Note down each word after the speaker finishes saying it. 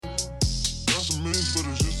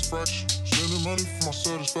fraction. Sending money for my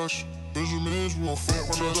satisfaction. Benjamins, we gon' fat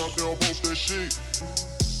when I out there, I'll post that shit.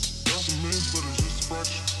 Got some millions, but it's just a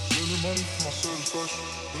fraction. Sending money for my satisfaction.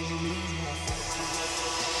 Benjamins, we gon' fat.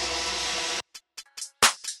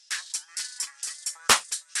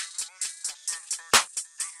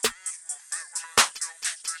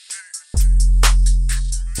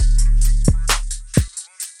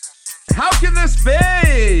 How can this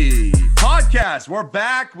be? Podcast, we're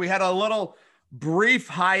back. We had a little brief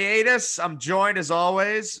hiatus. I'm joined as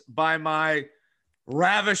always by my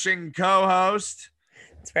ravishing co-host.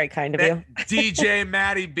 It's very kind of you. DJ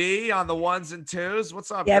Maddie B on the ones and twos. What's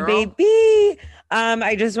up, Yeah, girl? baby.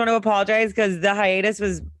 I just want to apologize because the hiatus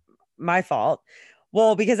was my fault.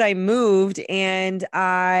 Well, because I moved and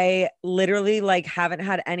I literally haven't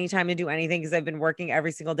had any time to do anything because I've been working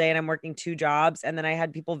every single day and I'm working 2 jobs. And then I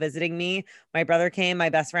had people visiting me. My brother came, my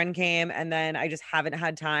best friend came, and then I just haven't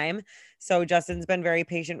had time. So Justin's been very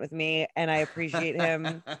patient with me and I appreciate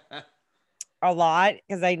him a lot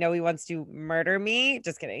because I know he wants to murder me.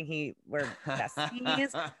 Just kidding. We're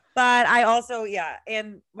besties. But I also,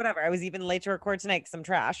 and whatever. I was even late to record tonight because I'm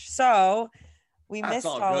trash. So we That's missed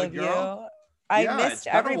all all good, of girl. you. I Yeah, missed it's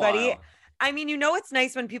been a everybody. while. I mean, it's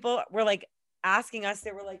nice when people were asking us,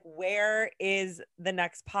 they were like, where is the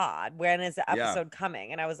next pod? When is the episode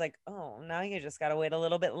coming? And I was like, oh, now you just got to wait a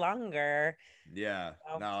little bit longer. Yeah,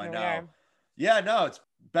 So, no, I here we know. are. Yeah, no, it's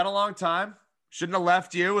been a long time. Shouldn't have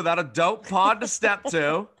left you without a dope pod to step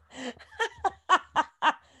to.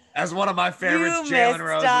 As one of my favorites, You Jalen missed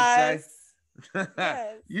Rose would say.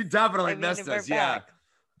 Yes. You definitely I mean, missed we're us. Yeah. back.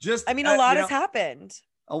 Just, I mean, a lot has happened.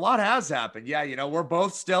 A lot has happened. Yeah. We're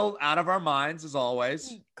both still out of our minds as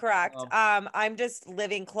always. Correct. I'm just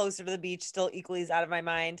living closer to the beach, still equally as out of my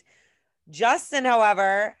mind. Justin,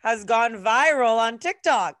 however, has gone viral on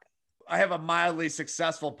TikTok. I have a mildly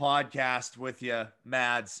successful podcast with you,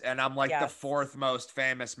 Mads, and I'm the 4th most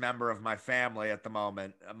famous member of my family at the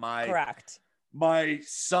moment. Correct. My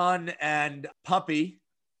son and puppy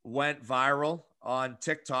went viral on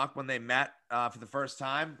TikTok when they met for the first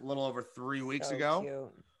time a little over 3 weeks ago.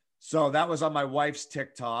 Cute. So that was on my wife's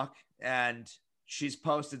TikTok, and she's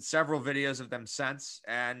posted several videos of them since,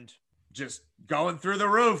 and just going through the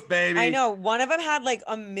roof, baby. I know. One of them had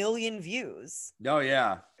 1 million views. Oh,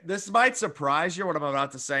 yeah. This might surprise you what I'm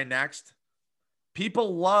about to say next.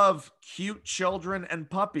 People love cute children and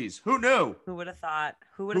puppies. Who knew? Who would have thought?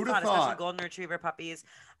 Who would have thought? Especially golden retriever puppies.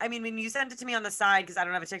 I mean, when you sent it to me on the side, because I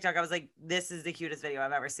don't have a TikTok, I was like, this is the cutest video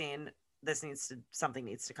I've ever seen. Something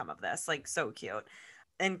needs to come of this. So cute.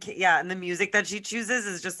 And and the music that she chooses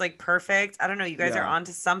is just perfect. I don't know. You guys are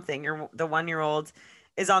onto something. The 1-year-old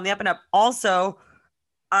is on the up and up. Also,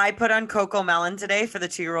 I put on Coco Melon today for the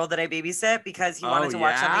 2-year-old that I babysit because he wanted to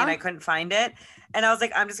watch something and I couldn't find it. And I was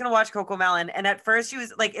like, I'm just going to watch Coco Melon. And at first she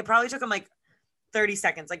was it probably took him 30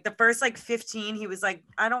 seconds. The first 15, he was like,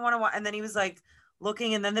 I don't want to watch. And then he was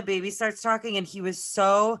looking, and then the baby starts talking, and he was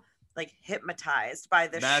so hypnotized by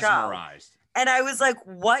the Mesmerized. show. And I was like,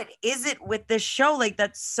 what is it with this show?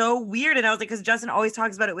 That's so weird. And I was like, because Justin always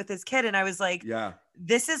talks about it with his kid. And I was like,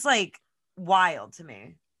 this is wild to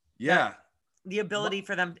me. Yeah. The ability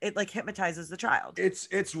for them, it hypnotizes the child. It's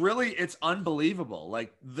unbelievable.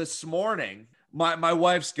 This morning, my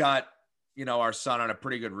wife's got, our son on a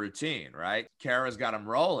pretty good routine, right? Kara's got him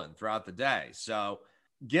rolling throughout the day. So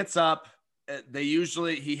gets up.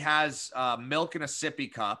 He has milk in a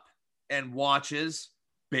sippy cup and watches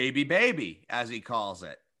Baby, as he calls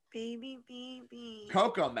it. Baby.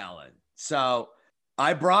 Coco Melon. So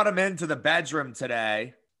I brought him into the bedroom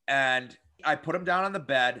today, and I put him down on the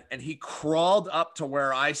bed, and he crawled up to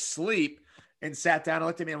where I sleep and sat down and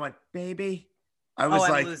looked at me and went, baby. I'm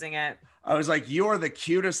losing it. I was like, you are the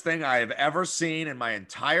cutest thing I have ever seen in my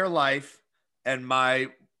entire life. And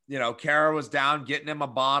Kara was down getting him a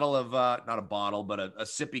bottle of, not a bottle, but a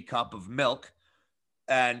sippy cup of milk.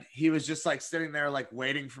 And he was just sitting there,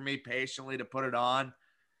 waiting for me patiently to put it on.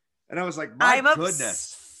 And I was like, I'm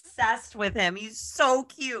goodness. Obsessed with him. He's so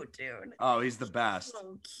cute, dude. Oh, he's the best.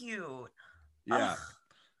 So cute. Yeah. Ugh.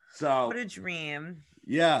 So what a dream.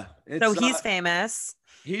 Yeah. So he's famous.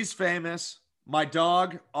 He's famous. My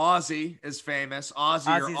dog, Ozzy, is famous.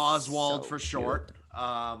 Ozzy or Oswald for short.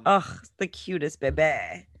 The cutest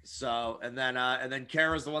baby. So, and then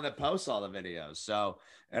Kara's the one that posts all the videos. So,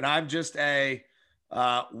 and I'm just a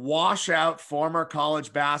washout former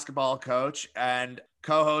college basketball coach and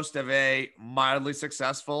co-host of a mildly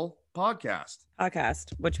successful podcast,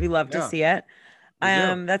 which we love to see it.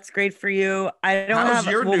 That's great for you. How's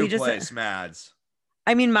your new place, Mads?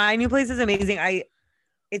 I mean, my new place is amazing.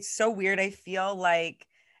 It's so weird. I feel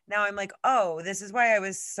now I'm like, oh, this is why I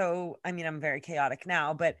was so, I mean, I'm very chaotic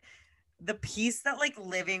now, but the piece that like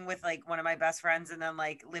living with like one of my best friends and then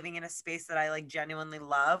like living in a space that I like genuinely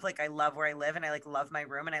love, like I love where I live and I like love my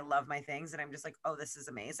room and I love my things and I'm just like, oh, this is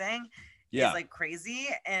amazing. Is like crazy.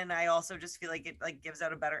 And I also just feel like it like gives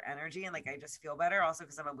out a better energy and like I just feel better also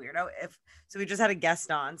because I'm a weirdo. So we just had a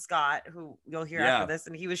guest on, Scott, who you'll hear after this,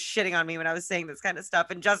 and he was shitting on me when I was saying this kind of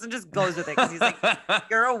stuff. And Justin just goes with it because he's like,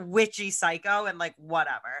 you're a witchy psycho and like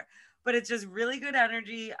whatever. But it's just really good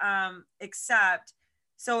energy. Except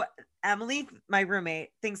so Emily, my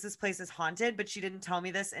roommate, thinks this place is haunted, but she didn't tell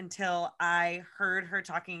me this until I heard her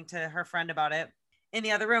talking to her friend about it in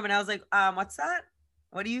the other room. And I was like, what's that?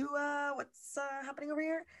 What's happening over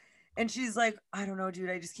here? And she's like, I don't know, dude.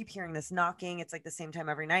 I just keep hearing this knocking. It's like the same time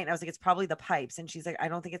every night. And I was like, it's probably the pipes. And she's like, I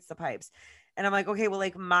don't think it's the pipes. And I'm like, okay, well,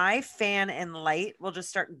 like my fan and light will just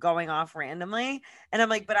start going off randomly. And I'm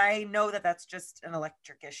like, but I know that that's just an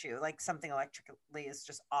electric issue. Like something electrically is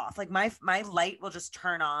just off. Like my light will just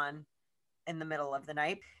turn on in the middle of the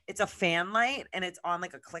night. It's a fan light and it's on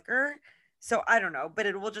like a clicker. So I don't know, but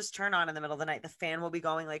it will just turn on in the middle of the night. The fan will be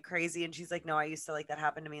going like crazy. And she's like, no, I used to like that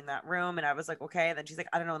happened to me in that room. And I was like, okay. And then she's like,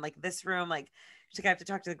 I don't know. In like this room, like she's like, I have to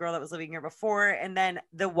talk to the girl that was living here before. And then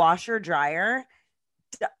the washer dryer,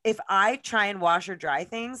 if I try and wash or dry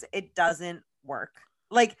things, it doesn't work.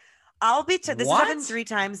 Like I'll be, this has happened 3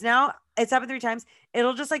 times now. It's happened 3 times.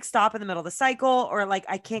 It'll just like stop in the middle of the cycle or like,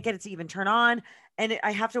 I can't get it to even turn on. And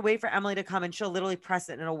I have to wait for Emily to come and she'll literally press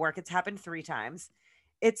it and it'll work. It's happened 3 times.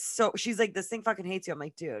 It's so, she's like, this thing fucking hates you. I'm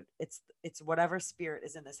like, dude, it's whatever spirit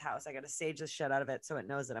is in this house. I got to sage the shit out of it so it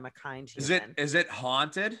knows that I'm a kind human. Is it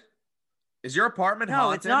haunted? Is your apartment haunted?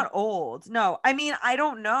 No, it's not old. No, I mean, I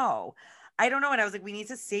don't know. And I was like, we need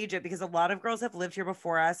to sage it because a lot of girls have lived here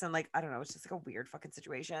before us. And like, I don't know, it's just like a weird fucking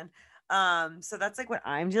situation. So that's like what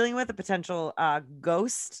I'm dealing with, a potential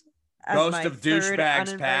ghost of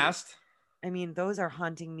douchebags past. I mean, those are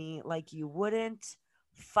haunting me like you wouldn't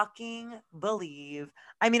fucking believe.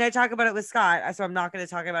 I mean, I talk about it with Scott, so I'm not going to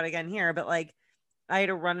talk about it again here, but like I had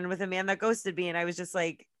a run-in with a man that ghosted me and I was just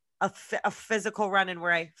like a physical run-in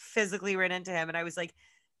where I physically ran into him and I was like,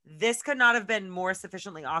 this could not have been more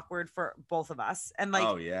sufficiently awkward for both of us. And like,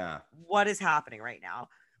 oh yeah, what is happening right now?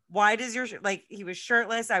 Why does your like, he was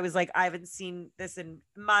shirtless. I was like, I haven't seen this in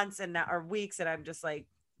months or weeks. And I'm just like,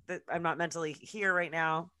 I'm not mentally here right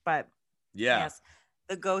now, but yeah. Yes.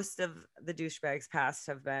 The ghosts of the douchebags past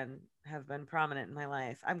have been prominent in my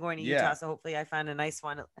life. I'm going to Utah, so hopefully I find a nice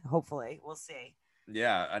one. Hopefully, we'll see.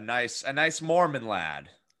 Yeah, a nice Mormon lad.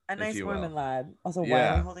 A nice Mormon lad. Also, why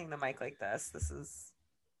am I holding the mic like this? This is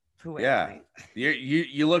who am I?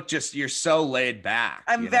 You look you're so laid back.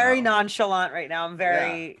 I'm very nonchalant right now. I'm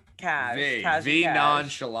very cash.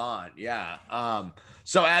 Nonchalant. Yeah.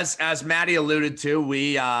 So as Maddie alluded to,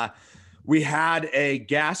 we had a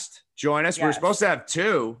guest join us. Yes. We're supposed to have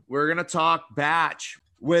 2. We're going to talk batch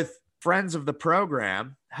with friends of the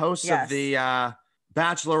program, hosts of the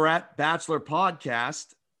Bachelor podcast,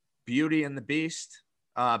 Beauty and the Beast,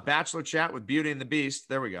 Bachelor Chat with Beauty and the Beast.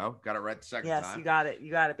 There we go. Got it right the second time. Yes, you got it. You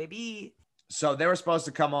got it, baby. So they were supposed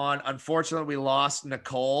to come on. Unfortunately, we lost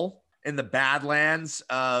Nicole in the Badlands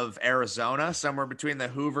of Arizona, somewhere between the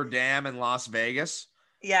Hoover Dam and Las Vegas.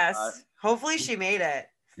 Yes. Hopefully she made it.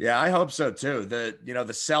 Yeah, I hope so too.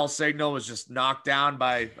 The cell signal was just knocked down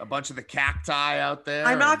by a bunch of the cacti out there.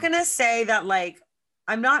 I'm not going to say that, like,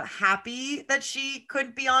 I'm not happy that she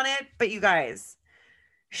couldn't be on it, but you guys,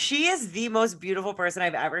 she is the most beautiful person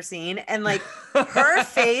I've ever seen. And like her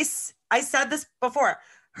face, I said this before,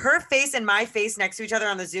 her face and my face next to each other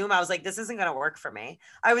on the Zoom, I was like, this isn't going to work for me.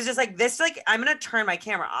 I was just like, I'm going to turn my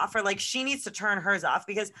camera off, or like she needs to turn hers off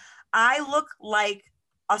because I look like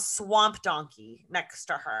a swamp donkey next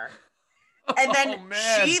to her. And then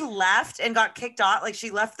she left and got kicked off. Like she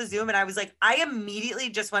left the Zoom and I was like, I immediately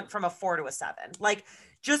just went from a 4 to a 7. Like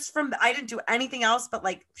just from, I didn't do anything else, but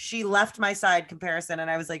like she left my side comparison. And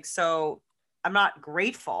I was like, so I'm not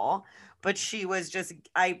grateful, but she was just,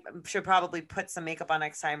 I should probably put some makeup on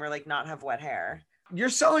next time or like not have wet hair. You're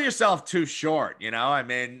selling yourself too short. I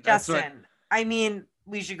mean, Justin,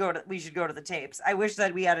 we should go to the tapes. I wish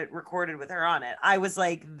that we had it recorded with her on it. I was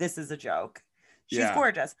like, this is a joke. She's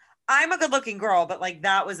gorgeous. I'm a good looking girl, but like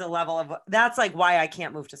that was a level of, that's like why I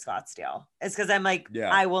can't move to Scottsdale. It's because I'm like,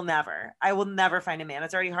 I will never find a man.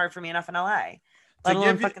 It's already hard for me enough in LA, let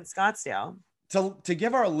alone fucking Scottsdale. To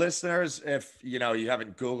give our listeners, if you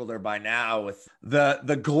haven't Googled her by now, with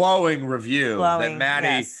the glowing review that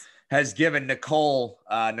Maddie has given Nicole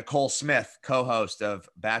Smith, co-host of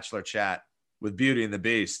Bachelor Chat with Beauty and the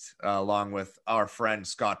Beast, along with our friend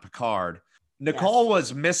Scott Picard. Nicole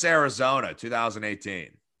was Miss Arizona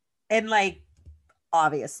 2018. And like,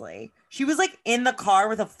 obviously, she was like in the car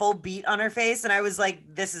with a full beat on her face. And I was like,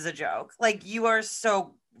 this is a joke. Like, you are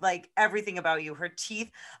so like everything about you, her teeth.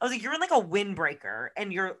 I was like, you're in like a windbreaker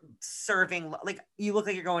and you're serving, like, you look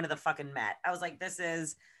like you're going to the fucking Met. I was like,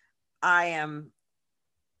 I am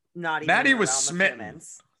not even. Maddie was smitten.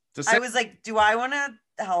 I was like, do I want to,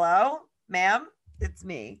 hello, ma'am? It's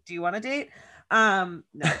me. Do you want to date? No,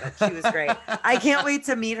 but she was great. I can't wait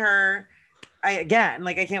to meet her. I can't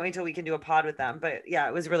wait till we can do a pod with them. But yeah,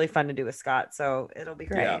 it was really fun to do with Scott. So it'll be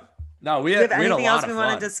great. Yeah. No, we had anything else we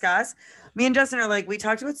want to discuss? Me and Justin are like, we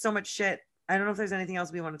talked about so much shit. I don't know if there's anything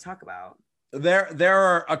else we want to talk about. There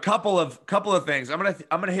are a couple of things. I'm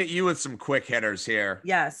gonna hit you with some quick hitters here.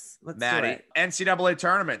 Yes, let's Maddie. do it. NCAA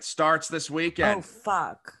tournament starts this weekend. Oh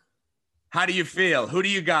fuck. How do you feel? Who do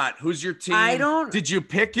you got? Who's your team? Did you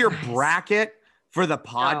pick your bracket for the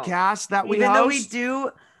podcast that we host? Even though we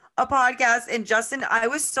do a podcast, and Justin, I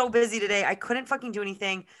was so busy today. I couldn't fucking do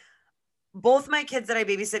anything. Both my kids that I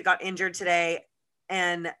babysit got injured today,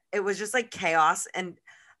 and it was just like chaos. And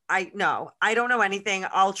I don't know anything.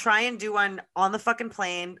 I'll try and do one on the fucking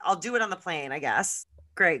plane. I'll do it on the plane, I guess.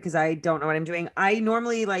 Great, because I don't know what I'm doing. I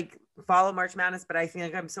normally like follow March Madness, but I feel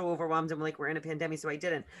like I'm so overwhelmed. I'm like, we're in a pandemic, so I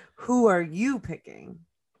didn't. Who are you picking?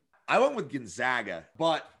 I went with Gonzaga,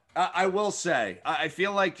 but I will say, I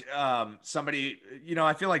feel like somebody,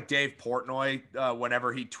 I feel like Dave Portnoy,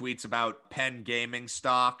 whenever he tweets about Penn gaming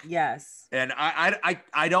stock. Yes. And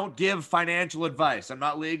I don't give financial advice. I'm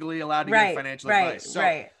not legally allowed to give financial advice.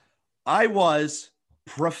 So I was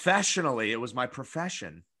professionally, it was my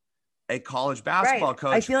profession, a college basketball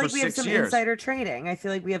coach. I feel like we have some years. insider trading. I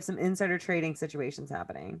feel like we have some insider trading situations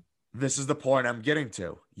happening. This is the point I'm getting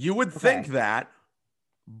to. You would think that,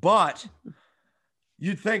 but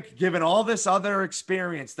you'd think, given all this other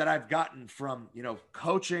experience that I've gotten from,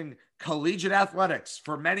 coaching collegiate athletics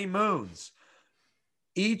for many moons,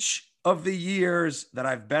 each of the years that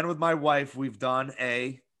I've been with my wife, we've done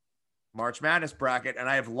a March Madness bracket, and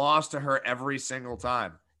I have lost to her every single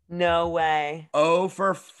time. No way. 0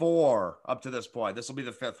 for 4 up to this point. This will be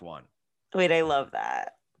the 5th one. Wait, I love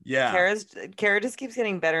that. Yeah. Kara just keeps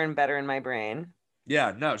getting better and better in my brain.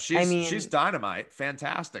 Yeah, no, she's dynamite.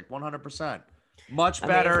 Fantastic. 100%. Much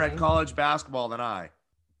better at college basketball than I.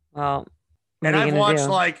 Well, and I've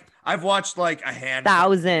watched like a handful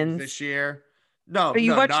thousands this year. No, but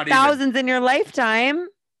you watched thousands in your lifetime.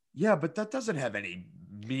 Yeah, but that doesn't have any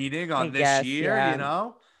meaning on this year,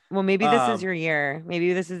 Well, maybe this is your year.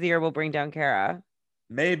 Maybe this is the year we'll bring down Kara.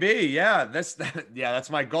 Maybe, yeah. That's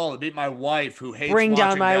my goal, to beat my wife who hates bring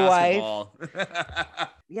down my basketball. Wife.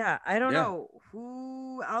 Yeah, I don't know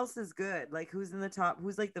who else is good. Like, who's in the top?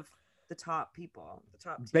 Who's like the top people? The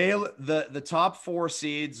top team? Baylor. The top 4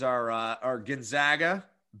 seeds are Gonzaga,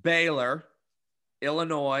 Baylor,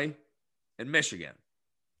 Illinois, and Michigan.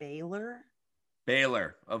 Baylor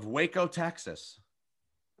of Waco, Texas.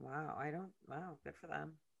 Wow, good for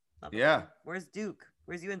them. Yeah. Where's Duke?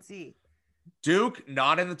 Where's UNC? Duke,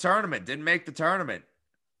 not in the tournament. Didn't make the tournament.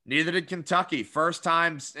 Neither did Kentucky. First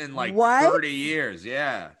time in like 30 years.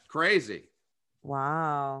 Yeah. Crazy.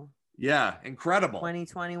 Wow. Yeah. Incredible.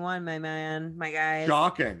 2021, my man. My guys.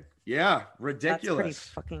 Shocking. Yeah. Ridiculous. That's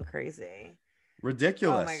pretty fucking crazy.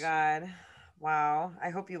 Ridiculous. Oh my God. Wow. I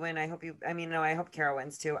hope you win. I hope Kara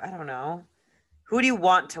wins too. I don't know. Who do you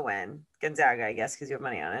want to win? Gonzaga, I guess, because you have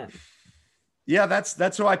money on it. Yeah,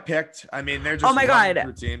 that's who I picked. I mean, they're just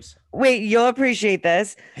through teams. Wait, you'll appreciate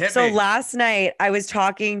this. Hit me. Last night I was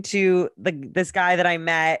talking to this guy that I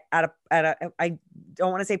met at a I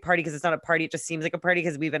don't want to say party because it's not a party. It just seems like a party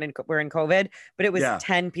because we're in COVID, but it was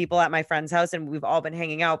 10 people at my friend's house and we've all been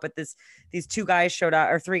hanging out. But these 2 guys showed up,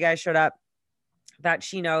 or 3 guys showed up that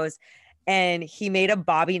she knows, and he made a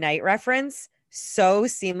Bobby Knight reference so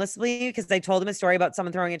seamlessly because I told him a story about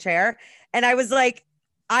someone throwing a chair, and I was like,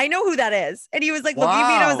 I know who that is. And he was like, looking at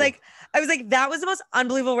me, and I was like, that was the most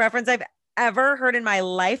unbelievable reference I've ever heard in my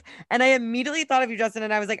life. And I immediately thought of you, Justin.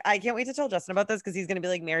 And I was like, I can't wait to tell Justin about this because he's going to be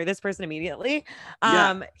like, marry this person immediately.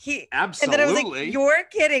 Absolutely. And then I was like, you're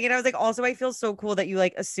kidding. And I was like, also, I feel so cool that you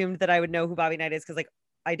like assumed that I would know who Bobby Knight is. Cause like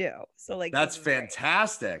I do. So like, that's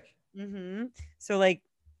fantastic. Mm-hmm. So like,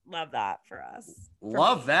 love that for us.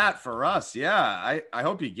 That for us. Yeah. I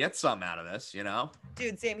hope you get something out of this,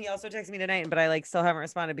 Dude, Sam, he also texted me tonight, but I like still haven't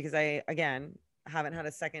responded because I, again, haven't had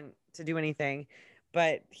a second to do anything,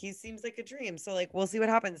 but he seems like a dream. So like, we'll see what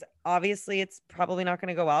happens. Obviously it's probably not going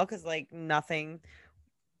to go well. Cause like nothing,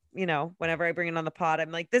 whenever I bring it on the pod,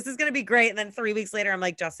 I'm like, this is going to be great. And then 3 weeks later, I'm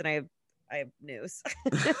like, Justin, I have news.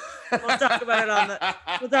 We'll talk about it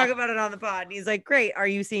on the pod. And he's like, great. Are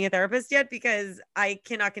you seeing a therapist yet? Because I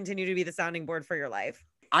cannot continue to be the sounding board for your life.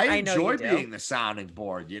 I know you enjoy do. being the sounding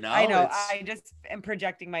board, you know? I know. I just am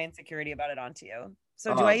projecting my insecurity about it onto you.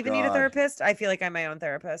 So do Oh, I even need a God. therapist? I feel like I'm my own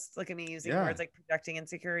therapist. Look at me using Yeah. words like projecting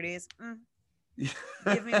insecurities.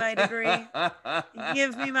 Give me my degree.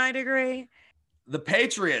 Give me my degree. The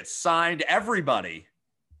Patriots signed everybody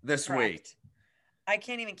this Correct. week. I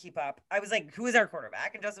can't even keep up. I was like, who is our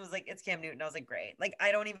quarterback? And Justin was like, it's Cam Newton. I was like, great. Like,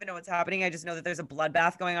 I don't even know what's happening. I just know that there's a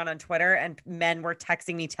bloodbath going on Twitter, and men were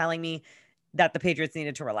texting me, telling me that the Patriots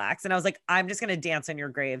needed to relax. And I was like, I'm just going to dance on your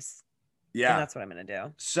graves. Yeah. And that's what I'm going to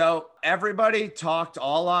do. So everybody talked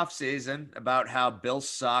all off season about how Bill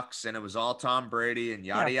sucks and it was all Tom Brady and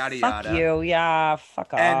yada, yada, fuck yada. you. Yeah.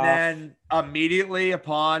 Fuck off. And then immediately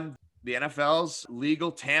upon the NFL's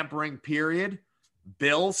legal tampering period,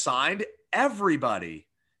 Bill signed everybody.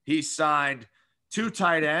 He signed 2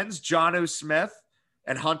 tight ends, Jonnu Smith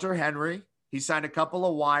and Hunter Henry. He signed a couple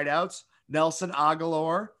of wideouts, Nelson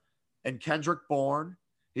Aguilar and Kendrick Bourne.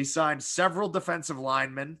 He signed several defensive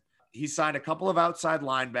linemen. He signed a couple of outside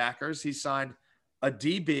linebackers. He signed a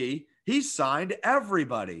DB. He signed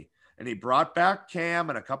everybody. And he brought back Cam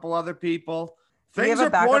and a couple other people. Things are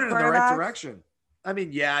pointed in the right direction. I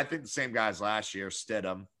mean, yeah, I think the same guys last year,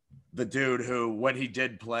 Stidham, the dude who, when he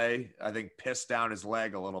did play, I think pissed down his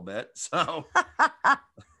leg a little bit. So,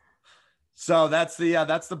 so that's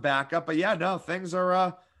the backup. But yeah, no, things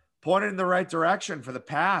are pointed in the right direction for the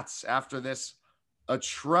Pats after this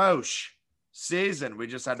atrocious season we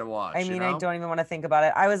just had to watch. I mean, I don't even want to think about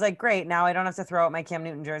it. I was like, great. Now I don't have to throw out my Cam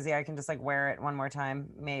Newton jersey. I can just like wear it one more time,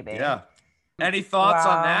 maybe. Yeah. Any thoughts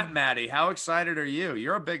on that, Maddie? How excited are you?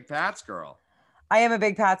 You're a big Pats girl. I am a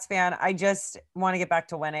big Pats fan. I just want to get back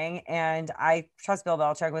to winning, and I trust Bill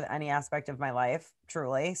Belichick with any aspect of my life,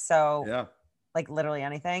 truly. So, yeah, like literally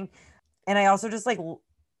anything. And I also just like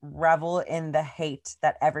revel in the hate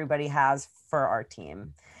that everybody has for our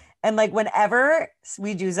team. And like whenever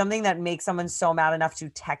we do something that makes someone so mad enough to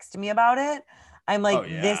text me about it, I'm like,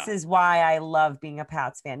 This is why I love being a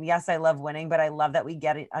Pats fan. Yes, I love winning, but I love that we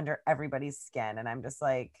get it under everybody's skin. And I'm just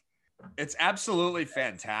like, it's absolutely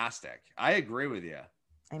fantastic. I agree with you.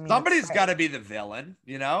 I mean, somebody's got to be the villain,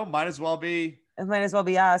 you know? Might as well be. It might as well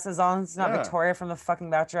be us, as long as it's not Victoria from the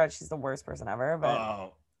fucking Bachelorette. She's the worst person ever.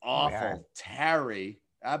 But awful. Terry.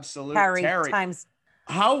 Absolute Terry. Times.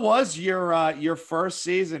 How was your first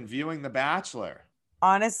season viewing The Bachelor?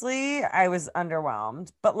 Honestly, I was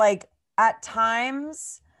underwhelmed. But like at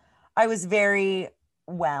times I was very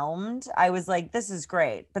whelmed. I was like, this is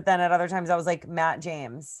great. But then at other times I was like, Matt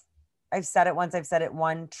James, I've said it once, I've said it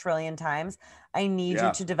 1 trillion times. I need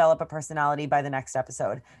you to develop a personality by the next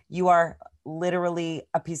episode. You are literally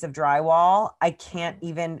a piece of drywall. I can't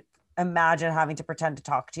even imagine having to pretend to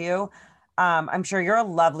talk to you. I'm sure you're a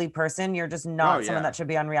lovely person. You're just not someone that should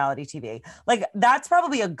be on reality TV. Like, that's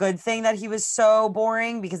probably a good thing that he was so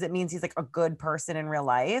boring, because it means he's like a good person in real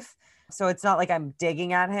life. So it's not like I'm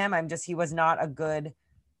digging at him. He was not a good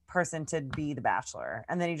person to be the Bachelor.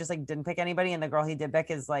 And then he just like didn't pick anybody. And the girl he did pick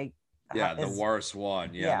is like, the worst one.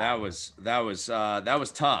 Yeah. that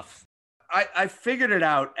was tough. I figured it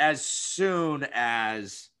out as soon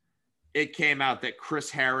as it came out that Chris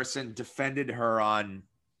Harrison defended her on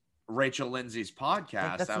Rachel Lindsay's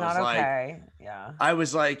podcast. That's not okay. Yeah. I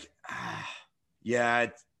was like,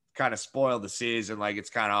 it kind of spoiled the season. Like, it's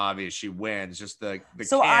kind of obvious she wins. Just the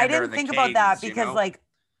so I didn't think about that, because like,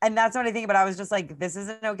 and that's what I think about. I was just like, this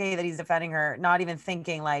isn't okay that he's defending her. Not even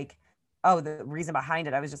thinking like, oh, the reason behind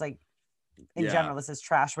it. I was just like, in general, this is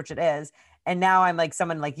trash, which it is. And now I'm like,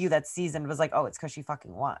 someone like you that's seasoned was like, oh, it's because she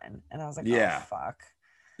fucking won. And I was like, oh, fuck.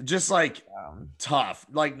 Just like tough,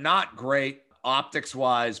 like not great. Optics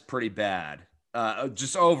wise, pretty bad.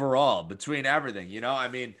 Just overall between everything, you know. I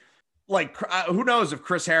mean, like, who knows if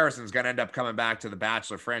Chris Harrison's gonna end up coming back to the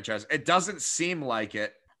Bachelor franchise? It doesn't seem like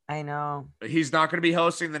it. I know he's not gonna be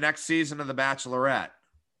hosting the next season of The Bachelorette.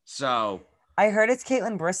 So I heard it's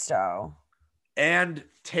Caitlin Bristow and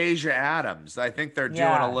Tasia Adams. I think they're doing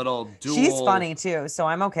a little dual. She's funny too, so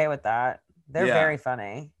I'm okay with that. They're very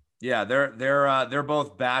funny. Yeah, they're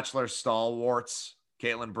both Bachelor stalwarts.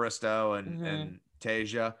 Caitlin Bristow and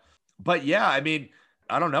Tasia. But yeah, I mean,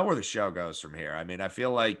 I don't know where the show goes from here. I mean, I feel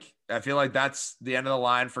like that's the end of the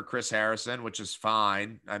line for Chris Harrison, which is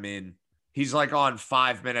fine. I mean, he's like on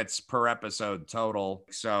 5 minutes per episode total.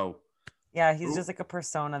 So yeah, he's just like a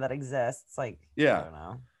persona that exists. Like, I don't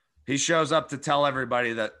know. He shows up to tell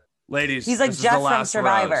everybody that, ladies, he's like Jeff from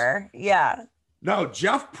Survivor. Rose. Yeah. No,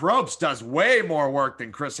 Jeff Probst does way more work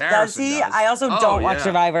than Chris Harrison does. I also don't watch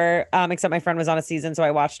Survivor, except my friend was on a season, so I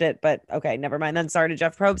watched it. But okay, never mind then. Sorry to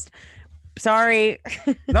Jeff Probst. Sorry.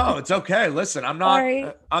 No, it's okay. Listen, I'm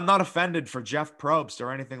not offended for Jeff Probst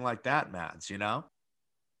or anything like that, Mads, you know?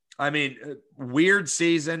 I mean, weird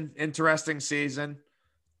season, interesting season.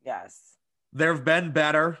 Yes. There have been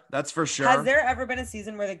better, that's for sure. Has there ever been a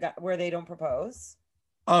season where they don't propose?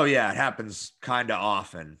 Oh yeah, it happens kind of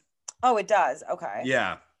often. Oh, it does. Okay.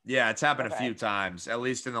 Yeah, it's happened a few times, at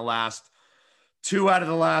least in the last 2 out of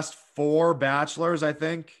the last 4 Bachelors, I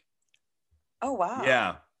think. Oh wow.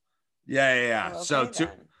 Yeah. Oh, okay,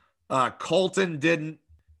 so Colton didn't.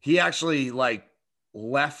 He actually like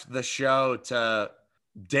left the show to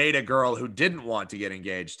date a girl who didn't want to get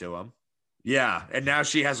engaged to him. Yeah, and now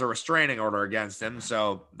she has a restraining order against him.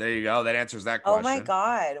 So there you go. That answers that question. Oh my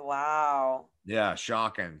God. Wow. Yeah,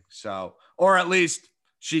 shocking. So, or at least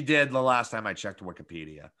she did the last time I checked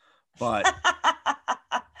Wikipedia. But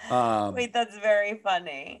wait, that's very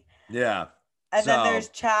funny. Yeah. And then there's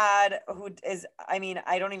Chad, who is, I mean,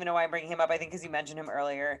 I don't even know why I'm bringing him up. I think because you mentioned him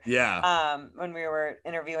earlier. Yeah. When we were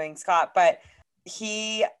interviewing Scott, but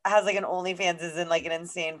he has like an OnlyFans, is in like an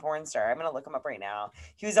insane porn star. I'm gonna look him up right now.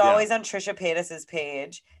 He was always on Trisha Paytas's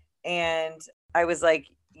page, and I was like,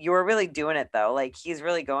 "You were really doing it though. Like he's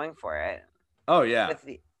really going for it." Oh yeah.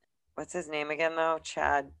 What's his name again though?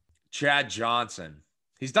 Chad Johnson.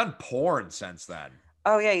 He's done porn since then.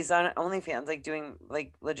 Oh yeah, he's on OnlyFans, like doing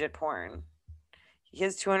like legit porn. He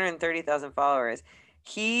has 230,000 followers.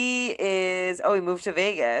 He moved to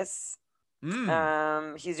Vegas.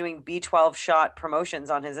 He's doing B12 shot promotions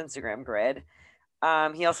on his Instagram grid.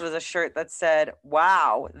 He also has a shirt that said,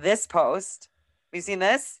 "Wow, this post." Have you seen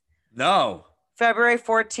this? No. February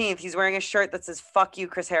 14th, he's wearing a shirt that says, "Fuck you,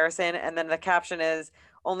 Chris Harrison." And then the caption is,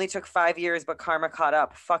 "Only took 5 years, but karma caught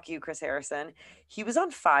up. Fuck you, Chris Harrison." He was on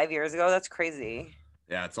 5 years ago. That's crazy.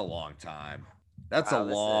 Yeah, it's a long time. That's a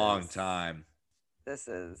long time.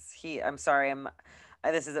 I'm sorry.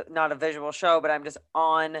 This is not a visual show, but I'm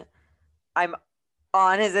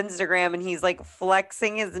on his Instagram and he's like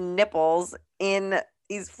flexing his nipples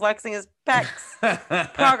he's flexing his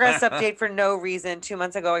pecs. Progress update for no reason. 2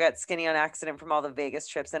 months ago, I got skinny on accident from all the Vegas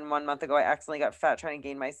trips. And 1 month ago, I accidentally got fat trying to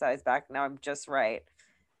gain my size back. Now I'm just right.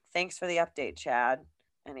 Thanks for the update, Chad.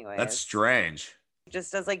 Anyway. That's strange. He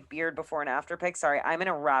just does like beard before and after pics. Sorry, I'm in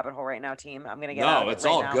a rabbit hole right now, team. I'm going to get out of it. No, it's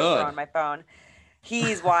all good. On my phone.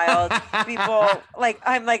 He's wild. People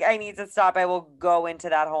I'm like, I need to stop. I will go into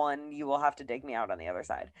that hole and you will have to dig me out on the other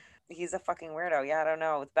side. He's a fucking weirdo. Yeah, I don't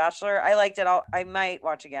know. With Bachelor, I liked it. I might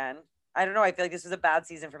watch again. I don't know. I feel like this was a bad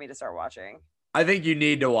season for me to start watching. I think you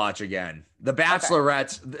need to watch again. The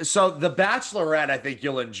Bachelorettes. Okay. So the Bachelorette, I think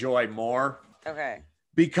you'll enjoy more. Okay.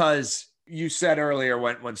 Because you said earlier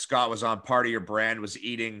when Scott was on, part of your brand was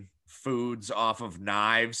eating foods off of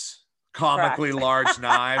knives, comically large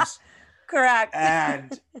knives. Correct.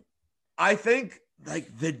 And I think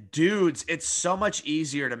like the dudes, it's so much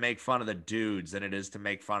easier to make fun of the dudes than it is to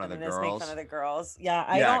make fun of the girls. Make fun of the girls.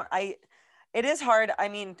 Yeah. It is hard. I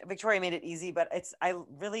mean, Victoria made it easy, but I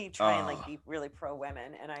really try and like be really pro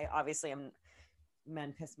women. And I obviously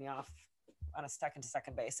men piss me off on a second to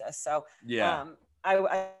second basis. So yeah,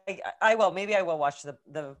 I will, maybe I will watch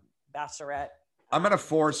the Bachelorette. I'm gonna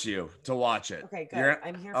force you to watch it. Okay, good.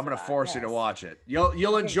 I'm gonna force you to watch it.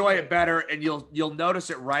 You'll enjoy it better, and you'll notice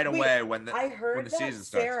it right away when the season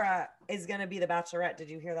starts. Sarah is gonna be the Bachelorette. Did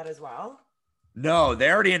you hear that as well? No,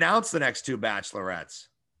 they already announced the next 2 Bachelorettes.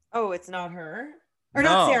 Oh, it's not her, or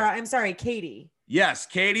not Sarah? I'm sorry, Katie. Yes,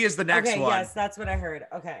 Katie is the next one. Yes, that's what I heard.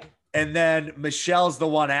 Okay. And then Michelle's the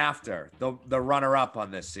one after, the runner-up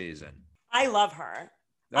on this season. I love her.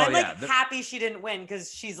 I'm happy she didn't win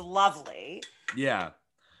because she's lovely. Yeah.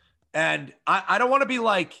 And I don't want to be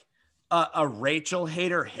like a Rachel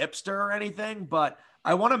hater hipster or anything, but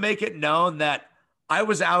I want to make it known that I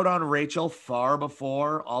was out on Rachel far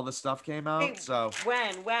before all the stuff came out. Hey, so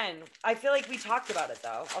when I feel like we talked about it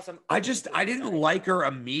though. Also, I didn't like her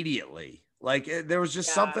immediately. Like there was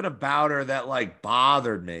just something about her that like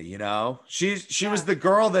bothered me, you know. She was the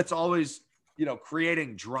girl that's always,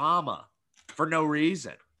 creating drama for no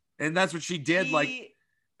reason. And that's what she did like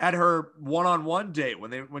at her one-on-one date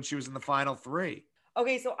when she was in the final 3.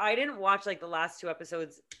 Okay, so I didn't watch like the last 2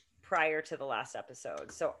 episodes prior to the last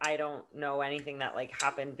episode. So I don't know anything that like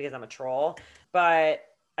happened because I'm a troll, but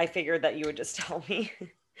I figured that you would just tell me.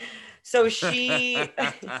 So she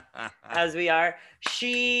as we are,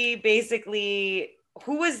 she basically,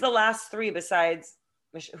 who was the last 3 besides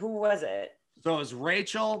who was it? So it was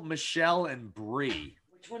Rachel, Michelle, and Bree.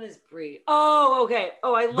 Which one is Bree? Oh, okay.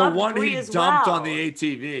 Oh, I love the one Bree he dumped on the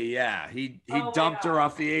ATV. Yeah, he dumped her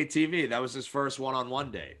off the ATV. That was his first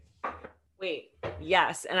one-on-one date. Wait,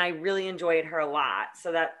 yes, and I really enjoyed her a lot.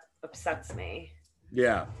 So that upsets me.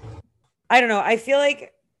 Yeah. I don't know. I feel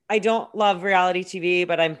like I don't love reality TV,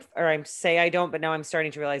 but I'm say I don't, but now I'm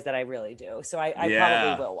starting to realize that I really do. So I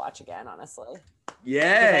probably will watch again, honestly.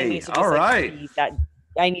 Yay. All right.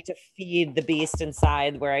 I need to feed the beast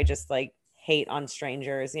inside where I just like hate on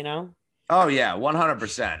strangers, you know? Oh yeah,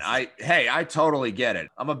 100%. I totally get it.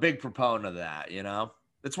 I'm a big proponent of that, you know?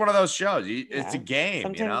 It's one of those shows. It's a game,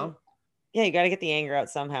 sometimes, you know? Yeah, you got to get the anger out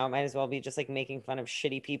somehow. It might as well be just like making fun of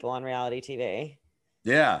shitty people on reality TV.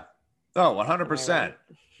 Yeah. Oh, 100%. Right?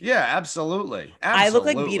 Yeah, absolutely. I look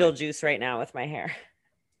like Beetlejuice right now with my hair.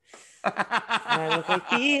 I look like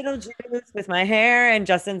Beetlejuice with my hair, and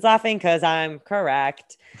Justin's laughing because I'm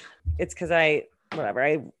correct. It's because I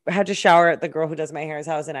had to shower at the girl who does my hair's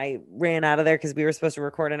house, and I ran out of there because we were supposed to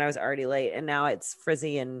record and I was already late, and now it's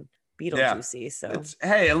frizzy and Beetlejuicy. Yeah. So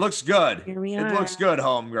hey, it looks good. Here we are. It looks good,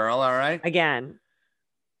 homegirl. All right. Again,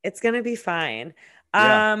 it's gonna be fine.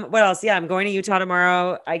 Yeah. What else? Yeah, I'm going to Utah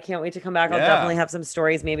tomorrow. I can't wait to come back. I'll definitely have some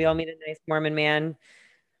stories. Maybe I'll meet a nice Mormon man.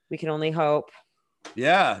 We can only hope.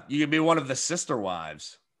 Yeah, you could be one of the sister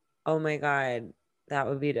wives. Oh my God, that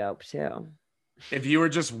would be dope too. If you were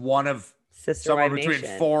just one of somewhere between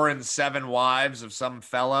 4 and 7 wives of some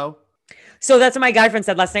fellow. So that's what my guy friend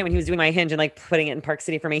said last night when he was doing my Hinge and like putting it in Park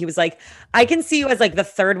City for me. He was like, I can see you as like the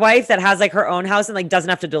third wife that has like her own house and like doesn't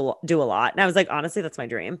have to do a lot. And I was like, honestly, that's my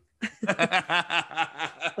dream.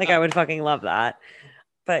 Like I would fucking love that.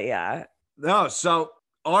 But yeah. No, so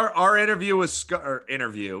our interview was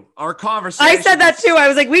our conversation. I said that too. I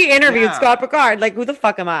was like, we interviewed Scott Picard. Like, who the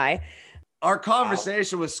fuck am I? Our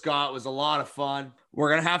conversation with Scott was a lot of fun. We're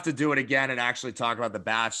going to have to do it again and actually talk about The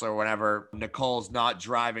Bachelor whenever Nicole's not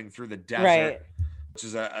driving through the desert, right, which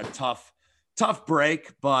is a tough break.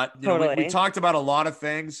 But you know, we talked about a lot of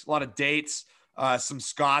things, a lot of dates, some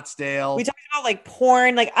Scottsdale. We talked about like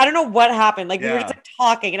porn. Like, I don't know what happened. Like we were just like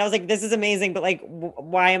talking and I was like, this is amazing. But like,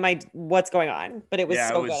 what's going on? But it was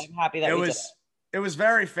so good. I'm happy that it was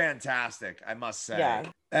very fantastic, I must say. Yeah.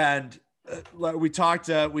 And we talked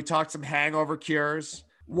some hangover cures.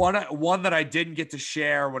 One that I didn't get to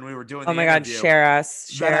share when we were doing the interview. Oh my God,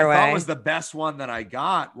 share away. I thought was the best one that I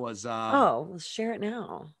got was let's share it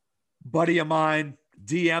now. Buddy of mine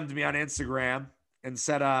DM'd me on Instagram and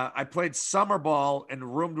said, I played summer ball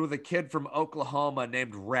and roomed with a kid from Oklahoma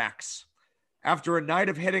named Rex. After a night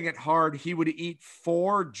of hitting it hard, he would eat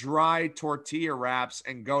 4 dry tortilla wraps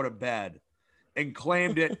and go to bed, and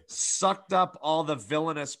claimed it sucked up all the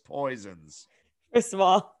villainous poisons. First of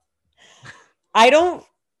all, I don't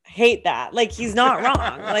hate that. Like, he's not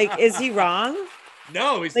wrong. Like, is he wrong?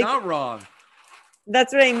 No, he's not wrong.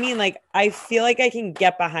 That's what I mean. Like, I feel like I can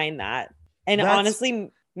get behind that. And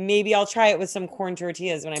honestly, maybe I'll try it with some corn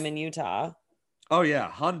tortillas when I'm in Utah. Oh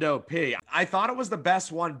yeah, Hundo P. I thought it was the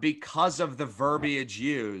best one because of the verbiage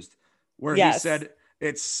used, where he said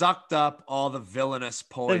it sucked up all the villainous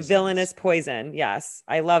poison. The villainous poison. Yes,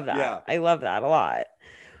 I love that. Yeah. I love that a lot.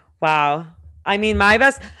 Wow. I mean,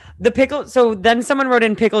 the pickle. So then someone wrote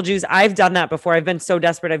in pickle juice. I've done that before. I've been so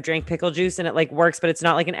desperate. I've drank pickle juice and it like works, but it's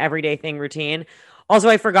not like an everyday thing routine. Also,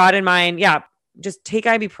 I forgot in mine. Yeah. Just take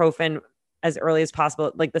ibuprofen as early as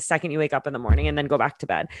possible. Like the second you wake up in the morning and then go back to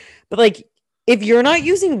bed. But like, if you're not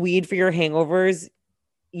using weed for your hangovers,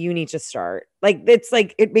 you need to start. Like, it's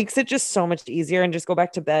like, it makes it just so much easier, and just go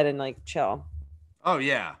back to bed and like chill. Oh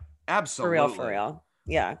yeah. Absolutely. For real.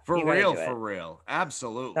 Yeah. For real.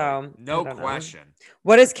 Absolutely. So, no question.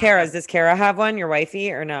 What is Kara? Does Kara have one, your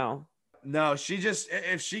wifey, or no? No, she just,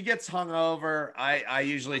 if she gets hungover, I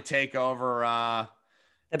usually take over.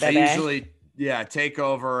 The baby? Take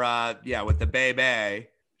over with the baby.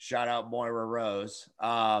 Shout out Moira Rose.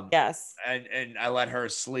 Yes. And I let her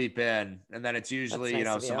sleep in, and then it's usually,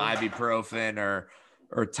 some ibuprofen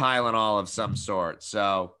or Tylenol of some sort.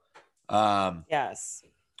 So, yes.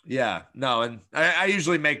 Yeah, no, and I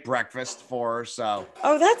usually make breakfast for her. So,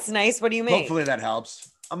 oh, that's nice. What do you make? Hopefully that helps.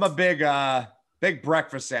 I'm a big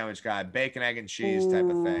breakfast sandwich guy, bacon, egg, and cheese type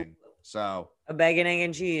of thing. So a bacon, egg,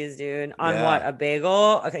 and cheese, dude. On what? A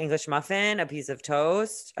bagel, an English muffin, a piece of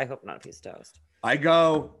toast. I hope not a piece of toast. I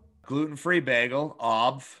go gluten-free bagel,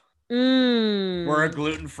 We're a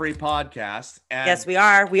gluten-free podcast. And yes, we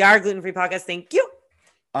are. We are a gluten-free podcast. Thank you.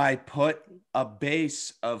 I put a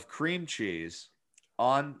base of cream cheese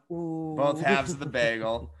on both halves of the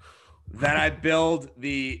bagel. Then I build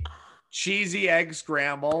the cheesy egg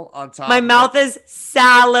scramble on top. My mouth is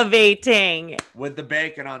salivating. With the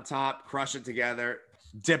bacon on top, crush it together,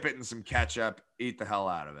 dip it in some ketchup, eat the hell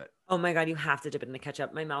out of it. Oh my God, you have to dip it in the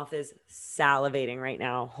ketchup. My mouth is salivating right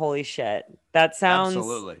now. Holy shit. That sounds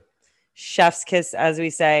absolutely chef's kiss, as we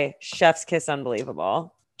say, chef's kiss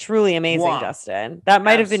unbelievable. Truly amazing, wow. Justin. That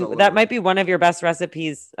might be one of your best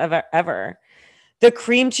recipes ever. The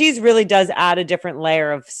cream cheese really does add a different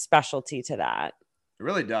layer of specialty to that. It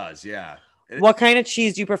really does. Yeah. What kind of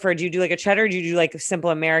cheese do you prefer? Do you do like a cheddar? Do you do like a simple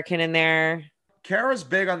American in there? Kara's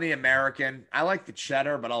big on the American. I like the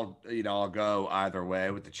cheddar, but I'll go either way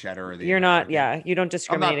with the cheddar or the You're American. not, yeah. You don't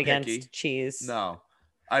discriminate picky. against cheese. No.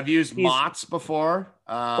 I've used Mott's before.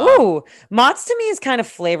 Ooh, Mott's to me is kind of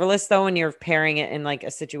flavorless though when you're pairing it in like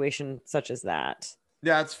a situation such as that.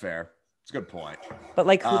 Yeah, that's fair. It's a good point. But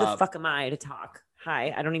like, who the fuck am I to talk?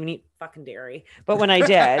 Hi, I don't even eat fucking dairy. But when I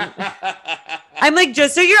did, I'm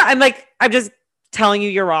like, I'm just telling you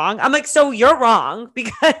you're wrong. I'm like, so you're wrong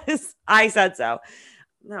because I said so.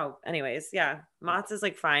 No, anyways, yeah. Mott's is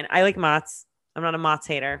like fine. I like Mott's. I'm not a Mott's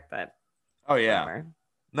hater, but oh yeah. Whatever.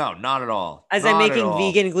 No, not at all. As I'm making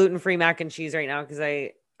vegan gluten-free mac and cheese right now because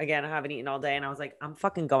I haven't eaten all day and I was like, I'm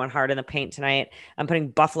fucking going hard in the paint tonight. I'm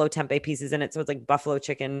putting buffalo tempeh pieces in it, so it's like buffalo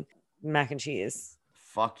chicken mac and cheese.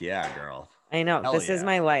 Fuck yeah, girl. I know. This is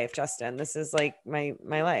my life, Justin. This is like my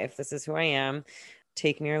life. This is who I am.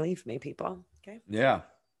 Take me or leave me, people. Okay. Yeah.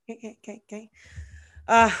 Okay.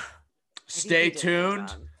 Stay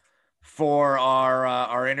tuned for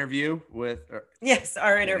our interview with. Yes,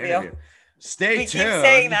 our interview. Stay tuned. Keep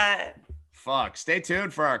saying that. Fuck. Stay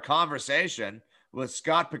tuned for our conversation with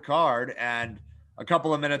Scott Picard and a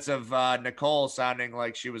couple of minutes of Nicole sounding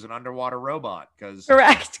like she was an underwater robot. Because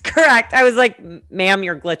correct. I was like, ma'am,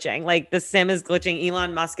 you're glitching. Like the sim is glitching.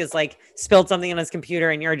 Elon Musk has like spilled something on his computer,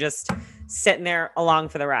 and you're just sitting there along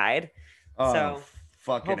for the ride. Oh, so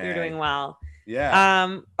fucking hope you're doing well.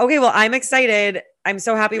 Yeah. Okay. Well, I'm excited. I'm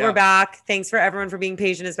so happy we're back. Thanks for everyone for being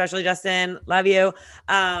patient, especially Justin. Love you.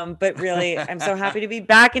 But really, I'm so happy to be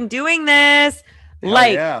back and doing this.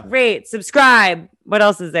 Rate, subscribe. What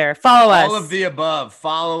else is there? Follow us. All of the above.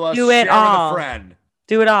 Follow us. Do it share all. with a friend.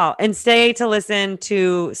 Do it all. And stay to listen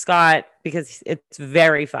to Scott because it's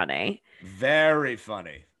very funny. Very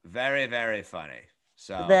funny. Very, very funny.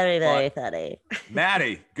 So very, very funny.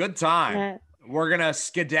 Maddie, good time. We're going to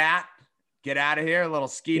skedat. Get out of here. A little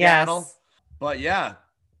skedaddle. Yes. But yeah,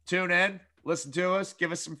 tune in, listen to us,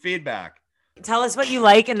 give us some feedback. Tell us what you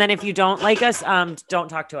like, and then if you don't like us, don't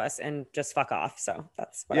talk to us and just fuck off. So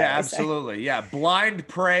that's what I absolutely. Say. Yeah, blind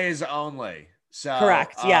praise only. So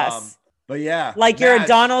correct. Yes. But yeah, like you're a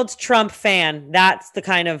Donald Trump fan. That's the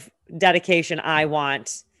kind of dedication I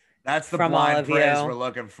want. That's the from blind all of praise you. We're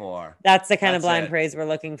looking for. That's the kind of blind praise we're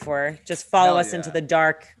looking for. Just follow us into the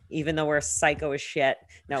dark, even though we're psycho as shit.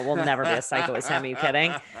 No, we'll never be as psycho as him. Are you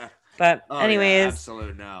kidding? But anyways,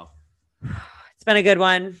 absolute no. It's been a good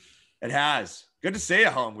one. It has. Good to see you,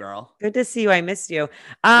 homegirl. Good to see you. I missed you.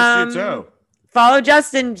 Missed you too. Follow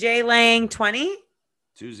Justin J Lang 20.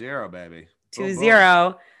 20, baby.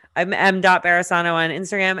 20. I'm m.barasano on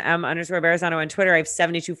Instagram, m_barasano on Twitter. I have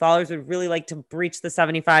 72 followers. Would really like to breach the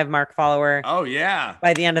 75 mark follower. Oh yeah.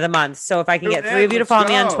 By the end of the month. So if I can get 3 of you to follow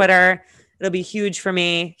me on Twitter, it'll be huge for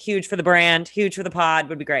me, huge for the brand, huge for the pod.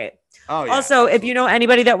 Would be great. Oh, yeah, also, if you know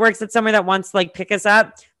anybody that works at somewhere that wants to like pick us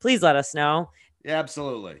up, please let us know. Yeah,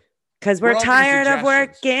 absolutely. Because we're tired of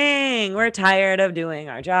working. We're tired of doing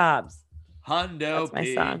our jobs. Hundo That's my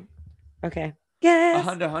P. song. Okay. Yes.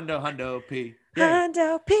 Hundo P. Yeah.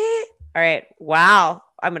 Hundo P. All right. Wow.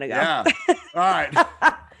 I'm going to go. Yeah. All right.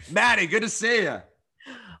 Maddie, good to see you.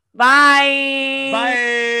 Bye.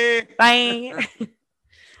 Bye. Bye.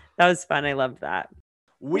 That was fun. I loved that.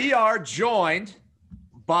 We are joined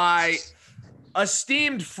by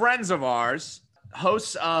esteemed friends of ours,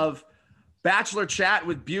 hosts of Bachelor Chat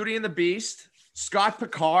with Beauty and the Beast, Scott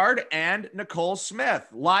Picard and Nicole Smith,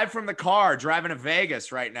 live from the car driving to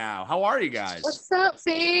Vegas right now. How are you guys? What's up,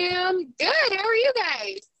 fam? Good. How are you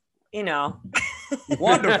guys? You know.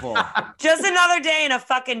 Wonderful. Just another day in a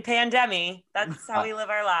fucking pandemic. That's how we live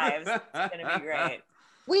our lives. It's going to be great.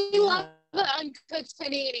 We love the uncooked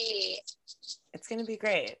panini. It's going to be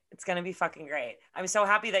great. It's going to be fucking great. I'm so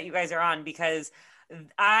happy that you guys are on because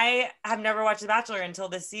I have never watched The Bachelor until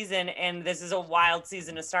this season, and this is a wild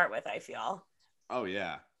season to start with, I feel. Oh,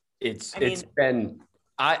 yeah.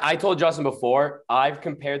 I told Justin before, I've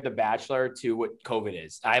compared The Bachelor to what COVID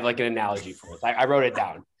is. I have like an analogy for it. I wrote it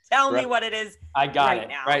down. Tell me what it is. I got it.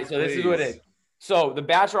 Now. Right. So Please. This is what it is. So The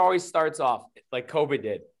Bachelor always starts off like COVID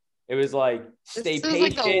did. It was like, stay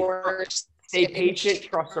patient. Like the worst. Stay patient,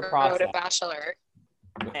 trust the process. Bachelor.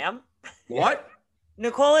 Ma'am? What?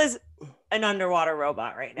 Nicole is an underwater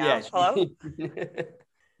robot right now. Yes. Hello?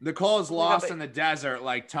 Nicole is lost in the desert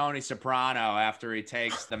like Tony Soprano after he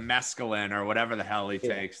takes the mescaline or whatever the hell he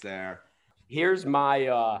takes there. Here's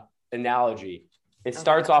my analogy. It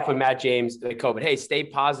starts off with Matt James, the COVID. Hey, stay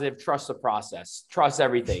positive, trust the process, trust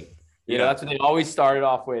everything. You know, that's what they always started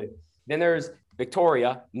off with. Then there's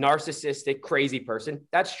Victoria, narcissistic, crazy person.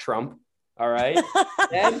 That's Trump. All right.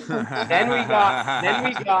 then we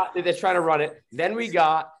got that's trying to run it. Then we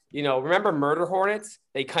got, remember Murder Hornets?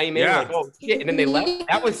 They came in like, oh shit, and then they left.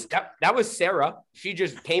 That was Sarah. She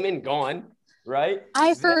just came in, gone, right?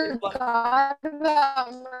 I forgot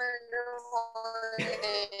about Murder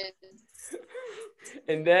Hornets.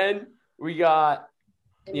 And then we got,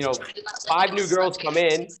 5 new girls come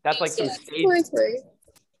in. That's like some stage.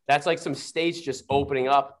 That's like some states just opening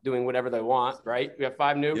up, doing whatever they want, right? We have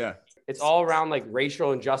 5 new. Yeah. It's all around like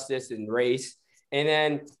racial injustice and race. And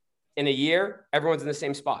then in a year, everyone's in the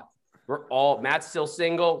same spot. Matt's still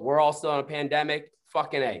single. We're all still in a pandemic.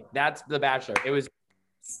 Fucking A. That's The Bachelor. It was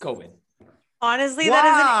COVID. Honestly, that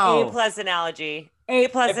is an A+ analogy. A+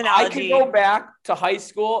 analogy. I could go back to high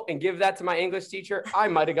school and give that to my English teacher, I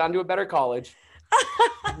might have gone to a better college.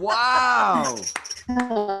 Wow.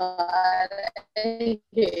 God, I hate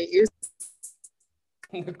you.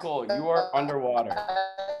 Nicole, you are underwater.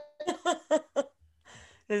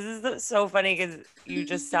 This is so funny because you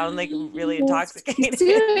just sound like really intoxicated.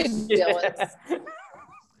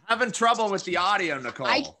 Having trouble with the audio, Nicole.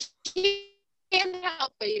 I can't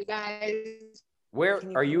help it, you guys. Where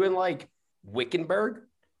are you in, like Wickenburg?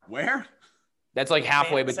 Where? That's like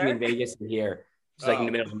halfway between Vegas and here. It's like in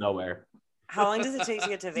the middle of nowhere. How long does it take to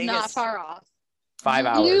get to Vegas? Not far off. 5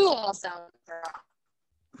 hours. You all sound far off.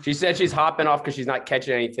 She said she's hopping off because she's not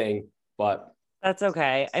catching anything, but that's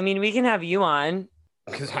okay. I mean, we can have you on.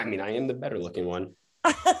 Because I am the better looking one.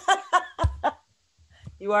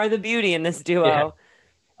 You are the beauty in this duo.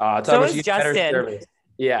 Yeah. So is Justin.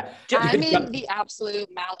 Yeah. I'm in the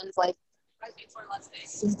absolute mountains, like right before Las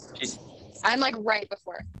Vegas. I'm like right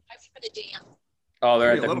before. I'm for the dam. Oh,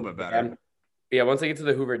 they're a little bit better. Dam. Yeah, once I get to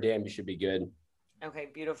the Hoover Dam, you should be good. Okay,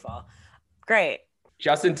 beautiful. Great.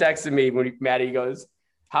 Justin texted me when Maddie goes,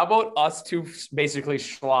 how about us two basically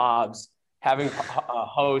schlobs having a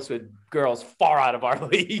host with girls far out of our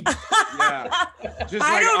league? Yeah.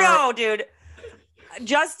 I don't know, dude.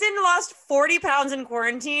 Justin lost 40 pounds in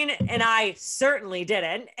quarantine, and I certainly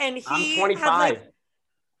didn't. And he I'm 25.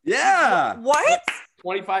 Yeah. What?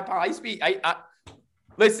 25 pounds.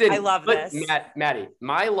 Listen. I love this. Maddie,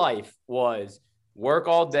 my life was work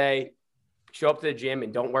all day, show up to the gym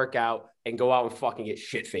and don't work out, and go out and fucking get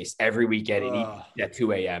shit-faced every weekend and eat at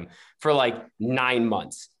 2 a.m. for like 9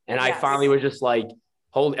 months. And I finally was just like,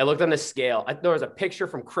 I looked on the scale. There was a picture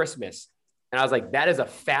from Christmas. And I was like, that is a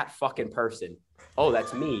fat fucking person. Oh,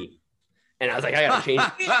 that's me. And I was like, I got to change.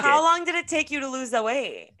 How long did it take you to lose the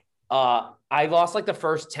weight? I lost like the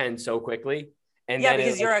first 10 so quickly. And yeah,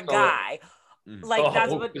 because you're a guy. Like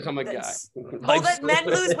that's what I'm a guy. That men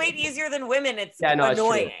lose weight easier than women. It's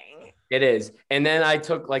annoying. It is. And then I was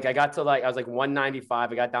like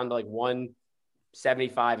 195. I got down to like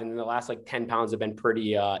 175. And then the last like 10 pounds have been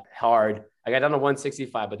pretty hard. I got down to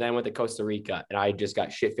 165, but then I went to Costa Rica and I just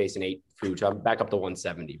got shit-faced and ate food. So I'm back up to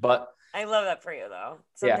 170. But I love that for you though.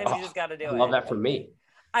 Sometimes you just got to do it. I love that for me.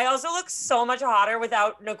 I also look so much hotter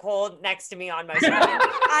without Nicole next to me on my screen.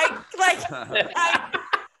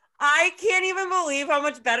 I can't even believe how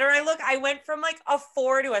much better I look. I went from like a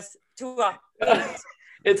 4 to a 8.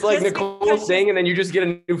 It's like Nicole saying, and then you just get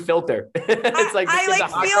a new filter. It's like I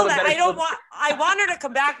feel that I want her to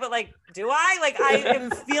come back, but like, do I? Like, I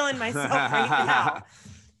am feeling myself right now.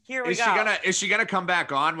 Here we go. Is she gonna come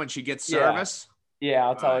back on when she gets service? Yeah,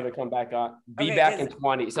 I'll tell her to come back on. Be back in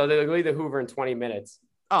 20. So they'll leave the Hoover in 20 minutes.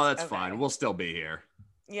 Oh, that's fine. We'll still be here.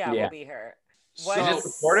 Yeah, we'll be here. Is it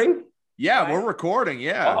recording? Yeah, we're recording.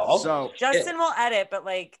 Yeah. So Justin will edit, but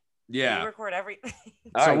like, we record everything.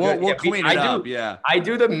 So we'll clean it up. Yeah. I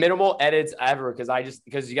do the minimal edits ever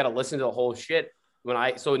because you got to listen to the whole shit.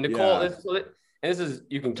 So Nicole, this is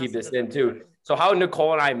you can keep this in too. So how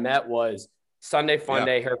Nicole and I met was Sunday Fun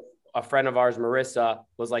Day. A friend of ours, Marissa,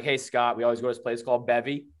 was like, "Hey Scott, we always go to this place called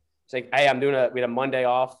Bevy." It's like, "Hey, we had a Monday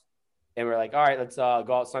off." And we're like, all right, let's go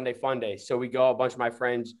out Sunday Fun Day. So we go, a bunch of my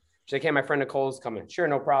friends. She's like, hey, my friend Nicole's coming. Sure,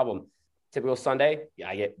 no problem. Typical Sunday. Yeah,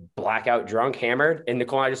 I get blackout drunk, hammered. And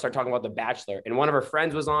Nicole and I just start talking about The Bachelor. And one of her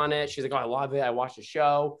friends was on it. She's like, oh, I love it. I watched the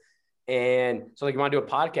show. And so like, you want to do a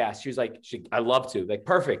podcast? She was like, I'd love to. Like,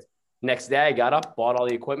 perfect. Next day, I got up, bought all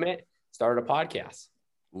the equipment, started a podcast.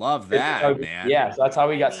 Love that, man. Yeah, so that's how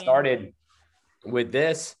we got started with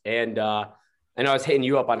this. And I know I was hitting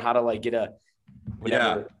you up on how to like get a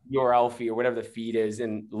URL feed or whatever the feed is.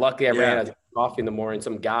 And luckily I ran out coffee in the morning.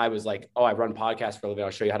 Some guy was like, oh, I run podcasts for a living.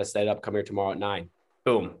 I'll show you how to set it up. Come here tomorrow at 9.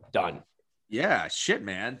 Boom, done. Yeah, shit,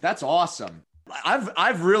 man. That's awesome.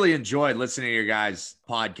 I've really enjoyed listening to your guys'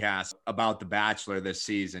 podcast about The Bachelor this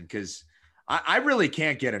season because I really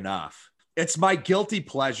can't get enough. It's my guilty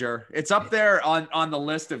pleasure. It's up there on the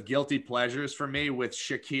list of guilty pleasures for me with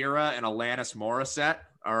Shakira and Alanis Morissette.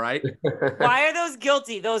 All right. Why are those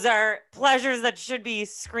guilty? Those are pleasures that should be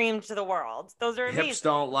screamed to the world. Those are amazing. Hips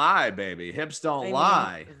don't lie, baby. Hips don't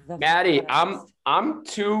lie. Maddie, I'm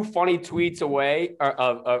 2 funny tweets away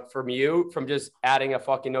from you from just adding a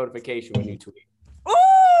fucking notification when you tweet. Ooh,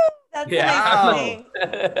 that's amazing.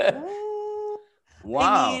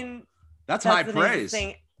 Wow. I mean, that's high praise.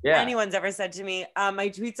 Anyone's ever said to me. My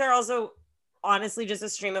tweets are also honestly just a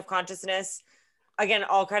stream of consciousness. Again,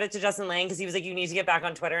 all credit to Justin Lang because he was like, you need to get back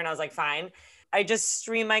on Twitter. And I was like, fine. I just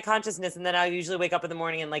stream my consciousness and then I'll usually wake up in the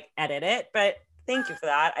morning and like edit it. But thank you for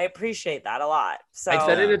that. I appreciate that a lot. So I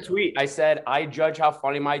said in a tweet, I said, I judge how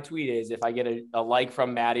funny my tweet is if I get a like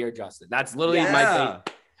from Maddie or Justin. That's literally my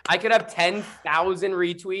thing. I could have 10,000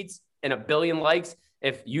 retweets and 1 billion likes.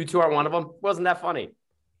 If you two aren't one of them, wasn't that funny?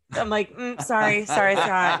 I'm like, sorry,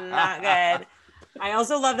 Scott, not good. I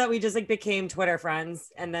also love that we just like became Twitter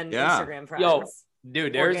friends and then Instagram friends. Yo,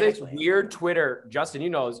 dude, there's this weird Twitter. Justin, you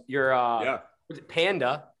know, your was it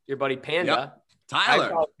Panda, your buddy Panda. Yep. Tyler. I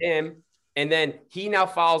followed him, and then he now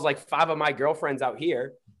follows like 5 of my girlfriends out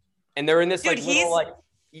here, and they're in this like little like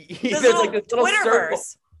there's like this little circle.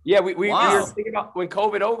 Yeah, we were thinking about when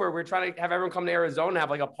COVID over, we're trying to have everyone come to Arizona and have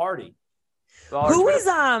like a party. So who is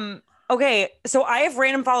okay, so I have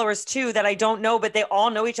random followers too that I don't know, but they all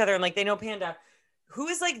know each other and like they know Panda. Who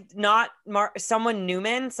is like not something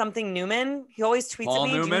Newman? He always tweets Paul at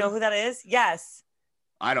me. Newman? Do you know who that is? Yes.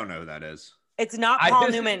 I don't know who that is. It's not Paul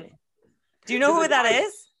Newman. Do you know who that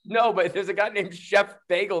is? No, but there's a guy named Chef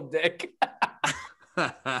Bagel Dick.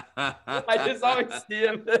 I just always see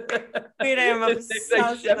him. Wait, I'm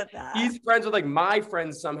obsessed with that. He's friends with like my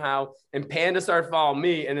friends somehow, and Panda started following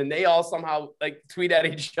me, and then they all somehow like tweet at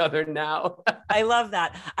each other now. I love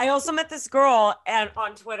that. I also met this girl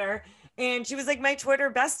on Twitter. And she was like my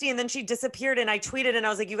Twitter bestie. And then she disappeared. And I tweeted and I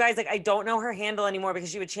was like, you guys, like, I don't know her handle anymore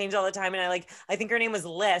because she would change all the time. And I think her name was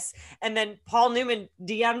Liz. And then Paul Newman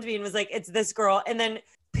DM'd me and was like, it's this girl. And then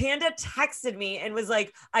Panda texted me and was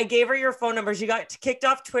like, I gave her your phone number. She got kicked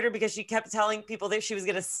off Twitter because she kept telling people that she was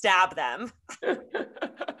going to stab them.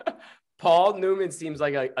 Paul Newman seems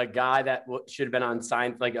like a guy that should have been on a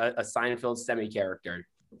Seinfeld semi-character.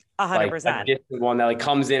 100%. Like one that like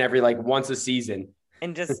comes in every like once a season.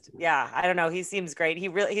 And just, I don't know. He seems great.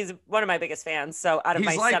 He's one of my biggest fans. So out of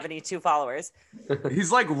my 72 followers.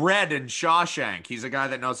 He's like Red in Shawshank. He's a guy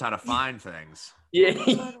that knows how to find things. Yeah.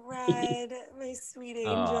 God, Red, my sweet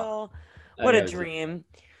angel. What a dream.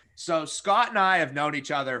 So Scott and I have known each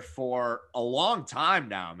other for a long time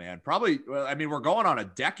now, man. Probably, I mean, we're going on a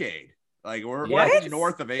decade. Like we're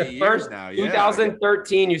north of 8 years now.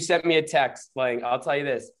 2013, you sent me a text like, I'll tell you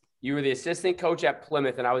this. You were the assistant coach at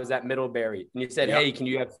Plymouth, and I was at Middlebury. And you said, hey, can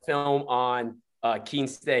you have film on Keene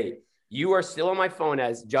State? You are still on my phone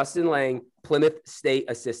as Justin Lang, Plymouth State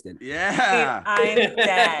assistant. Yeah. I'm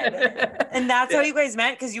dead. And that's how you guys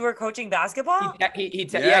met because you were coaching basketball? He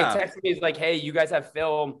texted me. He's like, hey, you guys have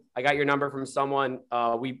film. I got your number from someone.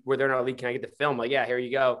 We're there in our league. Can I get the film? Like, yeah, here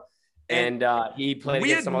you go. And he played.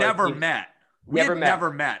 We had never met. We had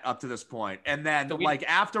never met up to this point. And then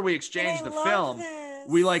after we exchanged the film,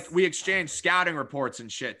 we exchanged scouting reports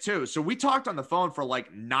and shit too. So we talked on the phone for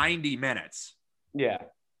like 90 minutes. Yeah.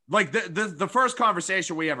 Like the first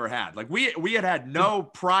conversation we ever had. Like we had no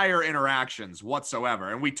prior interactions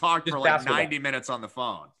whatsoever. And we talked for like 90 minutes on the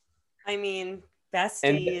phone. I mean,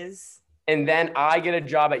 besties. And then I get a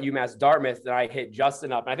job at UMass Dartmouth and I hit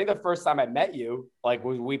Justin up. And I think the first time I met you, like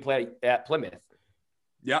we played at Plymouth.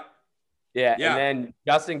 Yep. Yeah. And then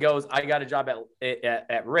Justin goes, I got a job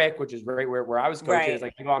at Rick, which is right where I was coaching. Right. It's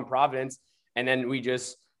like, I go on Providence. And then we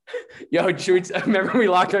just, remember we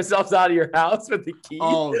locked ourselves out of your house with the keys?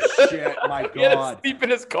 Oh, shit. My God. We had to sleep in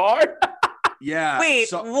his car. Yeah. Wait,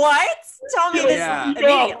 what? Tell me this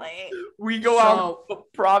immediately. We go out to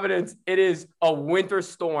Providence. It is a winter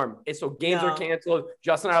storm. So games are canceled.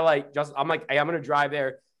 Justin and I I'm like, hey, I'm going to drive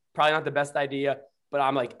there. Probably not the best idea. But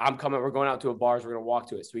I'm like, I'm coming. We're going out to a bars. We're going to walk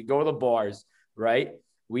to it. So we go to the bars, right?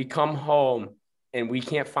 We come home and we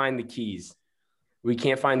can't find the keys. We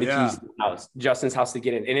can't find the keys to the house, Justin's house to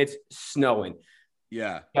get in. And it's snowing.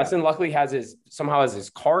 Yeah. Justin luckily has his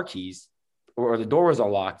car keys or the door was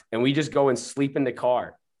unlocked. And we just go and sleep in the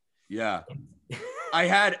car. Yeah. I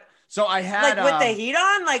had like with the heat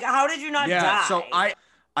on? Like, how did you not die? So I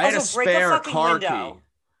had a spare car key.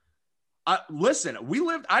 Listen,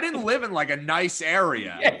 I didn't live in like a nice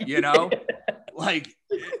area, you know, like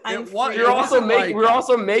we're also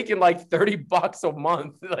making like $30 a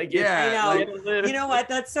month. Like, I know. You know what?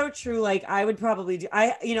 That's so true. Like I would probably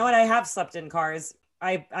I have slept in cars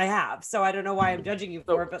I have. So I don't know why I'm judging you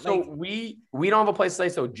for it, but like we don't have a place to stay.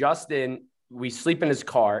 So Justin, we sleep in his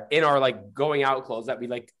car in our like going out clothes that we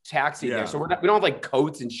like taxi there. So we don't have like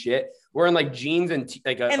coats and shit. We're in like jeans and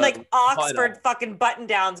like Oxford fucking button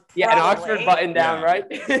downs. Yeah, an Oxford button down, right?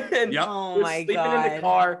 and Oh my sleeping God. in the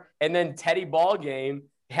car, and then Teddy ball game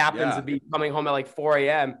happens to be coming home at like 4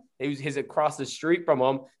 a.m. He's across the street from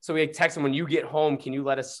him. So we text him, when you get home, can you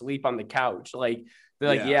let us sleep on the couch? Like, they're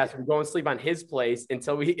like, yeah. So we're going to sleep on his place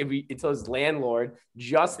until his landlord,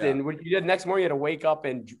 Justin, when you did next morning, you had to wake up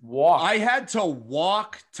and walk. I had to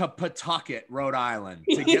walk to Pawtucket, Rhode Island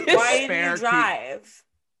to get the Why spare didn't you drive?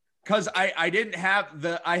 Because I didn't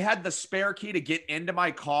have I had the spare key to get into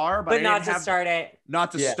my car, but not to start it.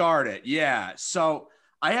 Not to start it. Yeah. So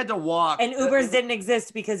I had to walk. And Ubers didn't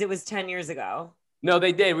exist because it was 10 years ago. No,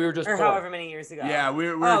 they did. We were just or poor. however many years ago. Yeah,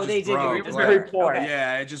 we were just they did. broke. We were just very poor. Okay.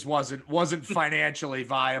 Yeah, it just wasn't financially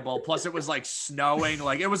viable. Plus, it was like snowing.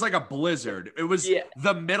 Like it was like a blizzard. It was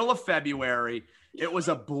the middle of February. It was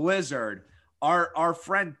a blizzard. Our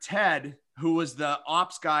friend Ted, who was the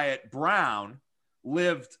ops guy at Brown,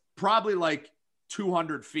 lived probably like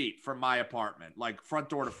 200 feet from my apartment, like front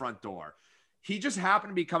door to front door. He just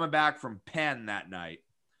happened to be coming back from Penn that night.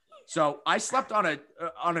 So I slept on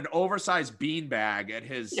an oversized beanbag at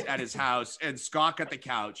his house, and Scott got the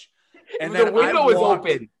couch. And then the window was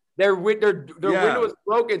open. Their window was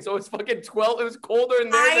broken, so it's fucking 12. It was colder in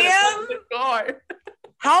there than in the car.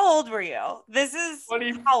 How old were you? This is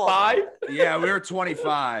 25. Yeah, we were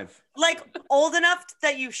 25. Like old enough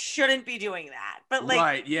that you shouldn't be doing that, but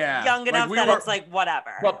like young enough that it's like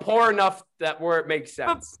whatever. But poor enough that where it makes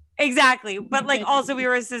sense. Exactly. But like also we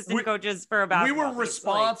were assistant coaches for about. We were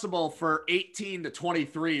responsible for 18 to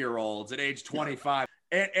 23-year-olds at age 25.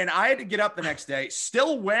 And I had to get up the next day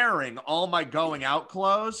still wearing all my going out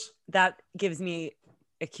clothes. That gives me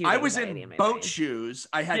acute I was in boat shoes.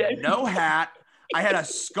 I had no hat. I had a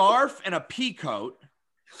scarf and a pea coat.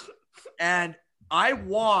 And I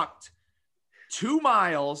walked 2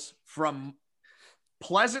 miles from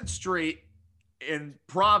Pleasant Street in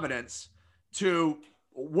Providence to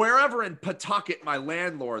wherever in Pawtucket my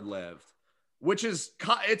landlord lived, which is,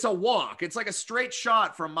 it's a walk. It's like a straight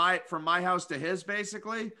shot from my house to his,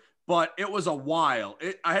 basically. But it was a while.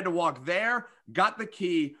 I had to walk there, got the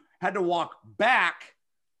key, had to walk back.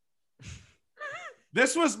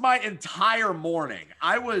 This was my entire morning.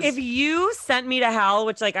 If you sent me to hell,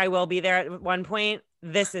 which like I will be there at one point,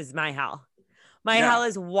 this is my hell. My hell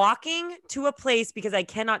is walking to a place because I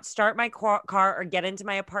cannot start my car or get into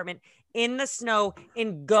my apartment in the snow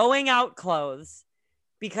in going out clothes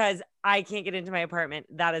because I can't get into my apartment.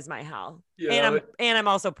 That is my hell. Yeah, and I'm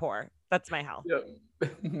also poor. That's my hell. Yeah.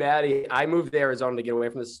 Maddie, I moved to Arizona to get away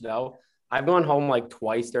from the snow. I've gone home like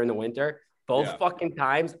twice during the winter. Both fucking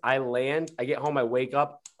times I land, I get home, I wake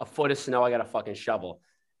up, a foot of snow, I got a fucking shovel.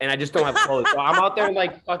 And I just don't have clothes. So I'm out there in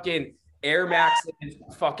like fucking Air Max,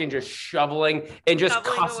 fucking just shoveling and just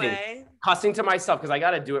cussing to myself because I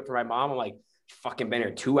got to do it for my mom. I'm like, fucking been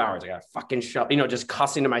here 2 hours. I got to fucking shovel, just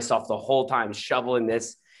cussing to myself the whole time, shoveling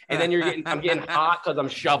this. And then I'm getting hot because I'm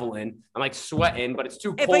shoveling. I'm like sweating, but it's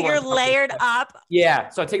too cold. But you're layered up. Yeah.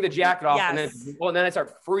 So I take the jacket off and then I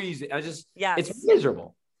start freezing. It's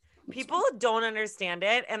miserable. People don't understand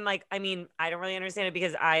it. And like, I mean, I don't really understand it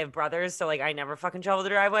because I have brothers. So like, I never fucking shovel the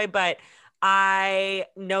driveway, but I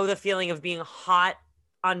know the feeling of being hot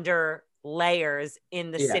under layers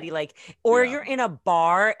in the city, like, or you're in a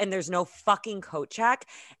bar and there's no fucking coat check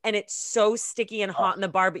and it's so sticky and hot in the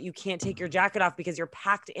bar, but you can't take your jacket off because you're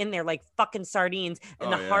packed in there like fucking sardines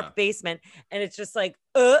in the Harp basement. And it's just like,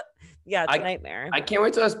 it's a nightmare. I can't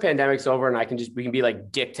wait till this pandemic's over and we can be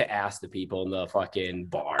like dick to ass to people in the fucking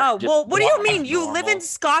bar. Oh, well, what do you mean? You live in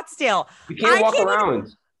Scottsdale. You can't walk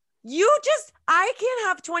around. I can't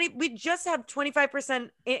have 20. We just have 25%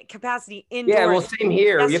 capacity indoors. Yeah, well, same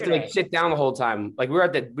here. Yesterday. You have to like sit down the whole time. Like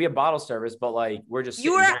we have bottle service, but like we're just.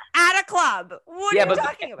 You were at a club. What are you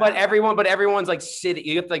talking about? But everyone's like sitting.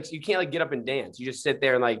 You have to, like, you can't like get up and dance. You just sit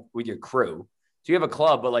there and like with your crew. So you have a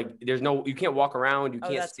club, but like you can't walk around. You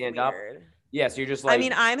can't stand up. Yeah, so you're just like. I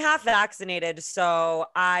mean, I'm half vaccinated, so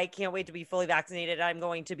I can't wait to be fully vaccinated. I'm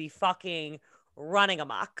going to be fucking running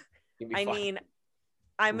amok. I'm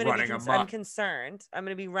concerned. I'm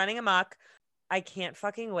going to be running amok. I can't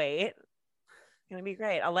fucking wait. It's going to be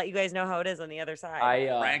great. I'll let you guys know how it is on the other side.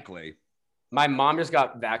 Frankly. My mom just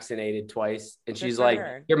got vaccinated twice. And she's like,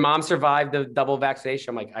 your mom survived the double vaccination.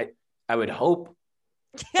 I'm like, I would hope.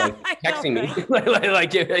 Yeah, like, texting me.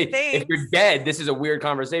 like if you're dead, this is a weird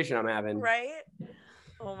conversation I'm having. Right?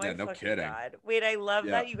 Oh my no kidding. God. Wait, I love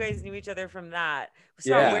that you guys knew each other from that.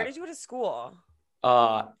 So where did you go to school?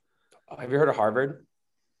 Have you heard of Harvard?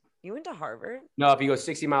 You went to Harvard? No, if you go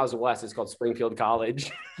 60 miles west, it's called Springfield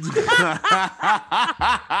College. Got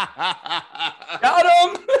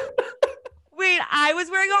him. Wait, I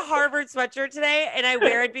was wearing a Harvard sweatshirt today, and I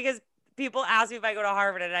wear it because people ask me if I go to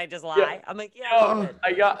Harvard, and I just lie. Yeah. I'm like, yeah.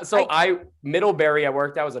 Middlebury. I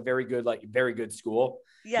worked. That was a very good school.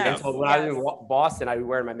 Yeah. And so when I was in Boston, I would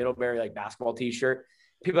wear my Middlebury like basketball T-shirt.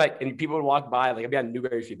 People would walk by, like I'd be on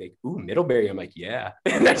Newberry Street, like, ooh, Middlebury. I'm like, yeah.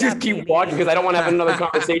 And I just keep walking because I don't want to have another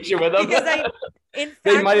conversation with them. Because in fact,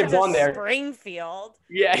 they might have gone there. Springfield.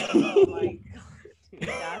 Yeah. Oh my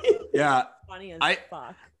God. Dude, yeah. Funny as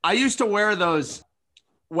fuck. I used to wear those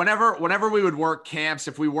whenever we would work camps.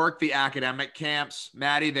 If we worked the academic camps,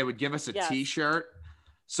 Maddie, they would give us a T-shirt.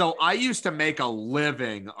 So I used to make a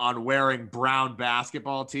living on wearing Brown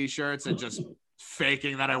basketball T-shirts and just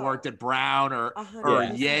faking that I worked at Brown or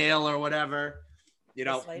Yale or whatever. You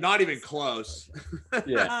know, not even close.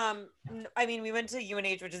 Yeah. I mean, we went to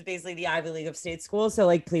UNH, which is basically the Ivy League of state schools. So,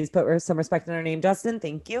 like, please put some respect in our name, Justin.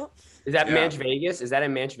 Thank you. Is that Manch Vegas? Is that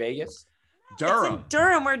in Manch Vegas? Durham. It's in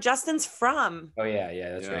Durham, where Justin's from. Oh yeah,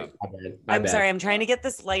 that's right. I'm sorry, I'm trying to get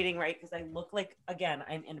this lighting right because I look like I'm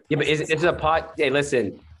in. Yeah, but it's a pod. Hey,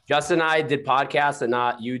 listen, Justin and I did podcasts and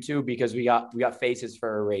not YouTube because we got faces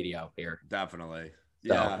for radio here. Definitely.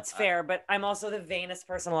 So. Yeah, it's fair, but I'm also the vainest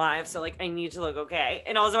person alive, so like I need to look okay.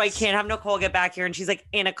 And also, I can't have Nicole get back here and she's like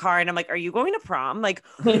in a car, and I'm like, "Are you going to prom? Like,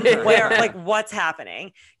 where? Like, what's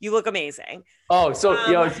happening? You look amazing." Oh, so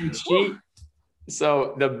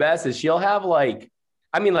So the best is she'll have like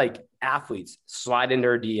athletes slide into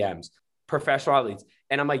her DMs, professional athletes.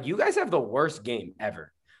 And I'm like, you guys have the worst game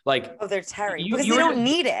ever. Like, oh, they're terrible because they don't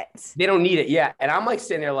need it. They don't need it. Yeah. And I'm like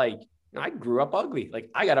sitting there like, I grew up ugly. Like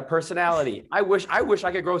I got a personality. I wish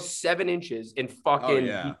I could grow 7 inches and fucking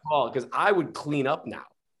be tall because I would clean up now.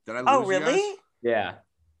 Did I lose really? you guys? Yeah.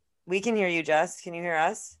 We can hear you, Jess. Can you hear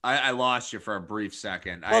us? I lost you for a brief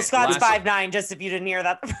second. Well, Scott's 5'9", just if you didn't hear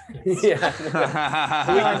that.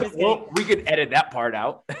 Yeah. We could edit that part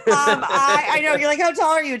out. I know. You're like, how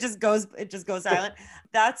tall are you? It just goes silent.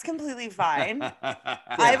 That's completely fine.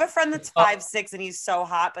 I have a friend that's 5'6", and he's so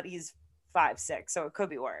hot, but he's 5'6", so it could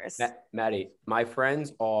be worse. Maddie, my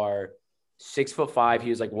friends are 6'5".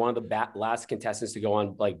 He was like one of the last contestants to go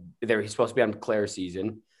on. Like he's supposed to be on Claire's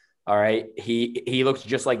season. All right. He looks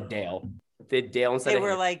just like Dale. Did Dale instead they of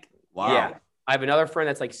were him. Like, wow. Yeah. I have another friend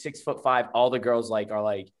that's like 6'5". All the girls are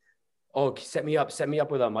like, oh, set me up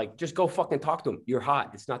with him. Like, just go fucking talk to him. You're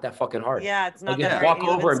hot. It's not that fucking hard. Yeah, it's not like, that just hard. walk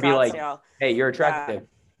over and be like, hey, you're attractive.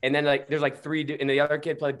 And then like there's like 3 and the other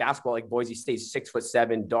kid played basketball like Boise State,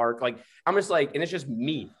 6'7", dark. Like I'm just like, and it's just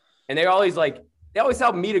me. And they always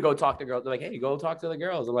tell me to go talk to girls. They're like, hey, go talk to the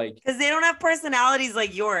girls. I'm like, because they don't have personalities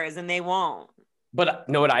like yours, and they won't. But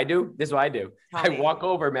know what I do? This is what I do. I walk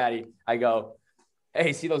over, Maddie. I go,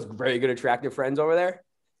 hey, see those very good, attractive friends over there?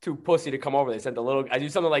 Too pussy to come over. They sent a little. I do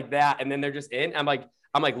something like that, and then they're just in. I'm like,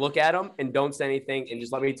 look at them and don't say anything, and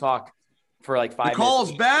just let me talk for like 5 Nicole's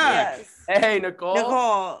minutes. back. Yes. Hey, Nicole.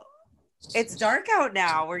 Nicole, it's dark out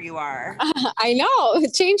now where you are. I know.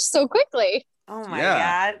 It changed so quickly. Oh my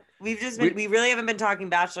God. We really haven't been talking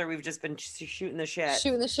Bachelor. We've just been shooting the shit.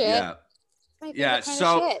 Yeah.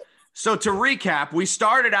 So to recap, we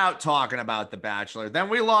started out talking about The Bachelor. Then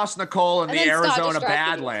we lost Nicole in the Arizona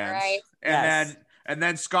Badlands. Right? And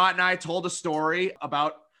then Scott and I told a story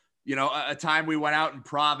about, a time we went out in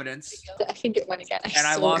Providence. I think it went again. And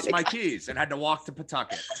I lost my keys and had to walk to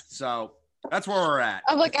Pawtucket. So that's where we're at.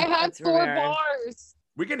 I'm like, I had 4 bars.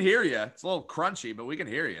 We can hear you. It's a little crunchy, but we can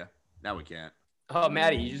hear you. Now we can't. Oh,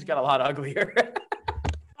 Maddie, you just got a lot uglier.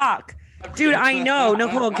 Fuck. Dude, I know.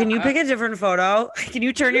 Nicole, can you pick a different photo? Can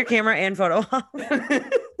you turn your camera and photo off?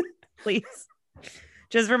 Please.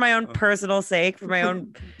 Just for my own personal sake, for my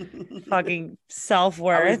own fucking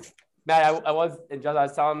self-worth. Matt, I was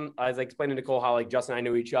explaining to Nicole how like Justin and I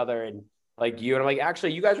knew each other and like you. And I'm like,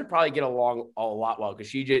 actually, you guys would probably get along a lot well because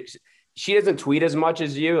she doesn't tweet as much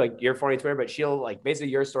as you, like you're funny Twitter, but she'll like basically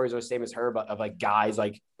your stories are the same as her, but of like guys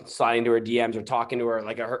like sliding to her DMs or talking to her,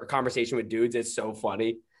 like her conversation with dudes. It's so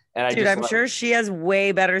funny. And I'm sure she has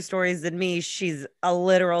way better stories than me. She's a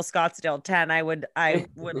literal Scottsdale 10. I would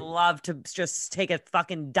love to just take a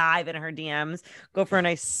fucking dive in her DMs, go for a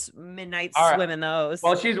nice midnight swim in those.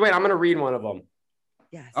 Well, I'm going to read one of them.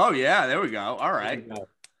 Yes. Oh yeah. There we go. All right.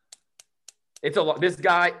 It's a lot. This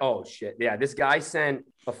guy. Oh shit. Yeah. This guy sent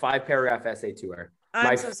a 5-paragraph essay to her.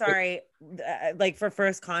 I'm so sorry. Like for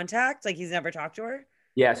first contact, like he's never talked to her.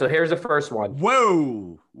 Yeah, so here's the first one.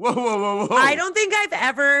 Whoa. I don't think I've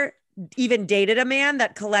ever even dated a man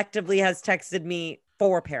that collectively has texted me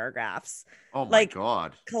 4 paragraphs. Oh my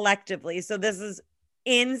God. Collectively. So this is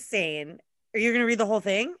insane. Are you going to read the whole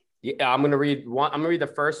thing? Yeah, I'm gonna read one. I'm gonna read the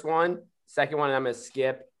first one, second one, and I'm gonna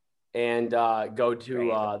skip and go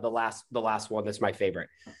to the last one. That's my favorite.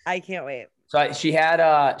 I can't wait. So she had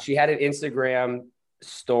an Instagram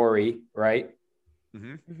story, right?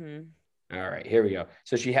 Mm-hmm. Mm-hmm. All right, here we go.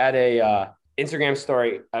 So she had a Instagram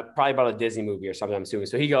story, probably about a Disney movie or something, I'm assuming.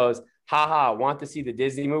 So he goes, haha, want to see the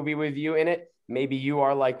Disney movie with you in it? Maybe you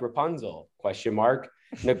are like Rapunzel, ?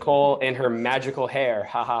 Nicole and her magical hair,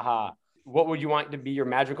 ha ha ha. What would you want to be your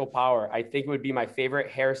magical power? I think it would be my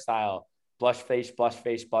favorite hairstyle. Blush face, blush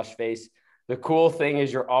face, blush face. The cool thing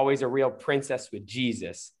is you're always a real princess with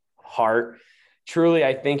Jesus. Heart. Truly,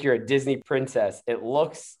 I think you're a Disney princess. It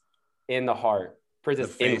looks in the heart.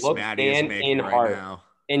 Princess in look and in heart. Now.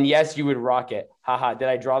 And yes, you would rock it. Haha. Did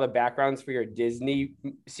I draw the backgrounds for your Disney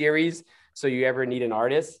series? So you ever need an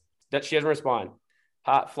artist? That she doesn't respond.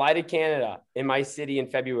 Fly to Canada in my city in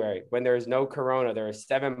February. When there is no corona, there are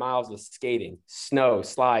 7 miles of skating, snow,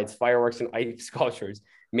 slides, fireworks, and ice sculptures.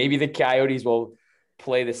 Maybe the Coyotes will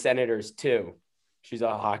play the Senators too. She's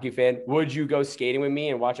a hockey fan. Would you go skating with me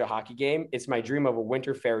and watch a hockey game? It's my dream of a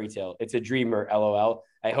winter fairy tale. It's a dreamer, LOL.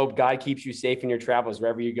 I hope God keeps you safe in your travels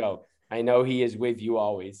wherever you go. I know he is with you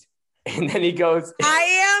always. And then he goes,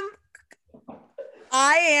 I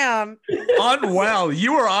am unwell.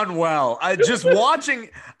 You were unwell. Just watching.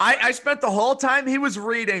 I spent the whole time he was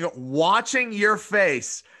reading, watching your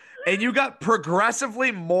face, and you got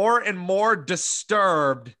progressively more and more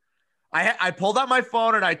disturbed. I pulled out my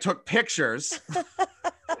phone and I took pictures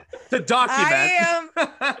to document.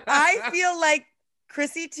 I feel like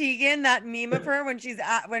Chrissy Teigen, that meme of her when she's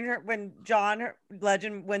when John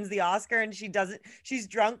Legend wins the Oscar and she's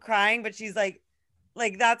drunk crying, but she's like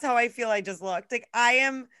that's how I feel. I just looked like I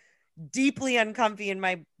am deeply uncomfy in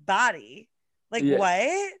my body. Like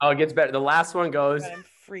what? Oh, it gets better. The last one goes. God, I'm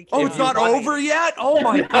freaking oh, it's not over yet. Oh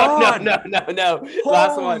my God. No.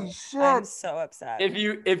 Last one. Shit. I'm so upset.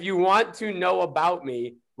 If you want to know about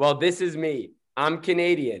me, well, this is me. I'm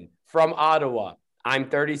Canadian from Ottawa. I'm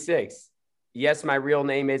 36. Yes, my real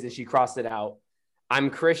name is, and she crossed it out. I'm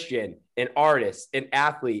Christian, an artist, an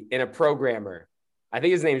athlete, and a programmer. I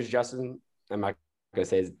think his name is Justin. I'm not going to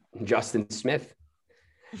say his Justin Smith.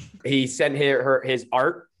 He sent his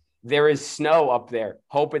art. There is snow up there.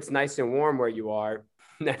 Hope it's nice and warm where you are.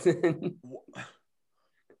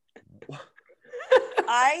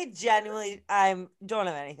 I genuinely, don't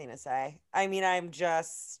have anything to say. I mean, I am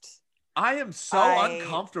so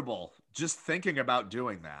uncomfortable just thinking about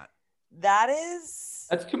doing that. That's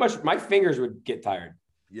too much. My fingers would get tired.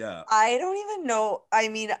 Yeah. I don't even know. I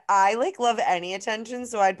mean, I love any attention,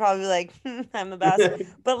 so I'd probably be like, I'm the best.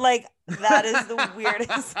 But that is the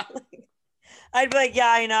weirdest. I'd be like, yeah,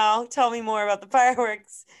 I know. Tell me more about the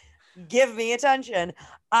fireworks. Give me attention.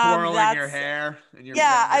 Twirling your hair.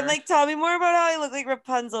 I'm like, tell me more about how I look like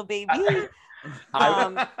Rapunzel, baby.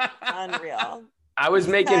 Unreal. I was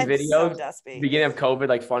making videos beginning of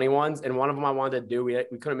COVID, funny ones. And one of them I wanted to do, we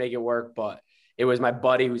couldn't make it work, but it was my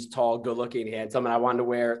buddy who's tall, good looking, handsome. And I wanted to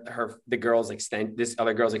wear this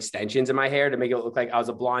other girl's extensions in my hair to make it look like I was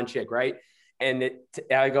a blonde chick. Right. And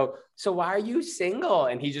I go, so why are you single?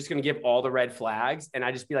 And he's just going to give all the red flags. And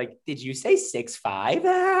I just be like, did you say 6'5"?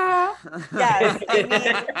 Yes.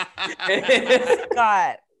 I mean,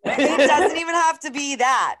 God, it doesn't even have to be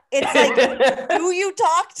that. It's like, do you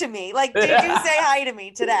talk to me? Like, did you say hi to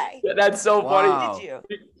me today? That's so funny. Did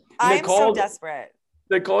you? I'm so desperate.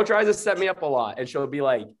 Nicole tries to set me up a lot and she'll be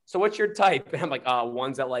like, so what's your type? And I'm like,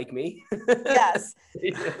 ones that like me. Yes.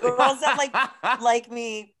 Girls that like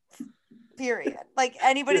me. Period. Like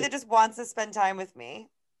anybody that just wants to spend time with me.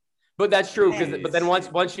 But that's true but then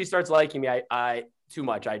once she starts liking me, I too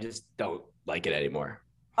much. I just don't like it anymore.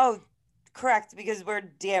 Oh, correct, because we're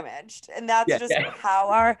damaged, and that's just how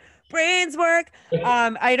our brains work.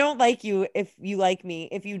 I don't like you if you like me.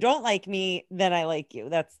 If you don't like me, then I like you.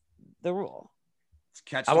 That's the rule.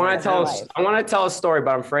 I want to tell a story,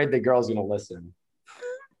 but I'm afraid the girl's gonna listen.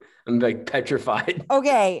 I'm petrified.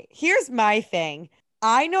 Okay, here's my thing.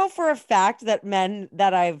 I know for a fact that men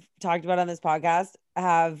that I've talked about on this podcast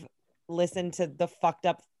have listened to the fucked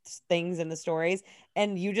up things in the stories,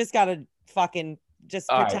 and you just gotta fucking just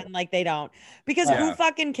pretend like they don't, because who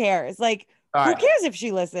fucking cares? Who cares if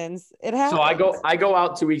she listens? It happens. So I go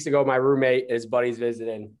out 2 weeks ago. My roommate, his buddy's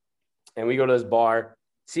visiting, and we go to this bar.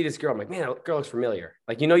 See this girl. I'm like, man, that girl looks familiar.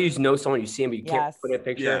 You know someone, you see him, but you can't put in a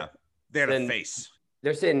picture. Yeah, they had a face.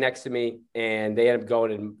 They're sitting next to me, and they end up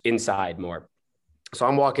going inside more. So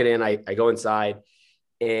I'm walking in, I go inside,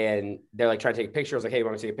 and they're trying to take a picture. I was like, hey,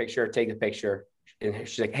 want to take a picture? Take the picture. And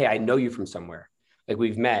she's like, hey, I know you from somewhere.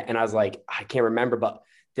 We've met. And I was like, I can't remember, but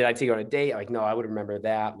did I take you on a date? No, I would remember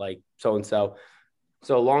that. So-and-so.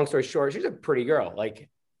 So long story short, she's a pretty girl. Like,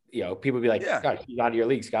 you know, people be like, God, she's out of your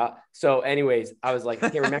league, Scott. So anyways, I was like, I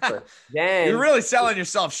can't remember. Then you're really selling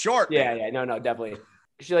yourself short. Yeah, yeah, no, definitely.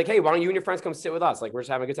 She's like, hey, why don't you and your friends come sit with us? Like, we're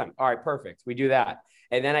just having a good time. All right, perfect. We do that.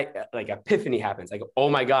 And then epiphany happens. Like, oh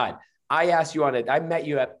my God, I met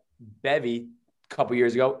you at Bevy a couple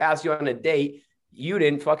years ago, asked you on a date. You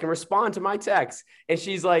didn't fucking respond to my text. And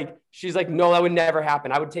she's like, no, that would never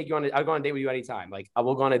happen. I'll go on a date with you anytime. Like, I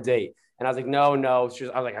will go on a date. And I was like, no. I was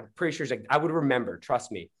like, I'm pretty sure. She's like, I would remember.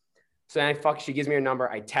 Trust me. So then she gives me her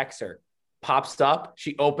number. I text her, pops up.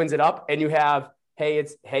 She opens it up and you have, hey,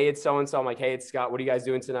 it's so-and-so. I'm like, hey, it's Scott. What are you guys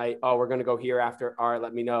doing tonight? Oh, we're going to go here after. All right,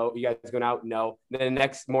 let me know. You guys going out? No. Then the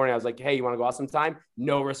next morning I was like, hey, you want to go out sometime?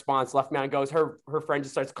 No response. Left me on goes. Her friend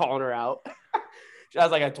just starts calling her out. I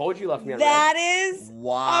was like, I told you, left me on That is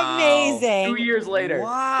amazing. 2 years later.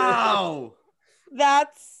 Wow.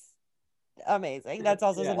 That's amazing. That's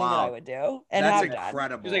also something that I would do. And that's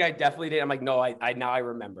incredible. She's like, I definitely did. I'm like, no, I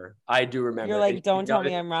remember. I do remember. You're like, don't tell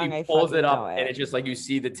me I'm wrong. She pulls it up and it's just like, you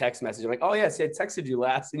see the text message. I'm like, oh yeah, see, I texted you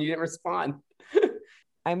last and you didn't respond.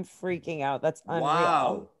 I'm freaking out. That's unreal.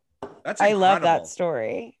 Wow. That's incredible. I love that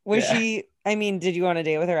story. Was she, I mean, did you go on a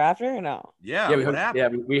date with her after or no? Yeah.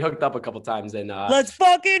 We hooked up a couple times and let's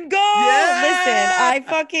fucking go. Yeah! Listen, I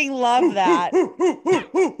fucking love that.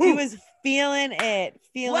 He was feeling it.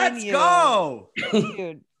 Let's go.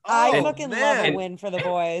 Dude. I fucking love a win for the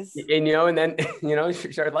boys. And then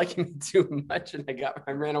she started liking me too much and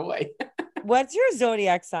I ran away. What's your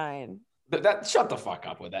zodiac sign? Shut the fuck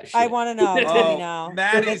up with that shit. I want to know. Tell me now.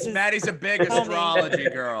 Maddie's a big astrology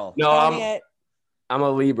girl. No, I'm a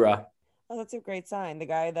Libra. Oh, that's a great sign. The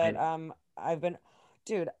guy that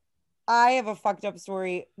dude, I have a fucked up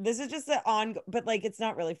story. This is just but like it's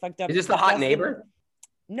not really fucked up. Is this the hot neighbor?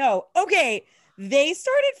 No. Okay. They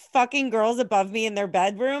started fucking girls above me in their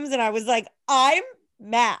bedrooms, and I was like, I'm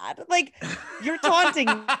mad. Like, you're taunting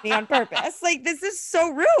me on purpose. Like, this is so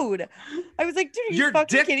rude. I was like, dude, are you your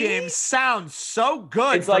fucking dick kidding game me? sounds so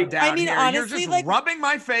good. It's like, down here. Honestly, you're just rubbing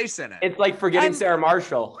my face in it. It's like forgetting Sarah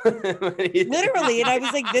Marshall. Literally, and I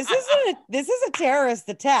was like, this is a terrorist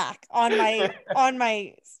attack on me.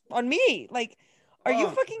 Like, are you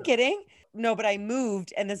fucking kidding? No, but I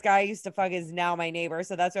moved, and this guy I used to fuck is now my neighbor.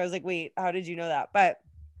 So that's why I was like, wait, how did you know that? But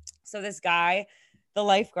so this guy, the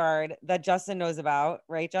lifeguard that Justin knows about,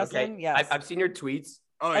 right, Justin? Okay. Yes. I've seen your tweets.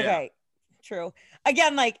 Oh, yeah. Okay, true.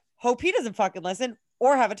 Again, like, hope he doesn't fucking listen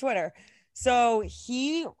or have a Twitter. So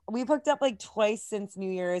we've hooked up like twice since New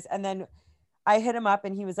Year's, and then I hit him up,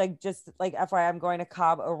 and he was like, just like, FYI, I'm going to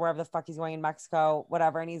Cabo or wherever the fuck he's going in Mexico,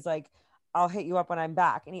 whatever. And he's like, I'll hit you up when I'm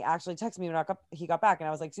back. And he actually texted me when he got back, and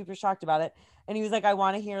I was like super shocked about it. And he was like, I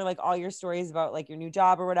want to hear like all your stories about like your new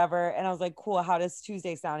job or whatever. And I was like, cool. How does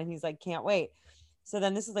Tuesday sound? And he's like, can't wait. So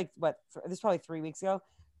then this is like, this is probably 3 weeks ago.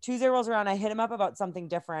 Tuesday rolls around. I hit him up about something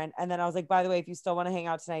different. And then I was like, by the way, if you still want to hang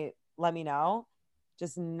out tonight, let me know.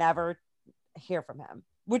 Just never hear from him,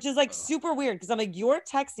 which is like super weird. Cause I'm like, you're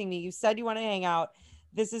texting me. You said you want to hang out.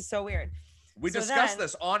 This is so weird. We discussed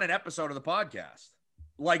this on an episode of the podcast.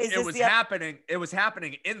 Like it was happening. It was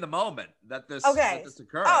happening in the moment that this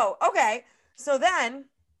occurred. Oh, okay. So then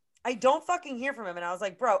I don't fucking hear from him. And I was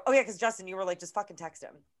like, bro, oh yeah. Cause Justin, you were like, just fucking text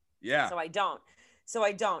him. Yeah. So I don't.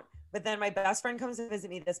 But then my best friend comes to visit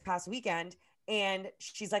me this past weekend, and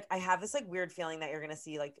she's like, I have this like weird feeling that you're going to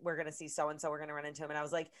see, like, we're going to see so-and-so, we're going to run into him. And I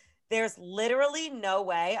was like, there's literally no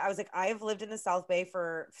way. I was like, I've lived in the South Bay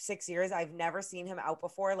for 6 years. I've never seen him out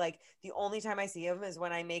before. Like the only time I see him is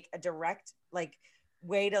when I make a direct like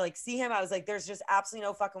way to like see him. I was like, there's just absolutely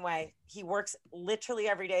no fucking way. He works literally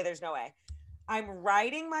every day. There's no way. I'm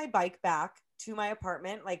riding my bike back to my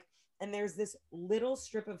apartment, like, and there's this little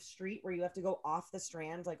strip of street where you have to go off the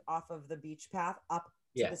Strand, like off of the beach path up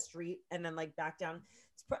to the street and then like back down.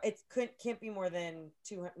 Can't be more than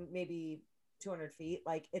 200, maybe 200 feet.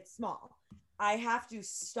 Like it's small. I have to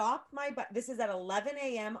stop my bike. This is at 11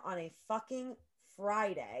 a.m. on a fucking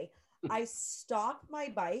Friday. I stop my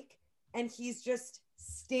bike and he's just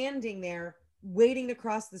standing there waiting to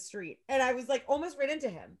cross the street. And I was like almost right into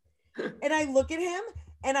him. And I look at him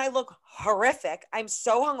and I look horrific. I'm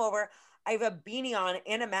so hungover. I have a beanie on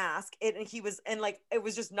and a mask. And it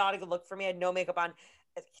was just not a good look for me. I had no makeup on.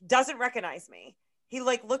 Doesn't recognize me. He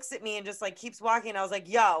like looks at me and just like keeps walking. I was like,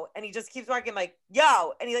 yo. And he just keeps walking like,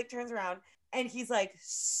 yo. And he like turns around and he's like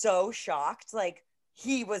so shocked. Like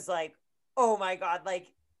he was like, oh my God. Like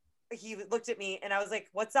he looked at me and I was like,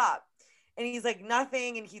 what's up? And he's like,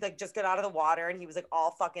 nothing. And he like just got out of the water and he was like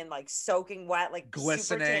all fucking like soaking wet, like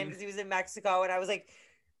glistening because he was in Mexico. And I was like,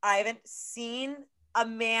 I haven't seen a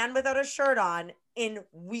man without a shirt on in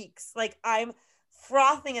weeks. Like I'm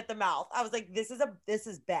frothing at the mouth. I was like, this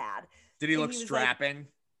is bad. Did he look strapping? Like,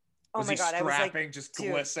 oh was my he God, strapping, I was like, just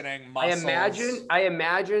glistening muscles? I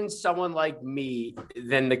imagine someone like me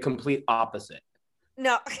than the complete opposite.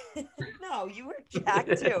 No, no, you were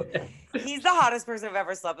jacked too. He's the hottest person I've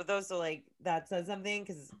ever slept with, though. So like that says something,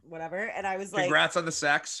 because whatever. And I was like, congrats on the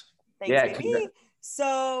sex. Thanks, baby.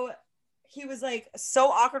 So he was like so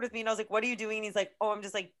awkward with me, and I was like, "What are you doing?" And he's like, "Oh, I'm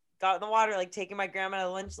just like got in the water, like taking my grandma to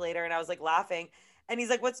lunch later." And I was like laughing. And he's